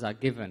answers are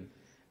given.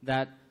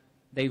 That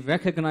they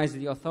recognize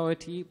the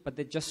authority, but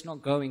they're just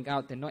not going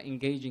out, they're not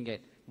engaging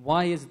it.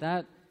 Why is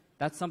that?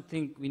 That's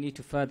something we need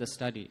to further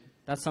study.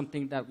 That's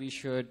something that we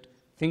should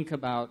think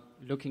about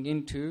looking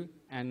into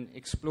and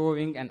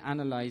exploring and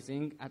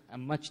analyzing at a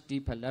much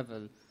deeper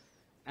level.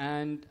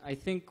 And I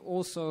think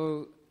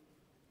also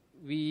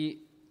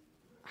we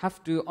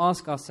have to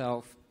ask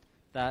ourselves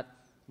that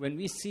when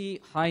we see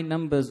high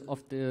numbers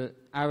of the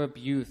Arab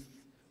youth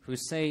who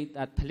say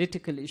that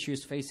political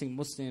issues facing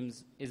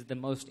Muslims is the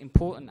most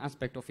important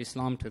aspect of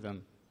Islam to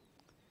them,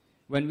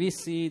 when we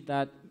see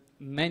that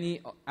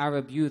many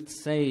Arab youth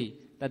say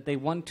that they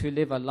want to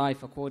live a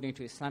life according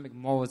to Islamic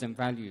morals and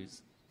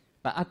values,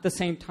 but at the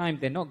same time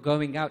they're not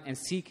going out and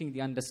seeking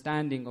the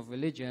understanding of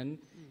religion,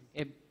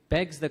 it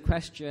begs the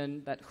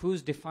question that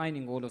who's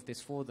defining all of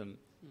this for them?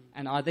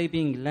 And are they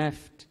being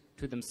left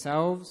to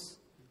themselves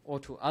or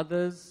to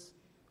others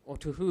or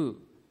to who?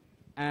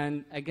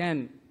 And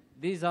again,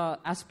 these are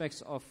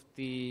aspects of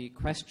the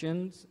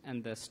questions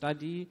and the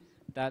study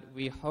that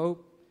we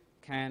hope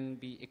can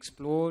be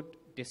explored,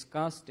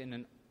 discussed in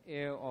an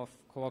era of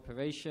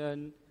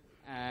cooperation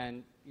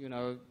and,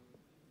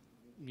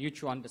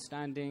 mutual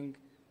understanding.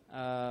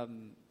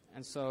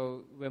 And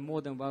so we're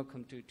more than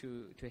welcome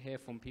to hear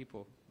from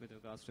people with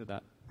regards to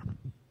that.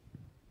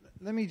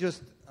 Let me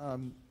just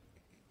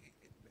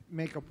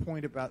make a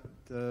point about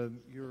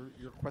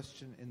your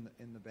question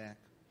in the back.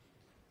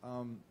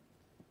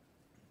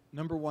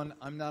 Number one,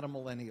 I'm not a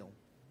millennial,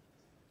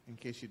 in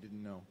case you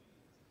didn't know.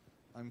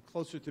 I'm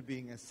closer to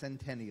being a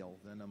centennial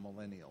than a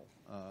millennial.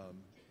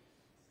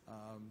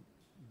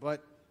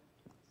 But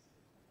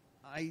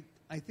I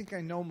think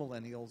I know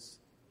millennials,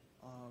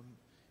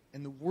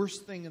 and the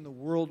worst thing in the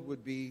world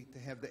would be to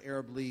have the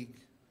Arab League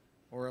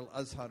or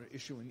Al-Azhar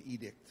issue an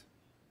edict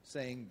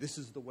saying this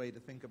is the way to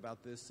think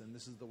about this and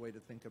this is the way to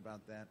think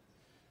about that.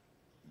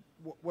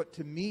 What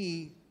to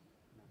me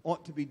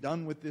ought to be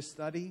done with this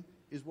study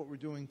is what we're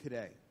doing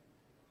today,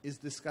 is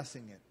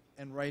discussing it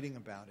and writing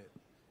about it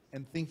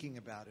and thinking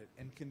about it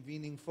and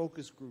convening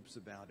focus groups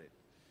about it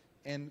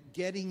and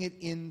getting it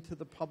into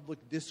the public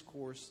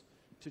discourse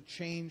to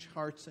change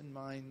hearts and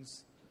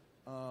minds,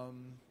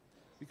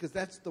 because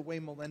that's the way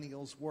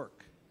millennials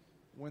work.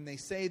 When they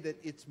say that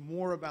it's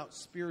more about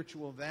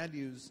spiritual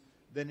values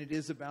than it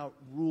is about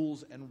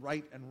rules and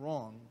right and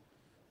wrong,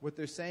 what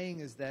they're saying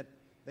is that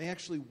they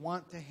actually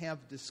want to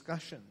have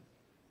discussion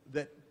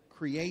that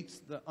creates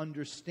the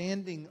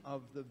understanding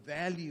of the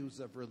values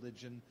of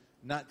religion,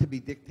 not to be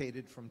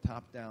dictated from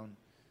top down.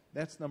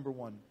 That's number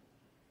one.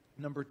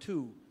 Number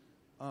two,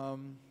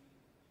 on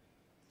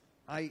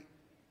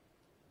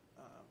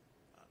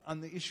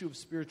the issue of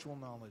spiritual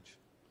knowledge,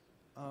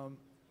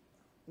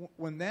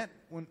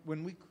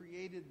 when we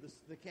created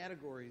the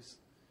categories,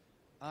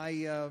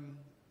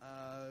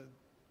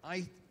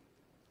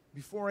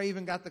 before I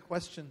even got the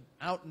question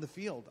out in the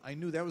field, I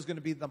knew that was going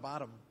to be the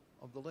bottom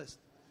of the list,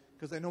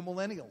 because I know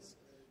millennials,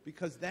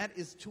 because that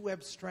is too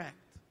abstract.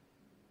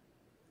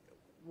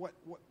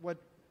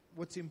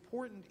 What's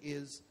important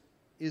is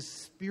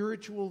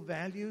spiritual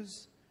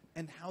values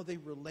and how they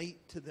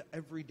relate to the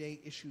everyday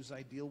issues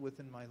I deal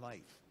with in my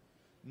life,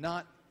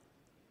 not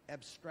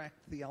abstract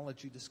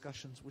theology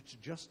discussions,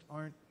 which just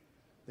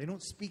they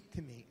don't speak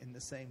to me in the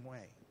same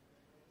way.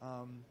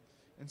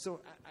 And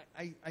so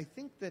I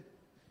think that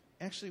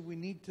actually we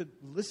need to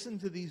listen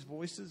to these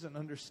voices and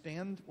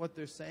understand what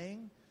they're saying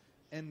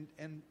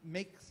and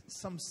make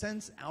some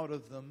sense out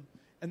of them,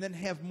 and then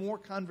have more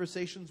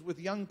conversations with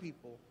young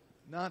people,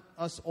 not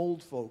us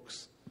old folks,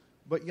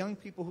 but young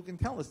people who can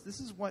tell us, this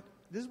is what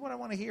I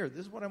want to hear,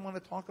 this is what I want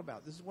to talk about,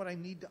 this is what I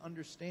need to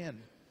understand.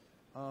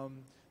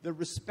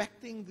 They're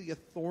respecting the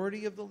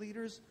authority of the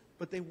leaders,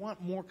 but they want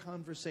more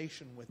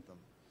conversation with them.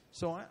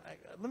 So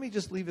let me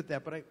just leave it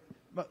at that.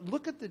 But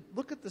look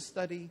at the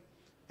study,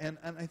 and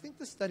I think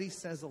the study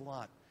says a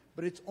lot.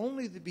 But it's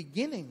only the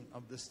beginning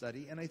of the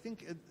study, and I think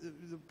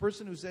the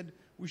person who said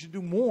we should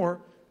do more,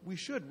 we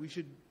should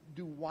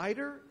do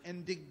wider and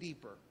dig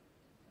deeper.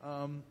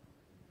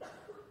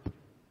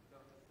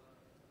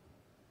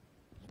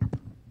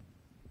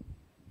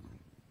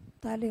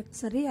 تعليق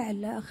سريع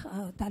الأخ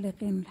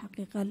تعليقين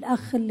الحقيقة.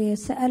 الأخ اللي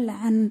سأل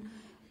عن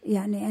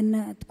يعني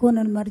أن تكون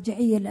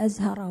المرجعية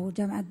الأزهر أو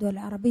جامعة الدول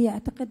العربية،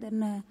 أعتقد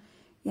أن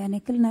يعني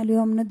كلنا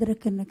اليوم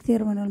ندرك أن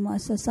كثير من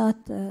المؤسسات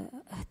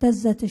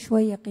اهتزت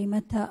شوية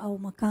قيمتها أو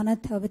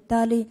مكانتها،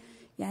 وبالتالي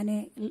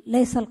يعني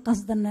ليس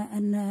القصد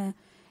أن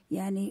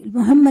يعني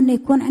المهم أن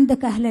يكون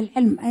عندك أهل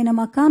العلم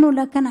أينما كانوا،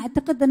 لكن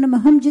أعتقد أنه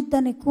مهم جدا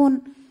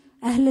يكون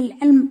أهل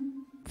العلم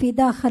في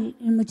داخل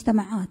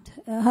المجتمعات.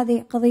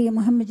 هذه قضية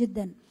مهمة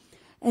جدا.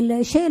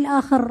 الشيء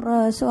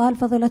الآخر سؤال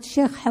فضيلة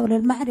الشيخ حول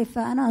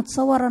المعرفة. أنا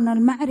أتصور أن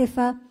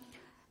المعرفة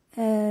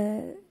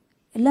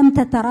لم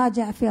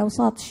تتراجع في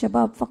أوساط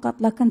الشباب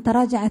فقط، لكن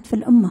تراجعت في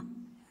الأمة،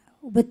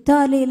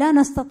 وبالتالي لا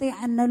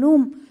نستطيع أن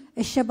نلوم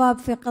الشباب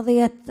في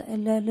قضية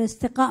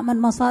الاستقاء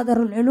من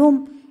مصادر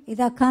العلوم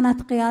إذا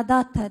كانت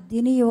قياداتها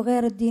الدينية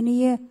وغير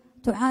الدينية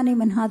تعاني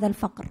من هذا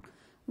الفقر.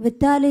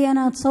 بالتالي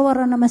أنا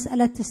أتصور أن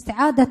مسألة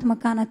استعادة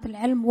مكانة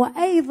العلم،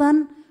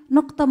 وأيضا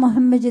نقطة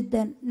مهمة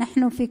جدا،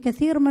 نحن في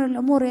كثير من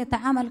الأمور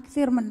يتعامل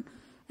كثير من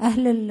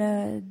أهل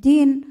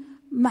الدين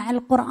مع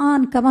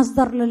القرآن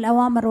كمصدر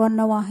للأوامر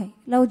والنواهي.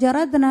 لو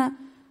جردنا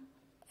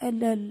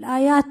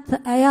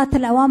آيات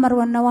الأوامر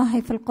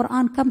والنواهي في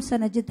القرآن كم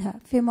سنجدها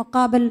في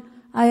مقابل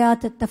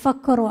آيات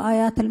التفكر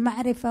وآيات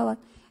المعرفة.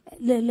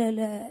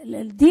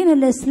 الدين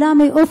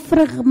الإسلامي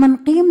أفرغ من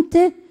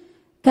قيمته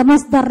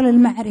كمصدر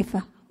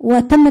للمعرفة،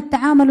 وتم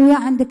التعامل وياه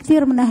عند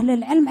كثير من أهل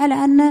العلم على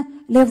أنه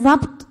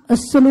لضبط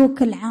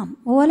السلوك العام،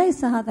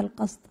 وليس هذا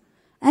القصد.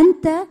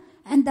 أنت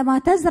عندما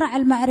تزرع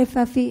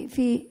المعرفة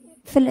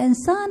في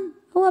الإنسان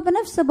هو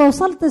بنفسه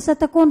بوصلته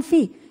ستكون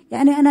فيه.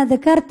 يعني أنا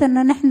ذكرت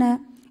أن نحن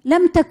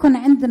لم تكن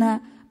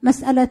عندنا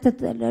مسألة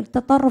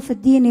التطرف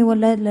الديني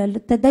ولا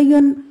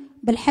التدين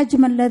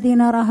بالحجم الذي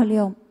نراه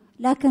اليوم،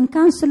 لكن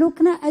كان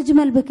سلوكنا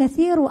أجمل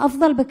بكثير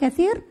وأفضل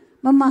بكثير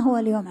مما هو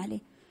اليوم عليه.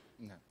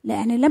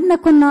 يعني لم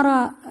نكن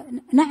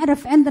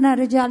نعرف عندنا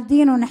رجال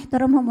دين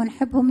ونحترمهم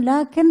ونحبهم،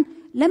 لكن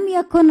لم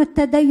يكن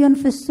التدين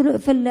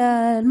في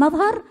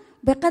المظهر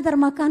بقدر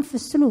ما كان في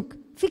السلوك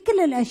في كل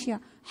الأشياء،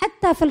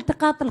 حتى في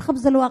التقاط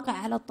الخبز الواقع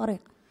على الطريق،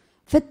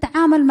 في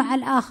التعامل مع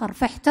الآخر،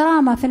 في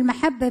احترامه، في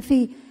المحبة،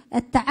 في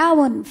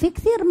التعاون، في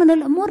كثير من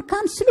الأمور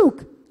كان سلوك.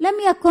 لم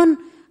يكن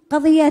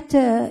قضية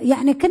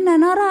يعني كنا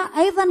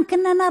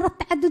نرى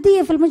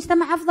التعددية في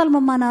المجتمع أفضل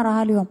مما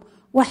نراها اليوم،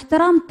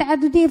 واحترام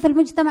التعددية في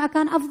المجتمع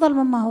كان أفضل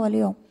مما هو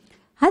اليوم.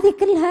 هذه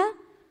كلها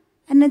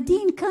أن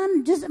الدين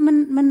كان جزء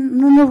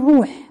من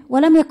الروح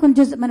ولم يكن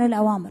جزء من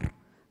الأوامر.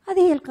 هذه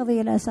هي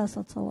القضية الأساس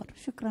أتصور.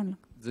 شكرا لك.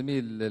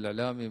 زميل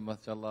الإعلامي ما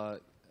شاء الله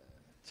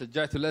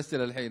شجعتوا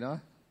الأسئلة الحين، ها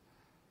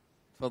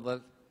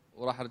تفضل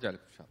وراح أرجع لك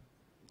إن شاء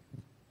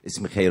الله.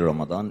 اسمي خير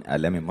رمضان،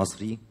 إعلامي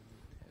مصري.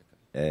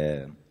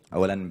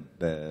 أولا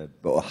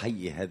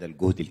بأحيي هذا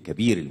الجهد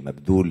الكبير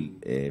المبذول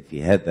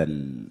في هذا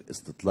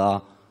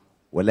الاستطلاع،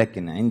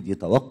 ولكن عندي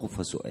توقف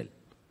وسؤال.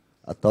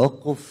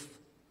 التوقف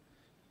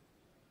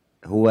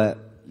هو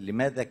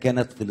لماذا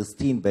كانت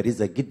فلسطين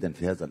بارزة جدا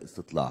في هذا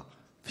الاستطلاع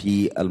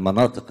في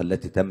المناطق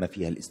التي تم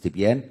فيها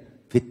الاستبيان،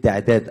 في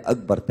التعداد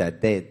أكبر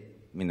تعداد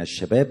من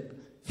الشباب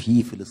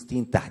في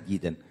فلسطين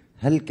تحديدا؟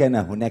 هل كان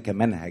هناك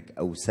منهج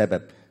أو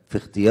سبب في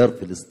اختيار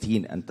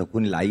فلسطين أن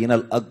تكون العينة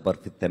الأكبر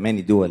في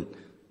ال8 دول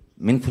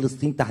من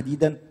فلسطين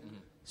تحديدا؟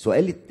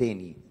 سؤال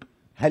الثاني،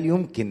 هل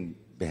يمكن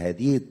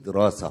بهذه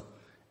الدراسة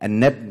أن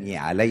نبني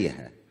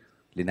عليها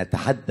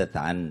لنتحدث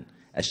عن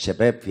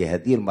الشباب في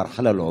هذه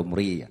المرحلة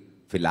العمرية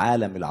في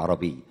العالم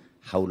العربي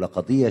حول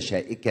قضية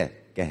شائكة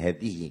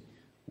كهذه،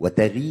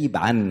 وتغيب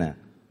عنا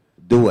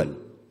دول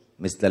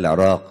مثل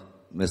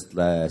العراق،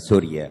 مثل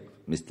سوريا،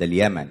 مثل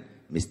اليمن،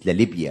 مثل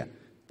ليبيا،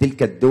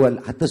 تلك الدول،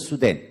 حتى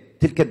السودان،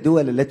 تلك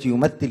الدول التي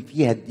يمثل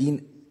فيها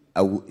الدين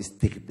أو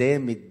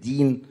استخدام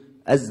الدين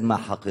أزمة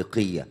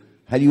حقيقية؟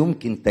 هل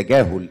يمكن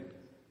تجاهل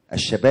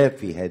الشباب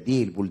في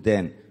هذه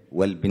البلدان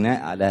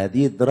والبناء على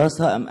هذه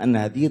الدراسة، أم أن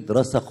هذه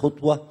الدراسة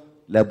خطوة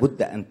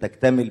لابد أن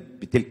تكتمل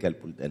بتلك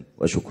البلدان؟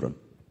 وشكرا.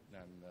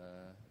 نعم،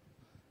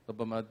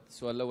 ربما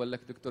السؤال الأول لك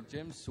دكتور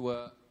جيمس.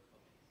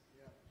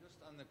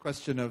 Just on the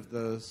question of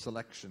the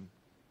selection,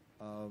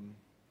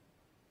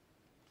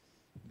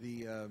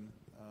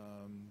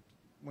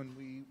 when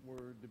we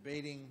were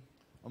debating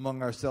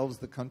among ourselves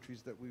the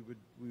countries that we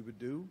would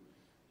do,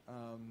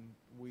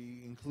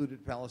 We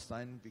included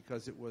Palestine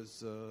because it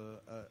was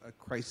a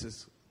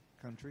crisis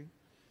country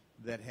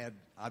that had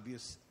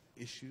obvious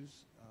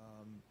issues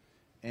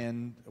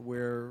and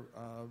where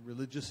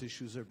religious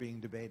issues are being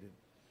debated.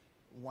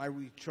 Why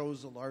we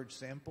chose a large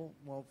sample?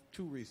 Well,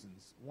 two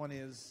reasons. One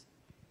is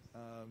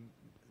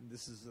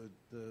this is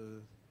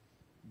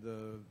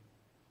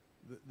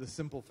the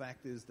simple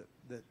fact is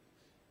that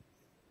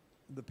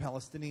the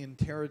Palestinian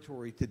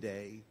territory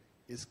today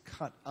is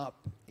cut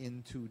up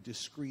into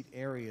discrete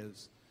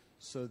areas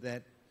so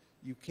that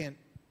you can't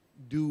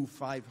do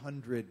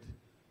 500,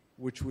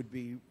 which would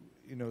be,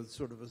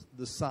 sort of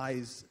the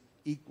size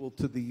equal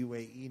to the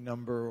UAE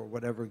number or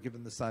whatever,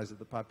 given the size of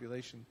the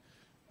population.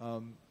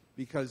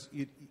 Because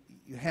you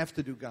have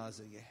to do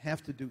Gaza, you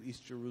have to do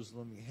East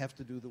Jerusalem, you have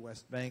to do the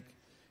West Bank,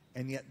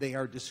 and yet they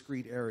are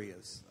discrete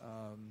areas.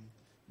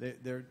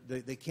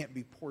 They can't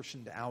be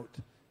portioned out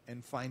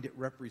and find it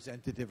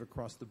representative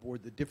across the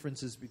board. The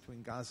differences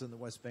between Gaza and the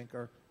West Bank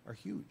are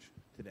huge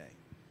today.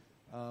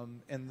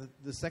 And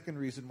the second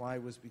reason why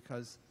was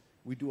because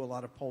we do a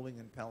lot of polling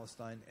in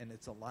Palestine, and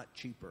it's a lot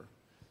cheaper.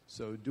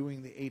 So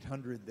doing the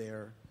 800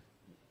 there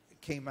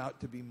came out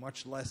to be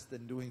much less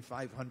than doing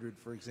 500,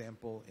 for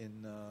example,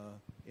 in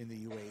the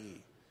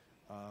UAE.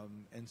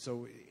 And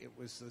so it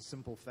was a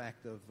simple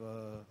fact of,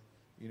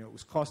 it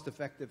was cost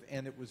effective,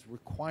 and it was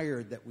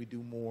required that we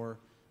do more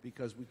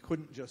because we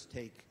couldn't just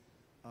take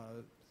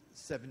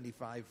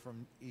 75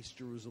 from East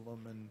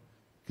Jerusalem and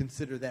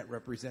consider that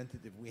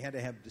representative. We had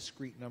to have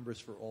discrete numbers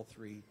for all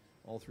three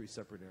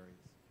separate areas.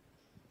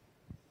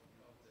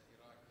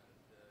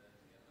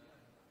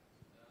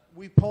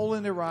 We poll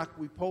in Iraq.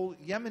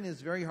 Yemen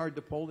is very hard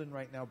to poll in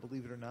right now,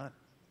 believe it or not.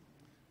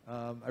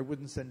 I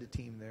wouldn't send a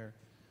team there.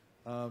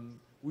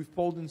 We've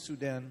polled in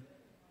Sudan.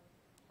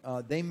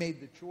 They made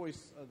the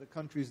choice of the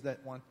countries that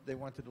they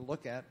wanted to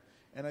look at,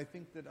 and I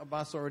think that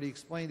Abbas already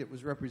explained it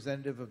was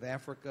representative of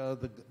Africa,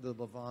 the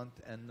Levant,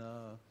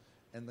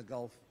 and the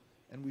Gulf.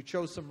 And we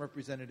chose some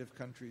representative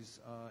countries,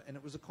 and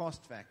it was a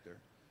cost factor.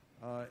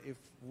 If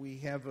we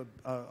have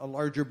a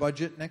larger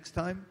budget next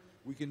time,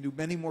 we can do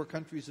many more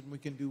countries, and we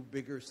can do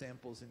bigger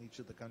samples in each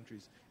of the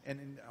countries.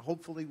 And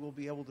hopefully we'll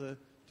be able to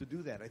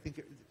do that. I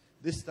think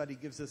this study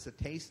gives us a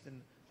taste,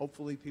 and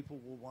hopefully people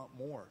will want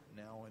more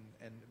now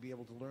and be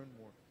able to learn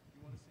more.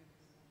 You want to say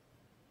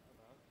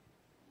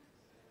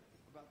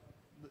about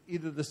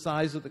either the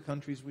size of the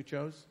countries we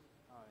chose?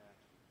 Oh,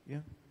 yeah.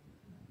 Yeah?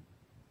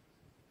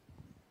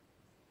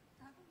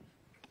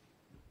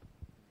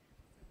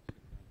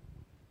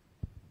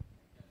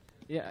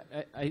 Yeah,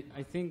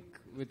 I think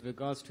with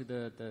regards to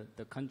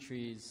the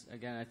countries,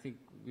 again, I think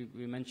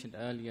we mentioned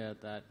earlier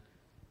that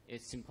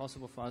it's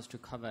impossible for us to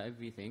cover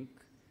everything.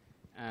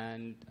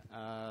 And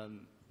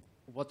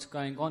what's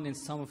going on in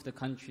some of the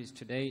countries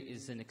today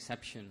is an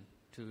exception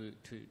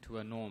to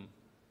a norm.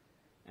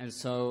 And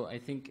so I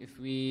think if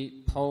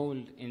we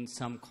polled in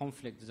some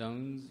conflict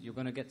zones, you're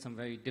going to get some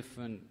very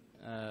different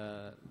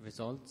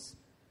results.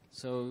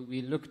 So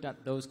we looked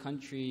at those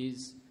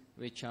countries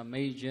which are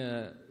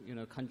major,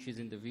 countries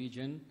in the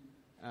region,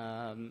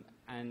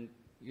 and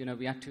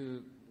we had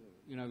to,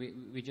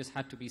 we just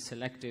had to be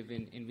selective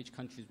in which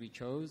countries we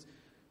chose,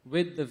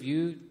 with the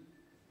view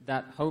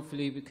that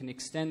hopefully we can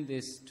extend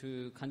this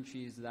to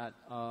countries that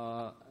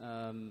are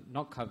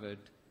not covered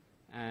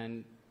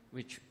and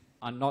which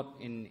are not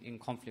in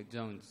conflict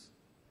zones.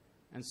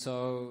 And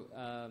so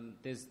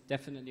there's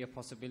definitely a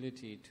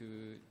possibility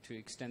to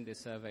extend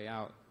this survey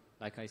out,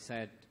 like I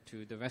said,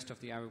 to the rest of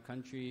the Arab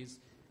countries,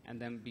 and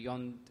then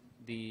beyond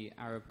the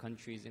Arab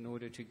countries, in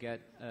order to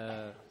get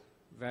a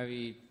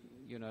very,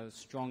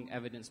 strong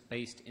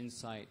evidence-based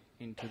insight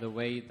into the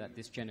way that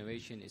this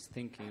generation is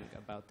thinking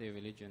about their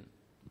religion.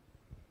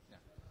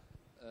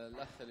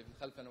 الأخ اللي في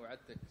الخلف أنا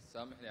وعدتك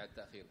سامحني على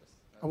التأخير بس.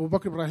 أبو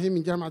بكر إبراهيم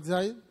من جامعة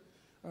زايد.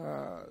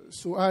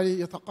 سؤالي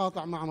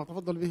يتقاطع مع ما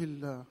تفضل به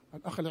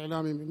الأخ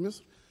الإعلامي من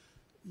مصر،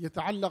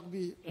 يتعلق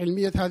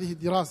بعلمية هذه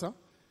الدراسة،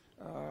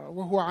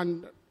 وهو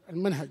عن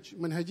المنهج،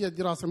 منهجية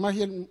الدراسة. ما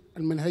هي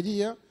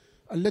المنهجية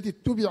التي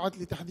اتبعت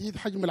لتحديد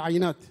حجم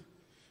العينات،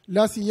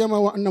 لا سيما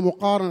وأن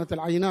مقارنة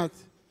العينات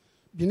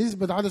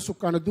بنسبة عدد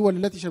سكان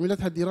الدول التي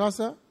شملتها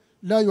الدراسة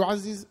لا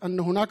يعزز أن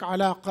هناك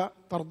علاقة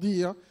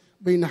طردية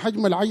بين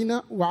حجم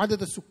العينة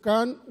وعدد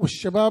السكان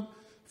والشباب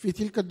في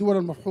تلك الدول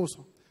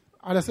المفحوصة.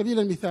 على سبيل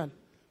المثال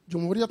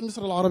جمهورية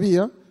مصر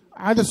العربية،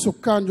 عدد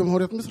سكان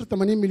جمهورية مصر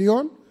 80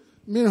 مليون،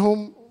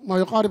 منهم ما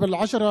يقارب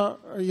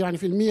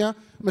 10%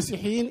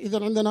 مسيحيين.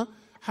 إذن عندنا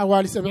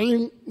حوالي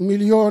 70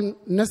 مليون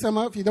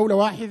نسمة في دولة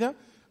واحدة،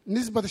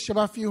 نسبة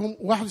الشباب فيهم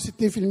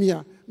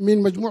 61%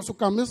 من مجموع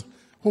سكان مصر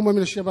هم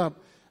من الشباب.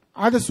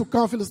 عدد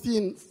سكان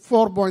فلسطين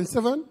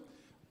 4.7،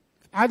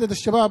 عدد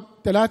الشباب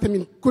 3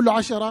 من كل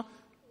 10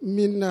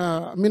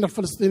 من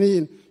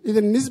الفلسطينيين.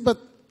 إذا نسبة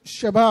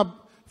الشباب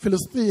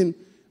فلسطين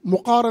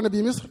مقارنة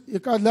بمصر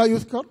يكاد لا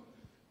يذكر.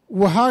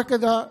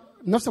 وهكذا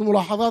نفس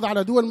الملاحظات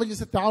على دول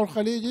مجلس التعاون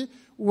الخليجي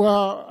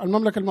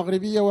والمملكة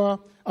المغربية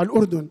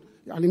والأردن.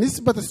 يعني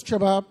نسبة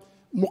الشباب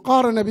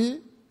مقارنة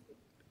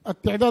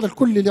التعداد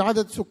الكلي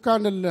لعدد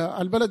سكان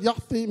البلد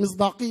يعطي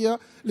مصداقية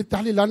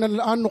للتحليل، لأننا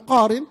الآن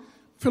نقارن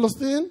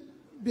فلسطين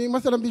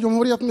مثلا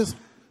بجمهورية مصر،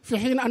 في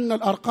حين أن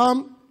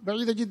الأرقام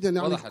بعيدة جدا.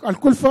 يعني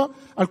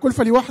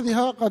الكلفة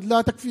لوحدها قد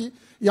لا تكفي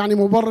يعني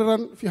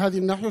مبررا في هذه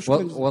الناحية.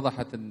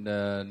 وضحت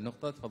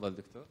النقطة. تفضل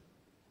دكتور.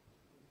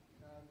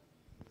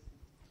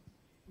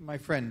 My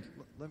friend,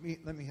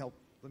 let me help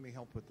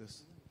with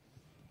this.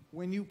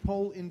 When you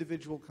poll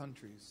individual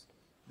countries,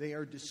 they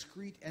are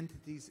discrete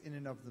entities in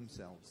and of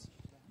themselves.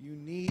 You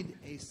need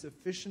a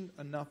sufficient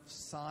enough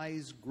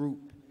size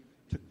group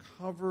to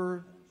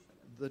cover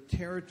the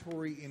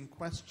territory in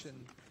question.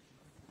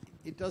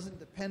 It doesn't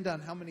depend on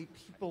how many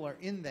people are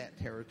in that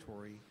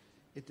territory.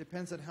 It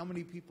depends on how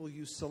many people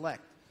you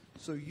select.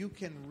 So you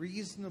can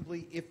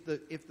reasonably, if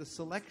the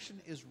selection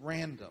is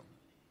random,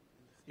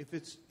 if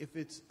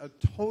it's a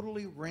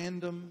totally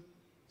random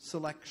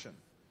selection,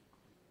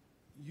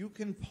 you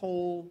can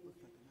poll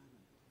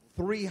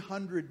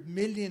 300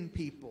 million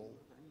people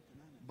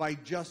by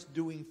just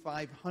doing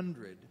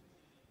 500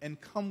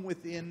 and come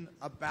within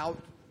about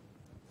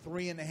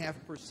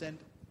 3.5%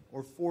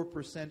 or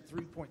 4%,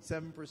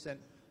 3.7%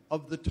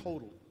 of the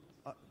total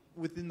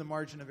within the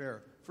margin of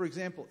error. For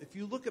example, if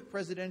you look at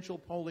presidential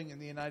polling in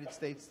the United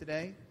States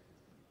today,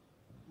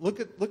 look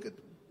at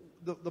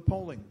the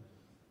polling.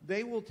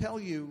 They will tell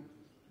you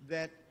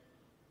that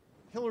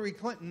Hillary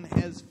Clinton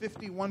has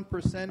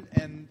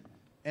 51%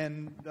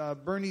 and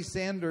Bernie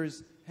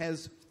Sanders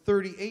has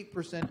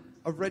 38%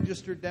 of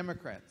registered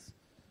Democrats.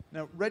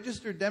 Now,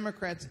 registered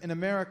Democrats in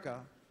America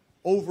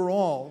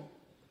overall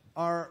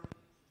are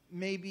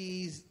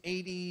maybe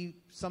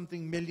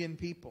 80-something million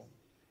people.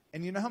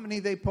 And you know how many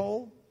they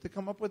poll to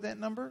come up with that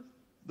number?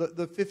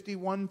 The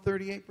 51,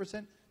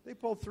 38%? They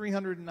poll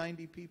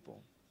 390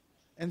 people.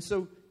 And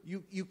so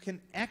you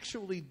can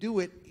actually do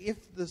it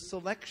if the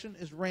selection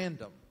is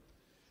random.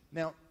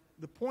 Now,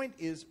 the point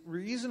is, the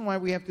reason why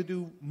we have to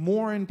do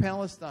more in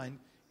Palestine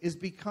is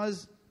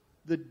because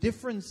the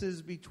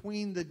differences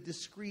between the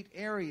discrete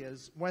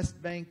areas,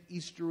 West Bank,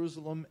 East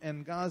Jerusalem,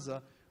 and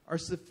Gaza, are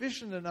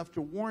sufficient enough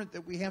to warrant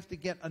that we have to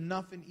get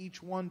enough in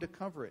each one to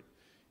cover it.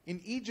 In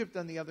Egypt,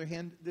 on the other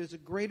hand, there's a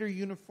greater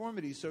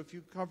uniformity. So if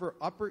you cover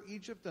Upper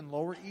Egypt and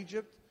Lower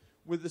Egypt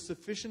with a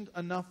sufficient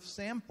enough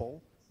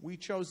sample, we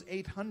chose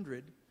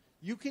 800,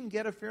 you can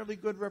get a fairly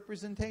good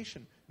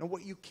representation. Now,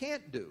 what you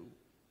can't do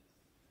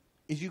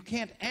is you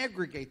can't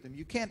aggregate them.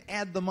 You can't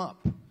add them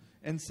up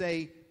and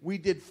say, we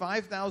did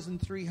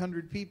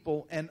 5,300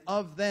 people, and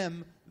of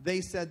them, they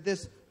said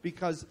this,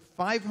 because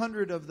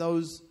 500 of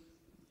those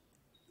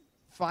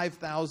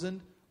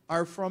 5,000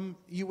 are from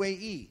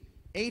UAE.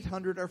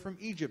 800 are from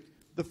Egypt.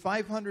 The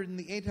 500 and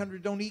the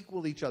 800 don't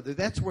equal each other.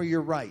 That's where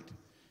you're right.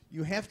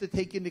 You have to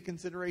take into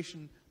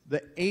consideration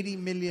the 80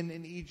 million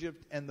in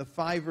Egypt and the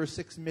 5 or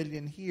 6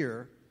 million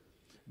here.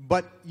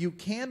 But you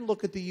can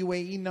look at the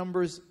UAE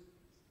numbers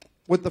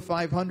with the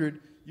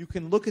 500. You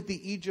can look at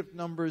the Egypt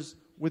numbers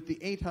with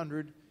the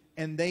 800,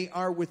 and they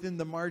are within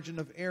the margin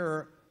of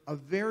error, a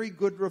very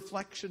good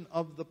reflection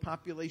of the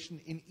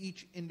population in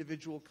each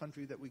individual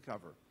country that we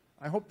cover.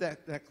 I hope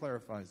that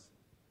clarifies.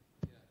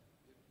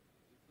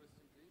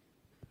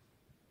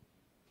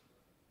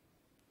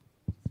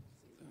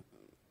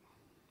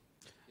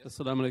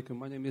 Assalamu alaikum.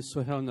 My name is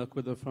Suhail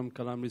Nakuda from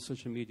Kalam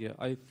Research and Media.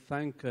 I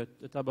thank the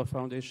Tabah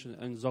Foundation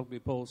and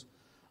Zogby Polls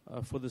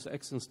for this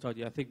excellent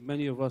study. I think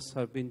many of us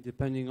have been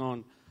depending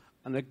on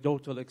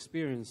anecdotal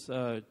experience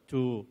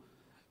to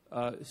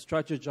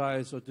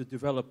strategize or to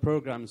develop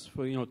programs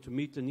for, to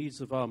meet the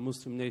needs of our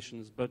Muslim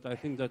nations. But I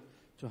think that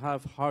to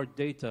have hard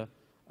data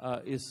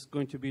is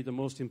going to be the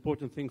most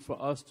important thing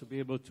for us to be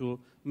able to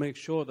make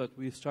sure that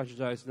we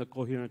strategize in a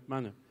coherent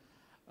manner.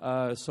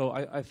 So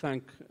I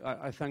thank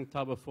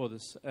Tabah for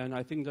this, and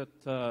I think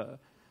that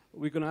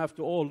we're going to have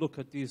to all look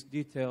at these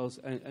details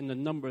and the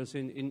numbers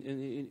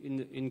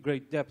in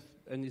great depth,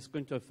 and it's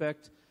going to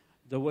affect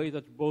the way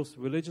that both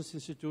religious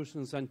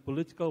institutions and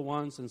political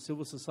ones and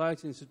civil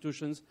society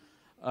institutions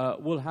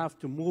will have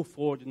to move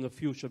forward in the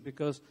future,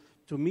 because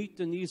to meet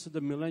the needs of the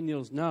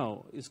millennials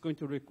now is going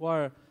to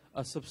require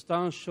a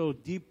substantial,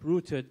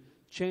 deep-rooted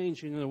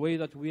change in the way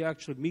that we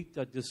actually meet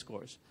that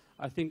discourse.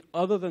 I think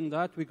other than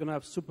that, we're going to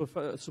have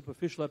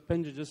superficial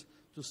appendages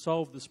to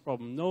solve this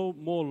problem. No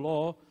more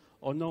law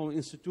or no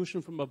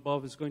institution from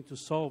above is going to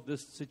solve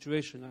this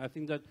situation. And I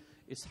think that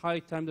it's high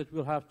time that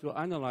we'll have to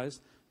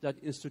analyze that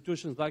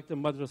institutions like the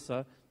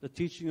madrasa, the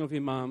teaching of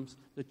imams,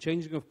 the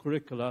changing of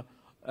curricula,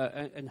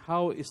 and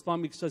how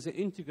Islamic studies are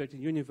integrated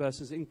in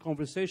universities in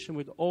conversation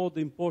with all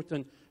the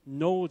important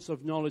nodes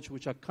of knowledge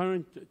which are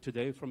current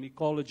today, from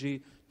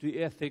ecology to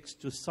ethics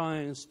to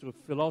science to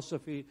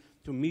philosophy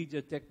to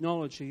media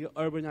technology,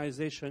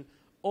 urbanization.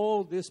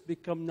 All this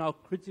become now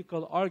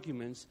critical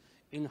arguments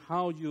in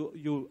how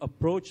you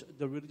approach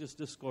the religious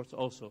discourse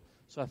also.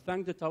 So I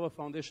thank the Tabah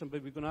Foundation,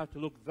 but we're going to have to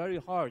look very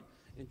hard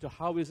into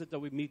how is it that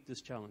we meet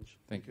this challenge.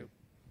 Thank you.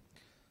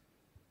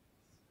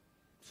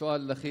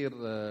 السؤال الأخير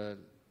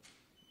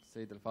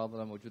السيدة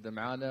الفاضلة موجودة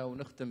معنا،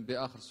 ونختم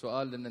بآخر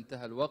سؤال لأن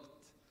انتهى الوقت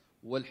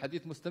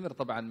والحديث مستمر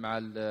طبعا مع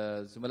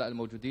الزملاء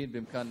الموجودين،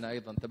 بإمكاننا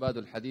أيضا تبادل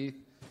الحديث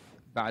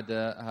بعد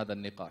هذا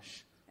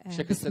النقاش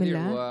بشكل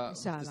سريع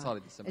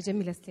واختصاري.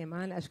 جميلة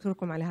سليمان،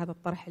 أشكركم على هذا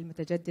الطرح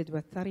المتجدد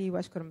والثري،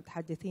 وأشكر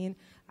المتحدثين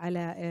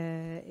على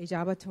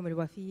إجابتهم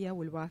الوفية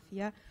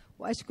والوافية،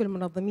 وأشكر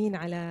المنظمين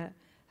على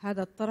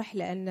هذا الطرح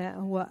لأنه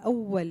هو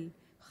أول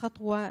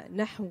خطوة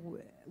نحو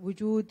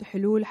وجود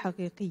حلول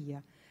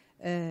حقيقية.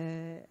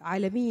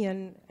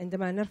 عالميا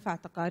عندما نرفع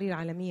تقارير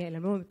عالمية إلى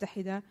الأمم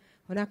المتحدة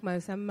هناك ما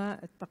يسمى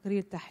التقرير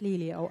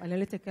التحليلي أو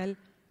analytical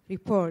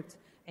report،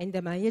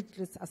 عندما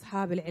يجلس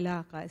أصحاب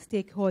العلاقة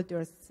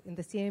stakeholders in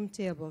the same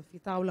table في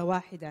طاولة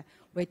واحدة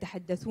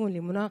ويتحدثون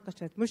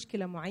لمناقشة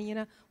مشكلة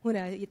معينة،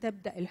 هنا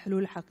تبدأ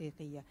الحلول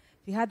الحقيقية.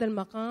 في هذا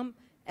المقام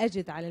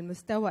أجد على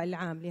المستوى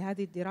العام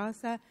لهذه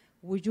الدراسة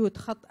وجود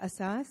خط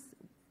أساس،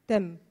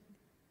 تم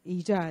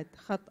إيجاد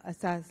خط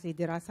أساس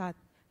لدراسات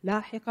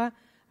لاحقة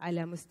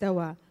على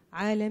مستوى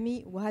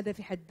عالمي، وهذا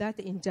في حد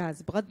ذاته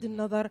إنجاز بغض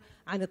النظر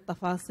عن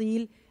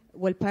التفاصيل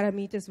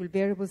والباراميترز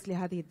والفاريبلز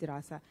لهذه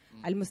الدراسة.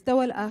 على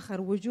المستوى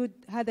الآخر وجود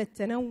هذا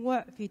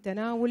التنوع في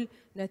تناول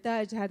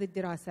نتائج هذه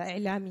الدراسة،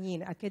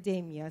 إعلاميين،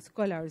 أكاديميا،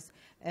 سكولارز،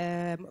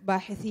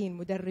 باحثين،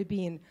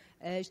 مدربين،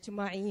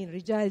 اجتماعيين،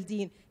 رجال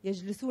دين،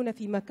 يجلسون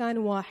في مكان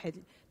واحد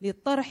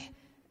لطرح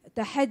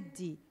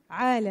تحدي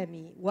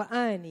عالمي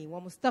وآني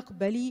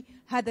ومستقبلي،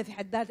 هذا في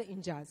حد ذاته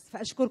إنجاز،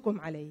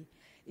 فأشكركم عليه.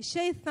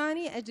 الشيء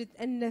الثاني، أجد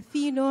أن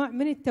في نوع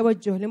من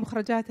التوجه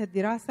لمخرجات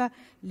الدراسة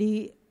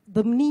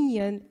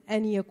ضمنيا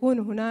أن يكون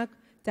هناك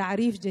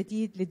تعريف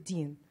جديد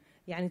للدين،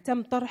 يعني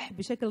تم طرح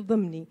بشكل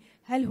ضمني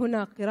هل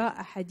هناك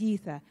قراءة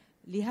حديثة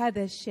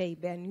لهذا الشيء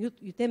بأن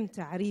يتم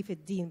تعريف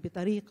الدين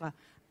بطريقة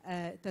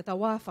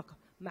تتوافق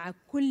مع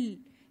كل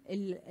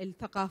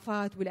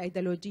الثقافات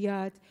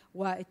والأيديولوجيات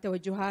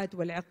والتوجهات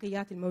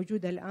والعقليات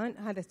الموجودة الآن؟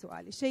 هذا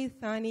السؤال. الشيء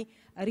الثاني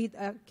أريد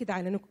أكد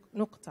على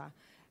نقطة،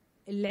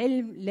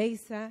 العلم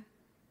ليس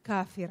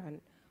كافراً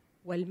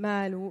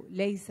والمال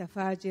ليس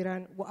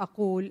فاجراً،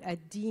 وأقول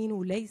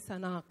الدين ليس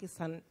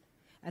ناقصاً،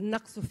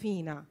 النقص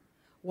فينا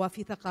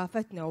وفي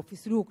ثقافتنا وفي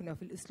سلوكنا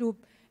وفي الأسلوب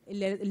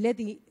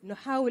الذي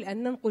نحاول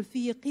أن ننقل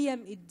فيه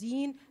قيم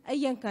الدين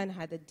أيا كان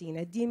هذا الدين.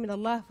 الدين من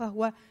الله،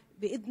 فهو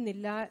بإذن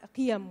الله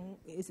قيم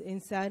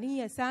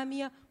إنسانية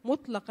سامية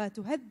مطلقة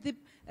تهذب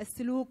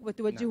السلوك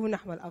وتوجهه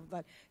نحو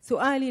الأفضل.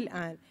 سؤالي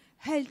الآن،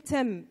 هل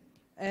تم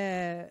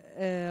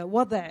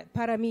وضع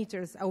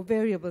parameters أو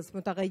variables،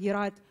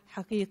 متغيرات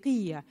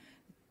حقيقية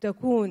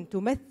تكون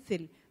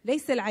تمثل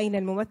ليس العين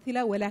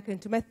الممثلة ولكن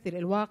تمثل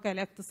الواقع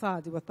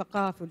الاقتصادي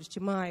والثقافي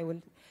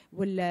والاجتماعي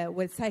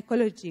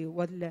والسايكولوجي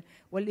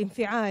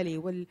والانفعالي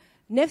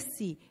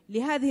والنفسي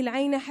لهذه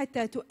العينة،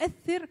 حتى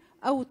تؤثر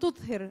أو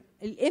تظهر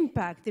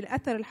الإمباكت،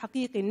 الأثر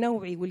الحقيقي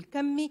النوعي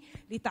والكمي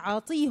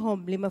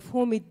لتعاطيهم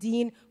لمفهوم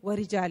الدين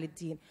ورجال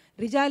الدين.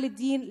 رجال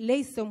الدين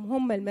ليسوا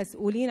هم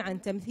المسؤولين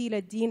عن تمثيل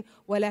الدين،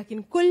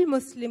 ولكن كل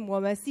مسلم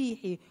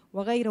ومسيحي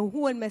وغيره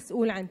هو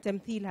المسؤول عن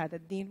تمثيل هذا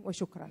الدين.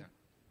 وشكرا. نعم.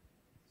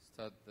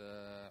 أستاذ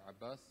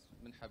عباس،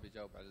 من حاب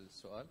يجاوب على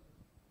السؤال؟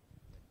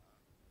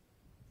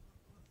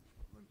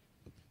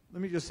 Let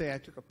me just say, I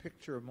took a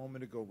picture a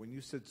moment ago. When you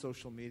said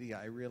social media,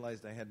 I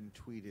realized I hadn't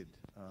tweeted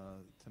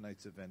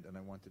tonight's event, and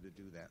I wanted to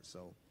do that.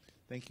 So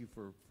thank you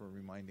for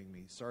reminding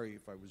me. Sorry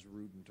if I was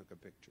rude and took a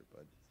picture,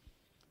 but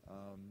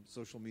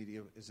social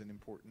media is an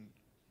important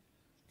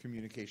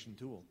communication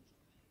tool.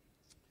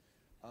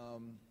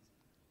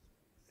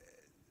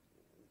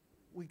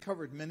 We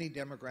covered many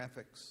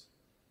demographics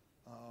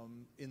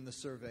in the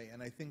survey,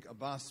 and I think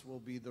Abbas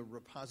will be the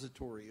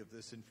repository of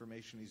this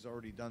information. He's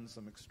already done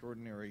some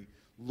extraordinary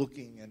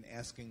looking and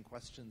asking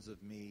questions of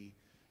me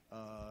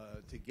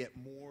to get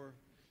more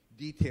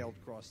detailed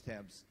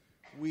crosstabs.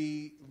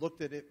 We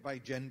looked at it by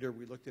gender,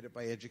 we looked at it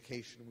by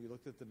education, we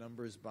looked at the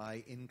numbers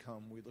by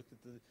income, we looked at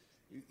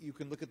you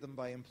can look at them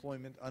by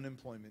employment,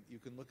 unemployment, you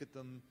can look at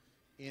them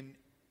in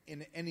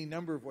any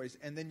number of ways,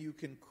 and then you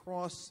can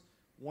cross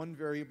one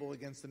variable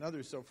against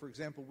another. So for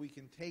example, we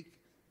can take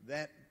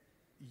that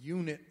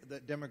unit,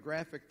 that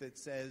demographic that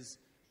says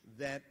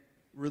that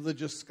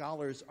religious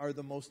scholars are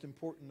the most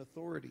important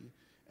authority,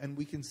 and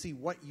we can see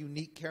what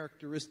unique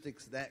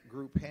characteristics that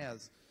group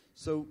has.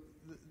 So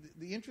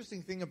the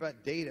interesting thing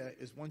about data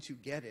is, once you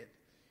get it,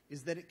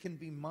 is that it can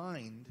be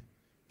mined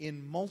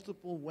in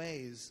multiple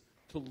ways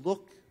to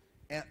look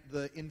at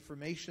the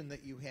information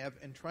that you have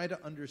and try to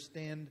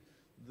understand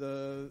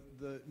the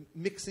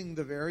mixing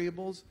the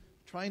variables,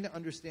 trying to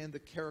understand the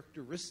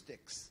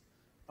characteristics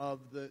of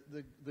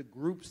the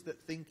groups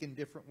that think in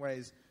different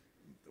ways.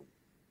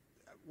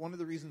 One of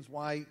the reasons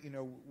why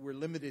we're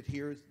limited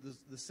here is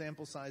the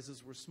sample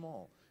sizes were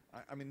small.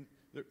 I mean,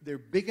 they're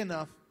big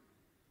enough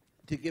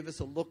to give us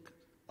a look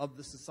of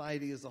the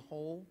society as a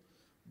whole,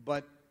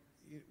 but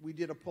we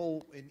did a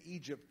poll in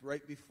Egypt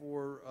right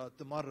before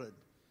Tamarrud,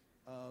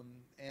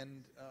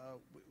 and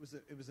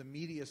it was a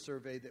media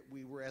survey that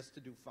we were asked to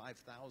do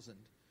 5,000.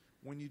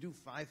 When you do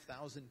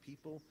 5,000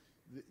 people,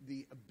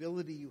 the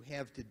ability you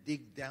have to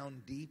dig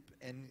down deep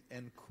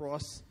and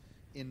cross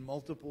in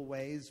multiple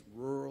ways,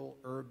 rural,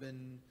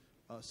 urban,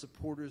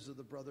 supporters of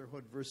the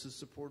Brotherhood versus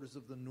supporters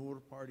of the Noor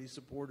Party,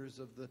 supporters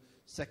of the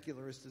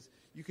secularists.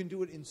 You can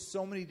do it in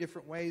so many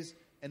different ways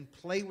and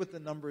play with the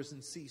numbers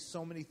and see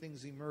so many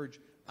things emerge.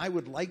 I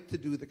would like to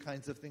do the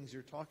kinds of things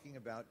you're talking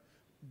about.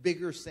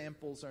 Bigger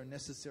samples are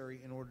necessary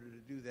in order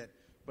to do that.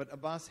 But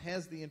Abbas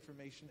has the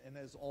information and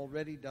has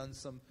already done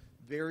some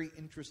very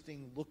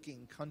interesting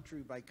looking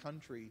country by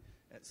country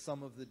at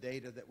some of the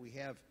data that we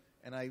have.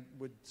 And I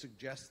would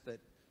suggest that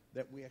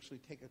we actually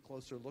take a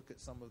closer look at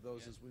some of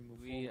those as we move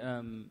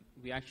forward.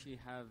 We actually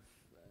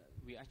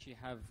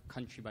have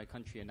country by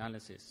country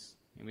analysis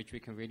in which we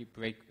can really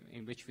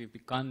in which we've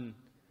begun.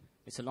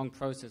 It's a long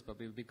process, but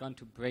we've begun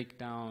to break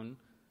down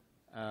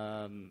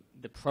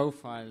the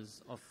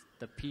profiles of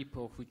the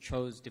people who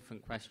chose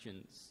different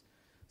questions.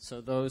 So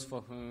those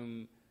for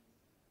whom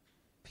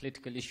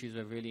political issues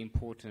are really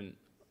important,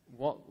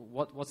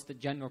 what's the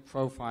general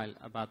profile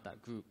about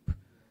that group?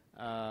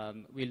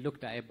 We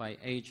looked at it by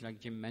age, like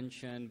Jim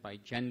mentioned, by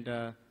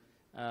gender.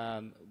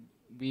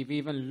 We've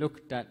even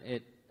looked at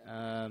it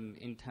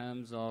in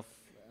terms of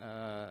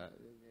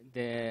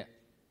the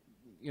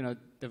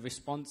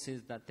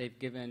responses that they've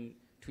given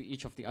to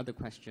each of the other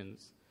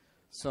questions.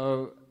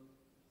 So,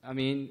 I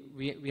mean,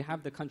 we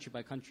have the country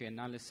by country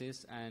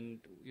analysis, and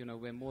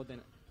we're more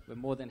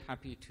than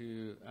happy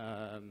to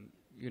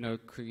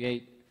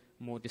create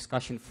more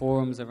discussion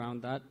forums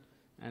around that.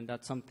 And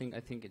that's something I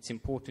think it's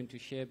important to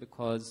share,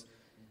 because,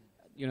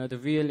 the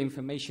real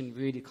information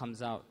really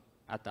comes out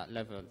at that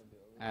level.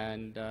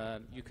 And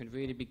you can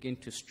really begin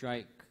to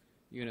strike,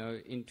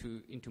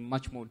 into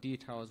much more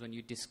details when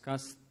you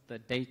discuss the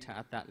data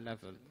at that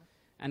level.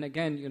 And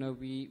again,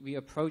 we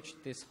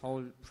approached this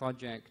whole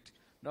project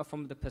not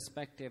from the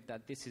perspective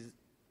that this is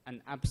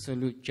an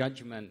absolute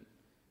judgment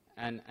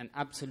and an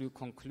absolute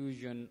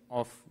conclusion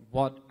of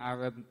what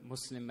Arab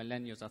Muslim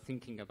millennials are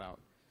thinking about.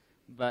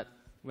 But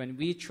when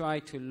we try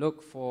to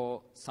look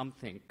for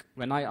something,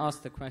 when I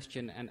asked the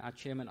question and our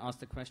chairman asked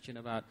the question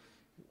about,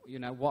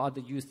 what are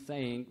the youth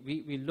saying,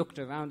 we looked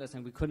around us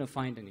and we couldn't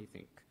find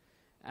anything.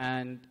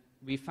 And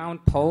we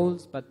found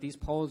polls, but these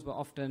polls were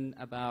often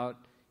about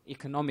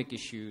economic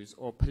issues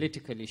or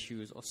political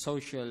issues or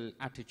social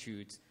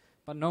attitudes.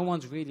 But no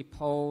one's really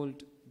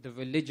polled the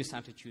religious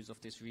attitudes of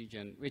this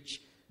region,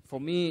 which for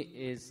me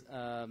is,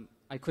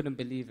 I couldn't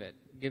believe it,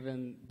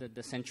 given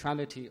the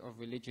centrality of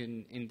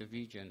religion in the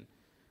region.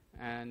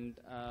 And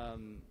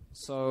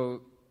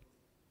so,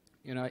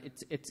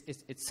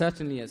 it's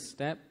certainly a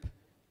step,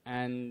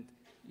 and,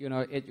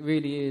 it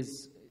really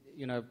is,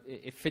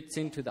 it fits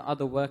into the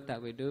other work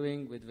that we're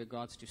doing with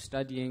regards to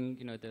studying,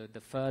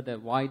 the further,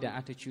 wider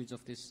attitudes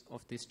of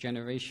this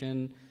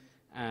generation,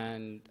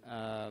 and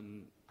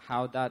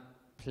how that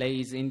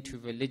plays into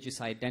religious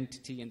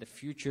identity and the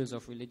futures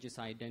of religious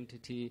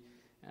identity.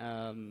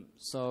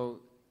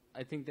 So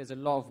I think there's a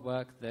lot of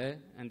work there,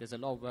 and there's a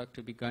lot of work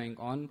to be going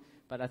on.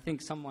 But I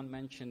think someone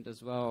mentioned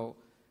as well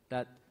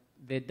that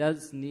there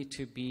does need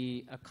to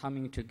be a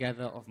coming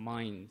together of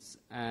minds.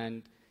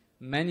 And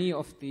many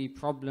of the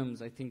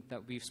problems I think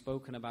that we've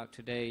spoken about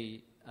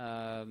today,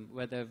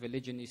 whether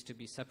religion needs to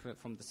be separate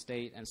from the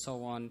state and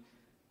so on,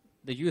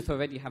 the youth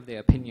already have their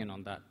opinion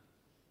on that.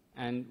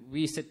 And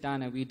we sit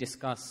down and we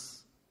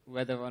discuss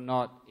whether or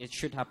not it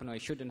should happen or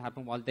it shouldn't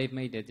happen while they've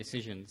made their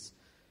decisions.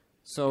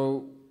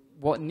 So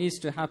what needs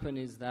to happen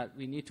is that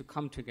we need to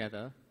come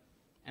together,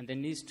 and there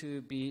needs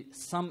to be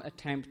some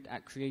attempt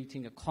at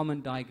creating a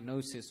common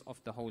diagnosis of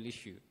the whole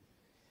issue.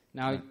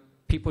 Now,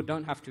 people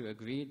don't have to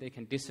agree, they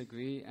can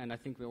disagree, and I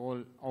think we're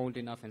all old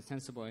enough and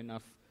sensible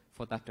enough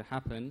for that to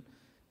happen.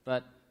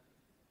 But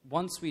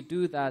once we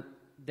do that,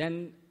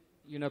 then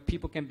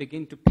people can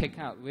begin to pick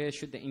out where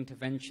should the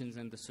interventions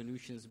and the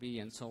solutions be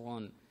and so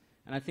on.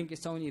 And I think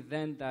it's only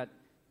then that,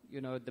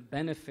 the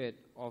benefit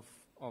of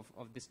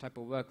this type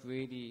of work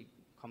really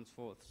comes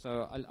forth.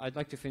 So I'd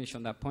like to finish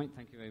on that point.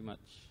 Thank you very much.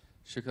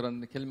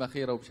 شكرا. كلمة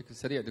أخيرة وبشكل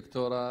سريع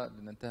دكتورة،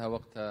 لأن انتهى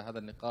وقت هذا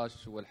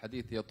النقاش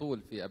والحديث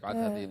يطول في أبعاد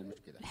هذه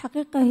المشكلة.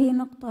 الحقيقة هي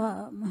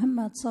نقطة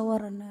مهمة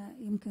أتصور أن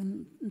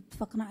يمكن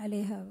اتفقنا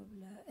عليها،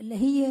 اللي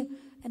هي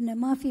أن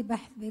ما في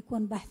بحث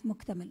بيكون بحث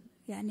مكتمل.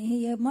 يعني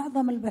هي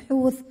معظم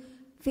البحوث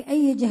في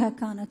أي جهة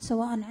كانت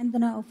سواء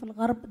عندنا أو في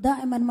الغرب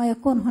دائما ما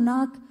يكون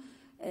هناك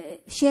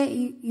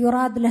شيء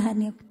يراد له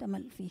أن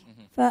يكتمل فيه.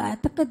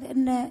 فأعتقد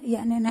أن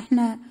يعني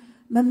نحن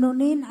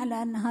ممنونين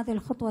على أن هذه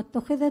الخطوة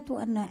اتخذت،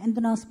 وأن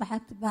عندنا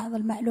أصبحت بعض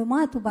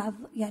المعلومات وبعض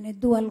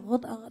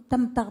الدول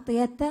تم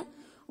تغطيتها،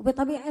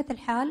 وبطبيعة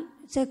الحال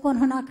سيكون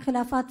هناك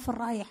خلافات في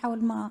الرأي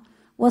حول ما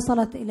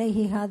وصلت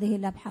إليه هذه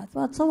الأبحاث.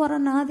 وأتصور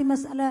أن هذه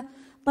مسألة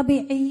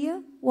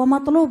طبيعية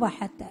ومطلوبة،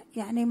 حتى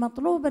يعني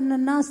مطلوب أن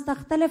الناس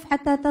تختلف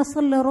حتى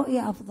تصل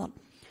لرؤية أفضل.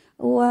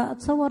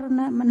 وأتصور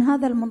أن من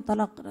هذا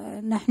المنطلق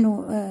نحن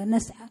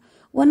نسعى.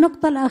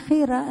 والنقطة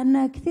الأخيرة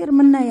أن كثير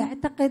منا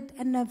يعتقد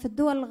أن في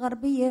الدول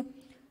الغربية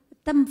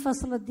تم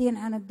فصل الدين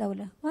عن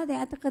الدولة، وهذا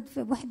أعتقد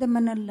في واحدة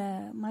من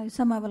ما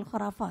يسمى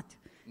بالخرافات،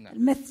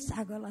 الميثس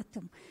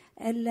حقولتهم.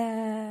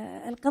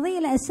 القضية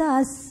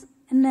الأساس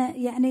أن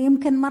يعني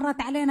يمكن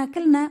مرت علينا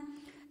كلنا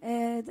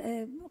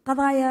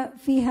قضايا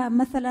فيها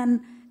مثلا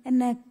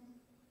ان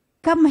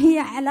كم هي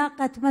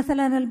علاقة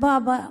مثلا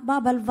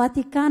بابا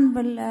الفاتيكان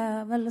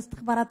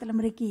بالاستخبارات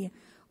الأمريكية،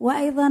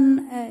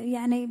 وأيضا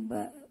يعني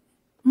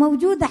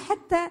موجودة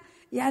حتى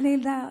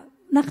يعني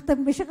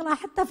نختم بشغلة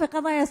حتى في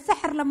قضايا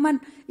السحر، لما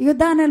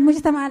يدان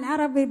المجتمع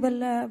العربي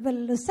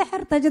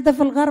بالسحر تجد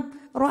في الغرب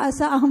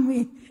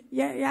رؤسائهم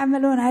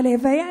يعملون عليه.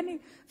 فيعني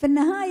في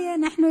النهاية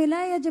نحن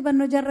لا يجب أن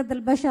نجرد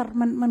البشر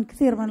من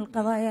كثير من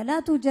القضايا. لا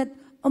توجد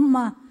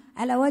أمة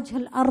على وجه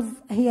الأرض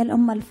هي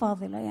الأمة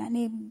الفاضلة،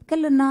 يعني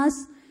كل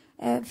الناس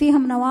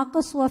فيهم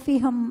نواقص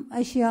وفيهم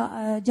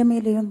أشياء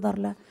جميلة ينظر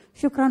له.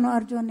 شكرا،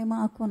 وأرجو أني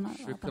ما أكون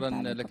شكرا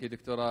لك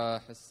دكتورة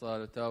حصة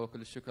لتا،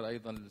 وكل الشكر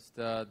أيضا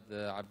للأستاذ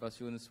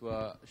عباس يونس،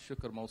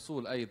 والشكر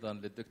موصول أيضا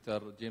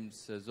للدكتور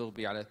جيمس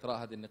زغبي على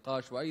إثراء هذا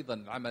النقاش، وأيضا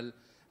العمل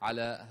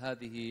على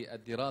هذه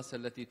الدراسة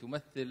التي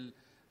تمثل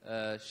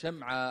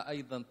شمعة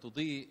أيضا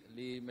تضيء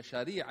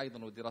لمشاريع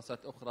أيضا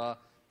ودراسات أخرى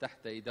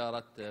تحت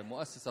إدارة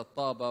مؤسسة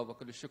طابة.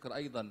 وكل الشكر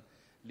أيضا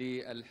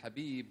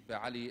للحبيب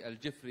علي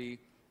الجفري،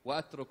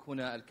 وأترك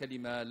هنا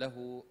الكلمة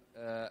له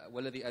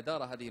والذي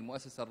أدار هذه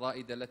المؤسسة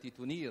الرائدة التي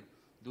تنير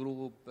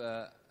دروب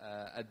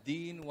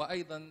الدين،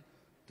 وأيضا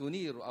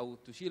تنير أو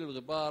تشيل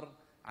الغبار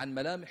عن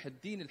ملامح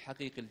الدين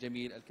الحقيقي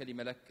الجميل.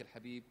 الكلمة لك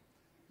الحبيب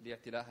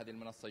لاعتلاء هذه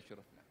المنصة،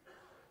 يشرفنا.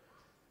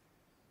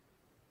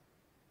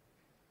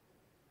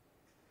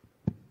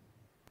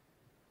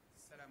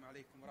 السلام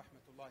عليكم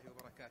ورحمة الله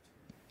وبركاته.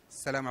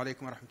 السلام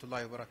عليكم ورحمة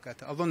الله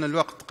وبركاته. أظن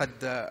الوقت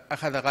قد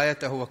أخذ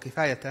غايته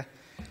وكفايته،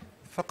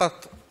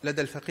 فقط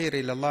لدى الفقير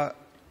إلى الله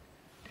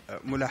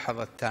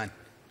ملاحظتان.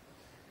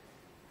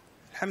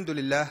 الحمد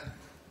لله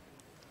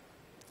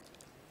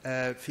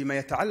فيما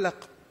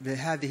يتعلق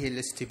بهذه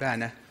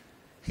الاستبانة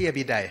هي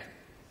بداية،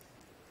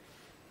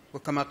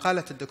 وكما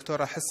قالت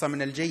الدكتورة حصة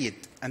من الجيد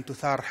أن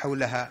تثار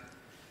حولها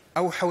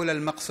أو حول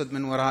المقصد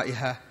من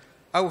ورائها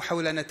أو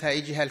حول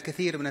نتائجها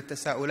الكثير من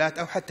التساؤلات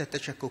أو حتى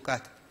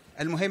التشككات.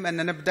 المهم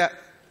أن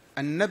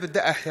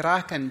نبدأ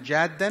حراكا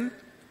جادا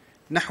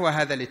نحو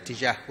هذا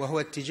الاتجاه، وهو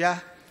اتجاه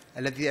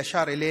الذي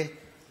أشار إليه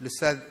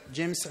الأستاذ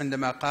جيمس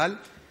عندما قال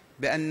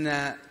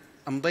بأن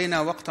أمضينا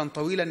وقتا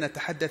طويلا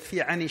نتحدث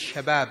فيه عن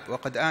الشباب،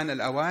 وقد آن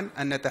الأوان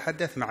أن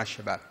نتحدث مع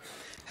الشباب.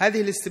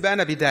 هذه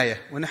الاستبانة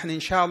بداية، ونحن إن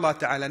شاء الله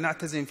تعالى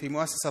نعتزم في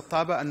مؤسسة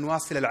طابة أن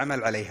نواصل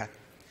العمل عليها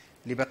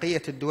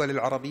لبقية الدول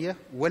العربية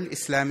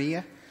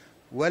والإسلامية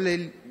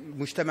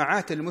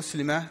وللمجتمعات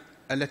المسلمة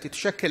التي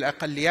تشكل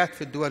أقليات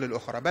في الدول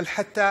الأخرى، بل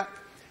حتى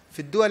في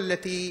الدول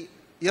التي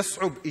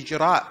يصعب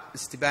إجراء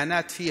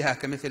استبانات فيها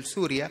كمثل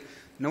سوريا.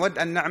 نود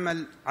أن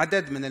نعمل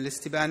عدد من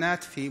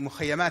الاستبانات في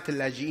مخيمات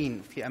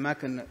اللاجئين في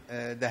أماكن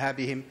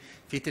ذهابهم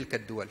في تلك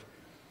الدول.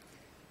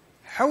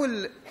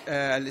 حول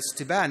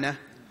الاستبانة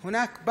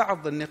هناك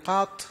بعض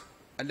النقاط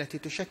التي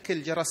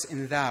تشكل جرس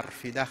إنذار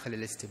في داخل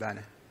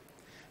الاستبانة،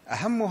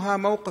 أهمها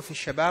موقف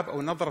الشباب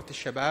أو نظرة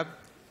الشباب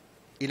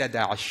إلى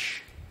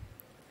داعش.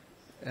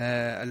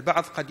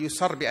 البعض قد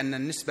يصر بأن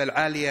النسبة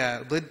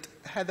العالية ضد،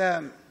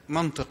 هذا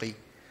منطقي.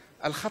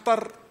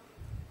 الخطر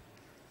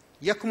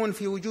يكمن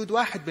في وجود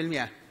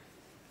 1%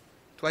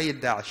 تؤيد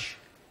داعش.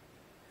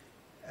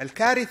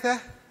 الكارثة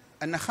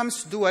أن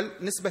 5 دول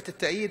نسبة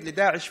التأييد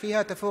لداعش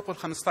فيها تفوق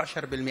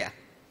 15%،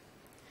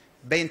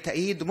 بين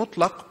تأييد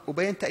مطلق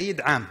وبين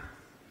تأييد عام.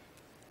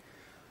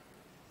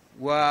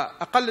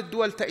 وأقل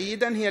الدول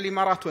تأييدا هي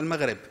الإمارات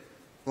والمغرب،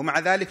 ومع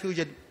ذلك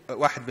يوجد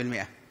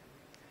 1%.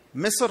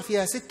 مصر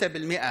فيها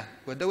 6%،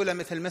 ودولة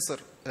مثل مصر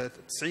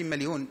 90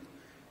 مليون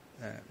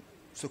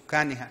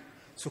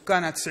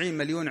سكانها 90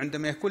 مليون،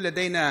 عندما يكون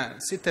لدينا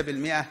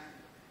 6%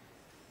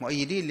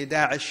 مؤيدين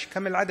لداعش،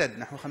 كم العدد؟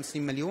 نحو 5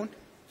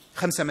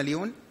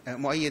 مليون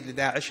مؤيد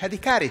لداعش. هذه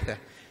كارثة.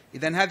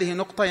 إذن هذه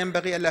نقطة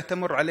ينبغي ألا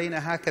تمر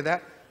علينا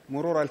هكذا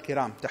مرور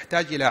الكرام،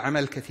 تحتاج إلى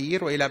عمل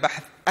كثير وإلى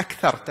بحث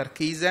أكثر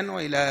تركيزا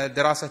وإلى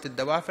دراسة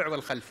الدوافع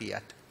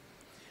والخلفيات.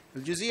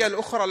 الجزئية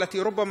الأخرى التي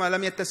ربما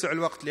لم يتسع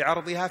الوقت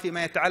لعرضها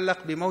فيما يتعلق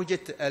بموجة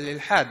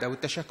الإلحاد أو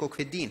التشكك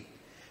في الدين.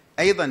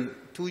 أيضا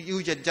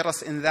يوجد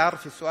جرس إنذار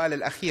في السؤال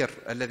الأخير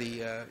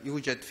الذي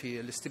يوجد في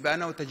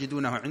الاستبانة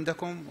وتجدونه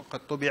عندكم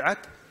وقد طبعت.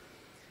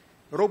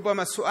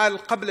 ربما السؤال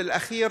قبل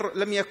الأخير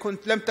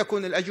لم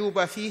تكن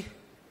الأجوبة فيه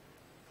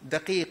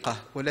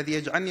دقيقة، والذي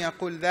يجعلني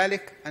أقول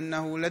ذلك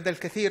أنه لدى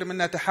الكثير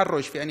منا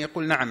تحرج في أن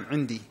يقول نعم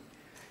عندي،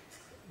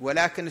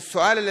 ولكن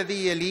السؤال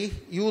الذي يليه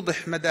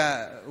يوضح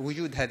مدى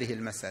وجود هذه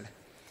المسألة.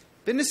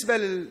 بالنسبة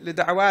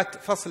لدعوات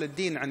فصل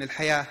الدين عن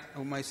الحياة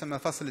أو ما يسمى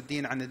فصل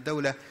الدين عن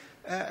الدولة،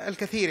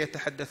 الكثير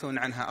يتحدثون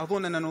عنها.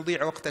 أظن أننا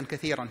نضيع وقتا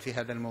كثيرا في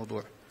هذا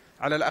الموضوع.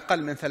 على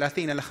الأقل من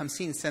 30 إلى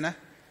 50 سنة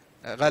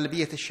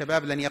غالبية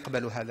الشباب لن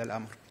يقبلوا هذا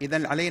الأمر.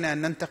 إذن علينا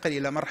أن ننتقل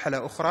إلى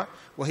مرحلة أخرى،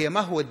 وهي ما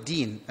هو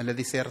الدين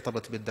الذي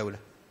سيرتبط بالدولة؟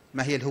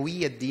 ما هي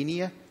الهوية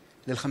الدينية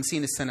لل50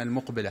 السنة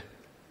المقبلة؟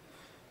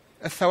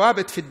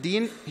 الثوابت في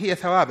الدين هي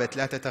ثوابت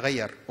لا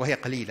تتغير، وهي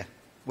قليلة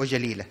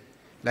وجليلة،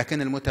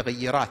 لكن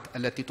المتغيرات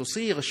التي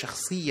تصيغ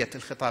شخصية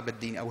الخطاب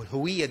الديني أو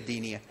الهوية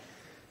الدينية،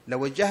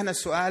 لو وجهنا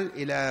السؤال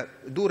إلى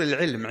دور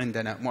العلم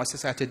عندنا،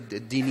 مؤسسات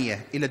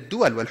الدينية، إلى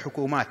الدول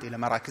والحكومات، إلى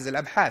مراكز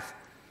الأبحاث،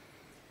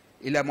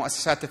 إلى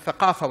مؤسسات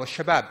الثقافة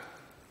والشباب،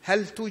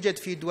 هل توجد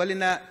في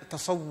دولنا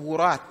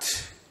تصورات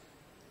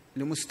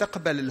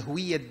لمستقبل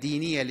الهوية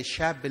الدينية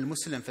للشاب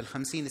المسلم في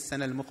 50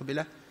 السنة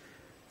المقبلة؟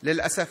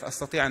 للأسف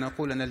أستطيع أن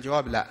أقول أن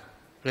الجواب لا،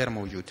 غير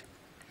موجود.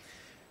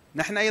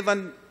 نحن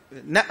أيضا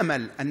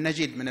نأمل أن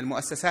نجد من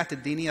المؤسسات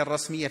الدينية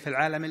الرسمية في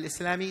العالم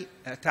الإسلامي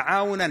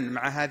تعاونا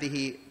مع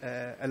هذه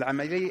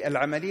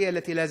العملية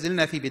التي لا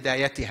زلنا في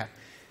بدايتها،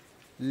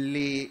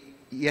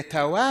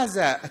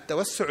 ليتوازى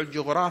التوسع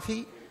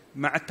الجغرافي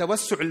مع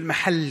التوسع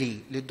المحلي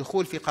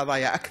للدخول في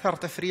قضايا أكثر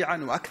تفريعا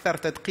وأكثر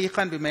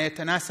تدقيقا بما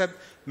يتناسب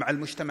مع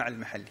المجتمع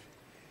المحلي.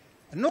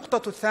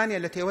 النقطة الثانية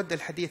التي أود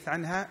الحديث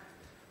عنها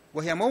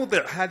وهي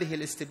موضع هذه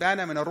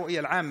الاستبانة من الرؤية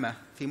العامة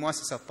في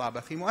مؤسسة طابة.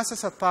 في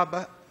مؤسسة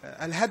طابة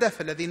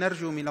الهدف الذي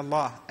نرجو من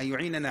الله أن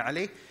يعيننا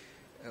عليه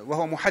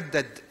وهو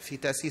محدد في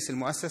تأسيس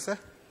المؤسسة: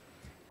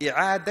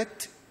 إعادة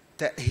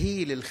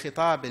تأهيل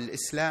الخطاب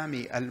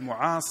الإسلامي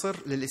المعاصر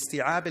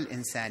للاستيعاب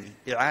الإنساني.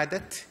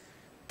 إعادة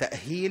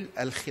تأهيل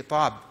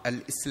الخطاب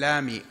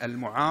الإسلامي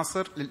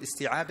المعاصر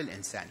للاستيعاب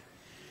الإنساني.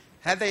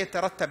 هذا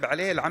يترتب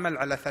عليه العمل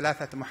على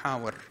 3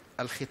 محاور: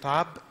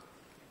 الخطاب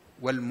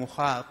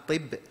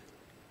والمخاطب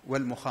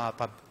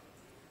والمخاطب.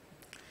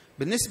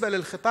 بالنسبة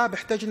للخطاب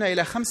احتجنا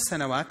إلى 5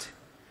 سنوات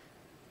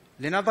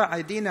لنضع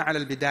أيدينا على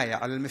البداية،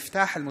 على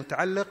المفتاح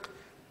المتعلق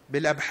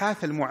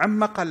بالأبحاث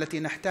المعمقة التي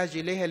نحتاج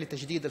إليها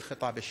لتجديد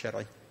الخطاب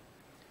الشرعي.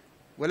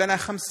 ولنا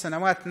 5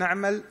 سنوات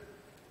نعمل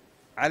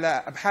على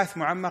أبحاث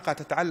معمقة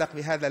تتعلق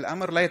بهذا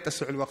الأمر، لا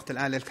يتسع الوقت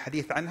الآن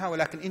للحديث عنها،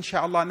 ولكن إن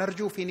شاء الله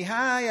نرجو في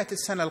نهاية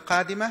السنة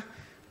القادمة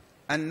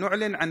أن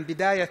نعلن عن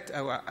بداية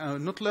أو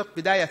نطلق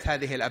بداية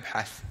هذه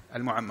الأبحاث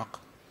المعمقة.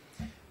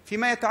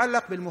 فيما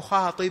يتعلق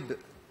بالمخاطب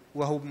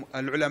وهو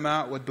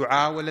العلماء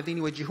والدعاة والذين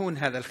يوجهون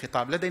هذا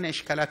الخطاب، لدينا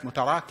إشكالات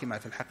متراكمة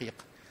في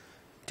الحقيقة،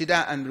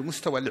 ابتداء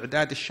بمستوى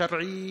الإعداد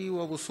الشرعي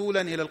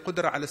ووصولا إلى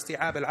القدرة على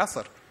استيعاب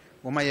العصر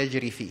وما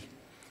يجري فيه.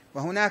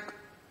 وهناك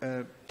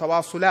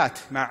تواصلات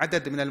مع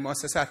عدد من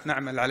المؤسسات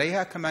نعمل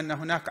عليها، كما أن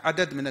هناك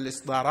عدد من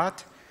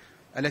الإصدارات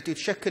التي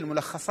تشكل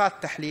ملخصات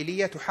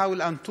تحليلية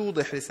تحاول أن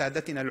توضح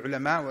لسادتنا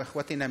العلماء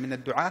وإخوتنا من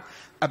الدعاة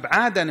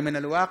أبعادا من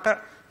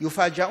الواقع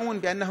يفاجؤون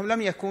بأنهم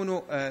لم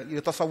يكونوا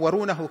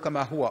يتصورونه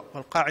كما هو.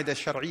 والقاعدة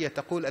الشرعية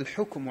تقول: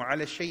 الحكم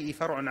على الشيء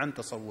فرع عن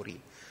تصوره.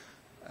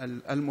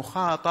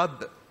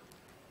 المخاطب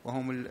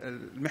وهم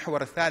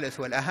المحور الثالث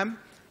والأهم،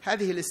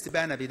 هذه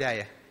الاستبانة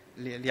بداية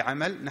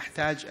لعمل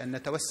نحتاج أن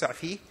نتوسع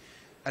فيه.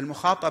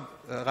 المخاطب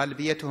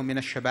غالبيتهم من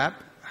الشباب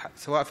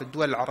سواء في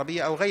الدول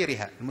العربية أو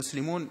غيرها.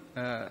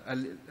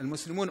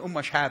 المسلمون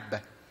أمة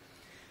شابة،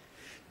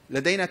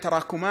 لدينا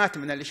تراكمات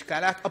من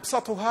الإشكالات،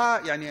 أبسطها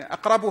يعني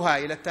أقربها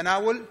إلى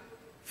التناول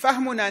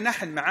فهمنا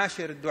نحن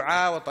معاشر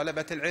الدعاة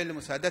وطلبة العلم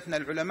وسادتنا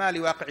العلماء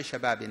لواقع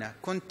شبابنا.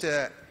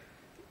 كنت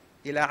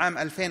إلى عام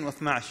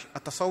 2012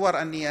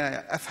 أتصور أني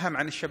أفهم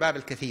عن الشباب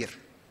الكثير،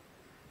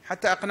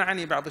 حتى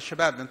أقنعني بعض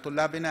الشباب من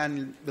طلابنا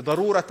أن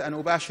بضرورة أن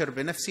أباشر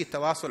بنفسي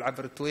التواصل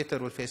عبر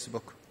التويتر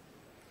والفيسبوك.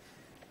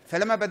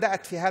 فلما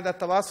بدأت في هذا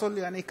التواصل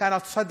يعني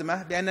كانت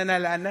صدمة بأننا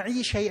لا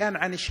نعي شيئا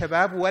عن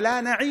الشباب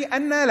ولا نعي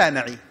أننا لا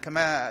نعي،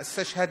 كما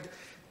استشهد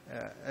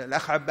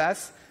الأخ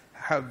عباس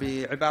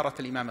بعبارة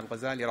الإمام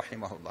الغزالي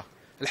رحمه الله.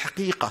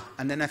 الحقيقة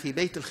أننا في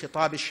بيت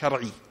الخطاب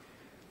الشرعي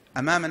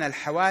أمامنا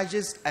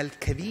الحواجز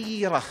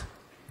الكبيرة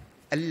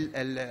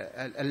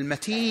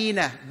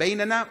المتينة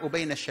بيننا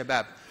وبين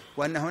الشباب،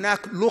 وأن هناك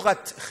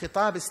لغة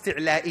خطاب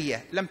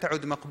استعلائية لم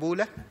تعد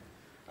مقبولة.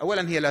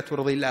 أولا هي لا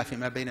ترضي الله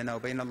فيما بيننا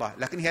وبين الله،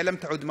 لكن هي لم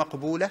تعد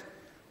مقبولة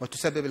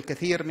وتسبب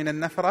الكثير من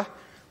النفرة.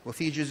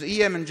 وفي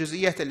جزئية من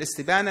جزئيات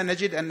الاستبانة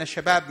نجد أن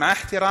الشباب مع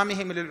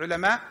احترامهم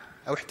للعلماء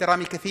أو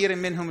احترام كثير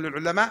منهم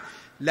للعلماء،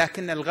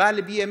 لكن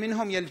الغالبية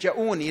منهم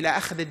يلجؤون إلى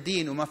أخذ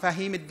الدين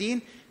ومفاهيم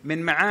الدين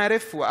من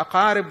معارف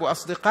وأقارب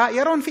وأصدقاء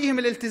يرون فيهم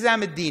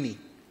الالتزام الديني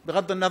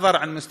بغض النظر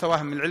عن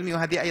مستواهم العلمي،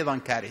 وهذه أيضا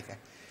كارثة.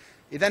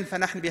 إذن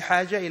فنحن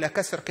بحاجة إلى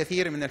كسر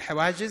كثير من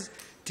الحواجز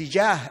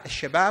تجاه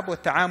الشباب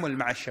والتعامل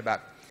مع الشباب.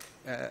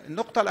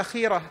 النقطة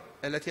الأخيرة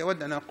التي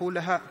أود أن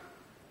أقولها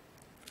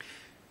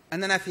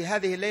أننا في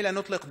هذه الليلة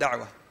نطلق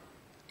دعوة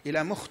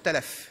إلى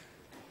مختلف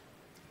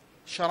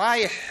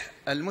شرائح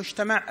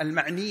المجتمع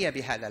المعنية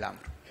بهذا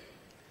الأمر.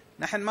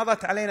 نحن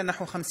مضت علينا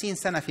نحو 50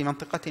 سنة في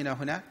منطقتنا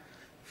هنا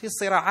في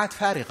صراعات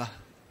فارغة،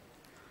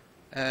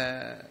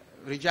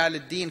 رجال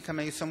الدين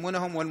كما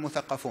يسمونهم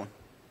والمثقفون،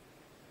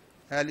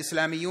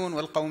 الإسلاميون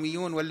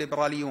والقوميون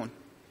والليبراليون،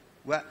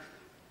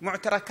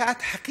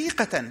 ومعتركات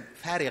حقيقة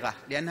فارغة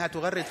لأنها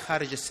تغرد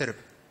خارج السرب.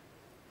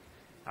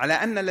 على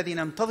أن الذي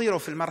ننتظره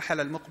في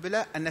المرحلة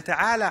المقبلة أن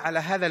نتعالى على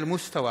هذا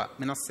المستوى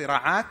من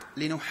الصراعات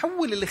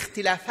لنحول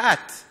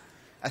الاختلافات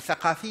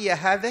الثقافية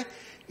هذه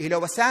إلى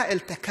وسائل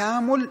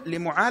تكامل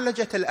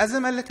لمعالجة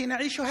الأزمة التي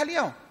نعيشها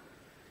اليوم.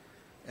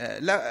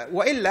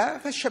 وإلا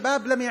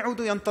فالشباب لم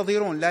يعودوا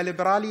ينتظرون لا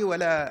ليبرالي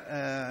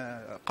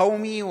ولا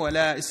قومي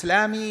ولا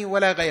إسلامي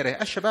ولا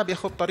غيره. الشباب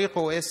يخذ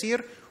طريقه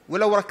ويسير،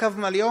 ولو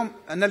ركضنا اليوم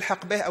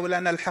نلحق به أو لا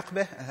نلحق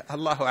به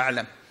الله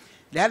أعلم.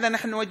 لهذا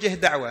نحن نوجه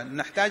دعوة،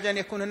 نحتاج أن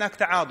يكون هناك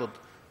تعاضد.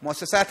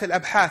 مؤسسات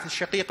الأبحاث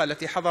الشقيقة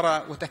التي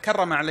حضر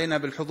وتكرم علينا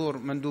بالحضور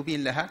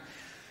مندوبين لها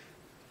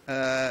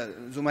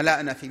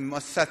زملائنا في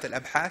مؤسسات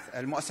الأبحاث،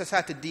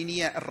 المؤسسات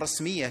الدينية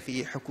الرسمية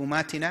في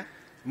حكوماتنا،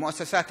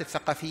 المؤسسات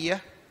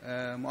الثقافية،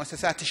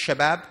 مؤسسات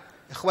الشباب،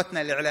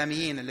 إخوتنا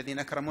الإعلاميين الذين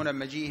أكرمونا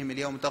بمجيئهم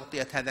اليوم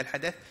تغطية هذا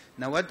الحدث.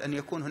 نود أن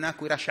يكون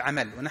هناك ورش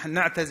عمل، ونحن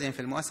نعتزم في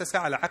المؤسسة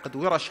على عقد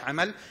ورش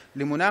عمل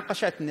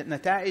لمناقشة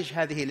نتائج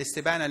هذه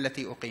الاستبانة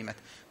التي أقيمت،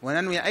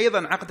 وننوي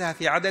أيضا عقدها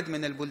في عدد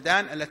من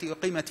البلدان التي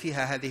أقيمت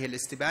فيها هذه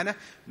الاستبانة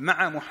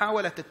مع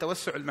محاولة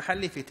التوسع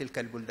المحلي في تلك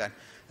البلدان.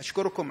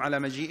 أشكركم على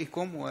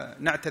مجيئكم،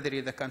 ونعتذر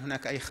إذا كان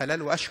هناك أي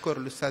خلل، وأشكر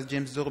الأستاذ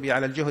جيمس زغبي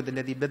على الجهد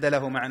الذي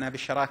بذله معنا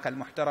بالشراكة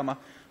المحترمة،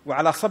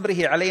 وعلى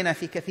صبره علينا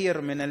في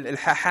كثير من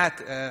الإلحاحات.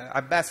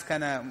 عباس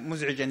كان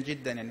مزعجا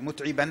جدا، يعني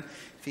متعبا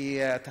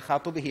في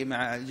تخاطبه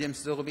مع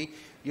جيمس زغبي،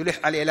 يلح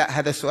عليه لا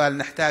هذا السؤال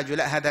نحتاج،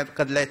 لا هذا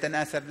قد لا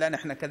يتناسب، لا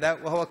نحن كذا،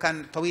 وهو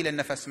كان طويل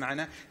النفس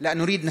معنا، لا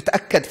نريد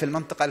نتأكد في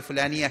المنطقة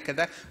الفلانية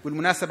كذا.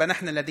 بالمناسبة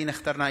نحن الذين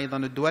اخترنا أيضا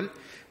الدول،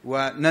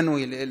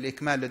 وننوي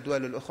الإكمال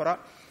للدول الأخرى.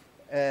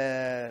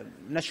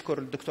 نشكر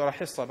الدكتورة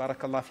حصة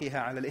بارك الله فيها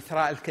على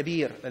الإثراء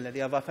الكبير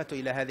الذي أضافته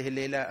إلى هذه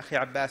الليلة، أخي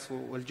عباس،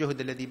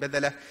 والجهد الذي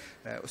بذله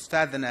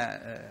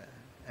أستاذنا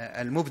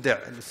المبدع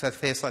الأستاذ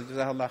فيصل،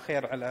 جزاه الله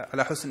خير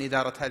على حسن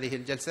إدارة هذه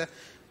الجلسة.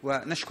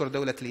 ونشكر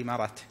دولة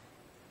الإمارات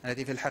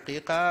التي في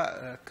الحقيقة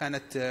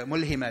كانت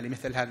ملهمة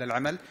لمثل هذا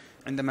العمل.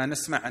 عندما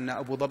نسمع أن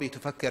أبو ظبي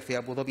تفكر في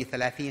أبو ظبي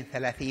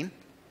 30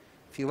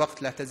 في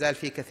وقت لا تزال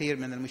في كثير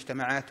من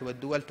المجتمعات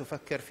والدول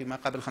تفكر فيما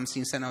قبل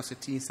 50 سنة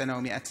و60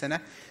 سنة و100 سنة،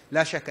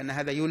 لا شك أن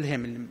هذا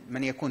يلهم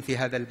من يكون في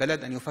هذا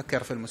البلد أن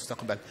يفكر في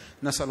المستقبل.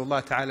 نسأل الله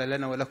تعالى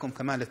لنا ولكم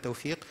كمال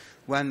التوفيق،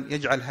 وأن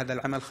يجعل هذا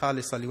العمل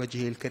خالصا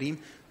لوجهه الكريم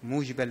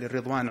موجبا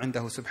للرضوان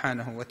عنده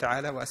سبحانه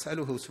وتعالى.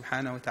 وأسأله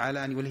سبحانه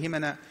وتعالى أن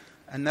يلهمنا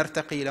أن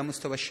نرتقي إلى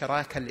مستوى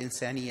الشراكة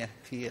الإنسانية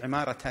في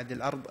عمارة هذه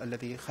الأرض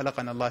الذي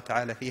خلقنا الله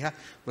تعالى فيها.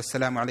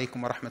 والسلام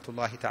عليكم ورحمة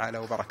الله تعالى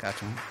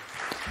وبركاته.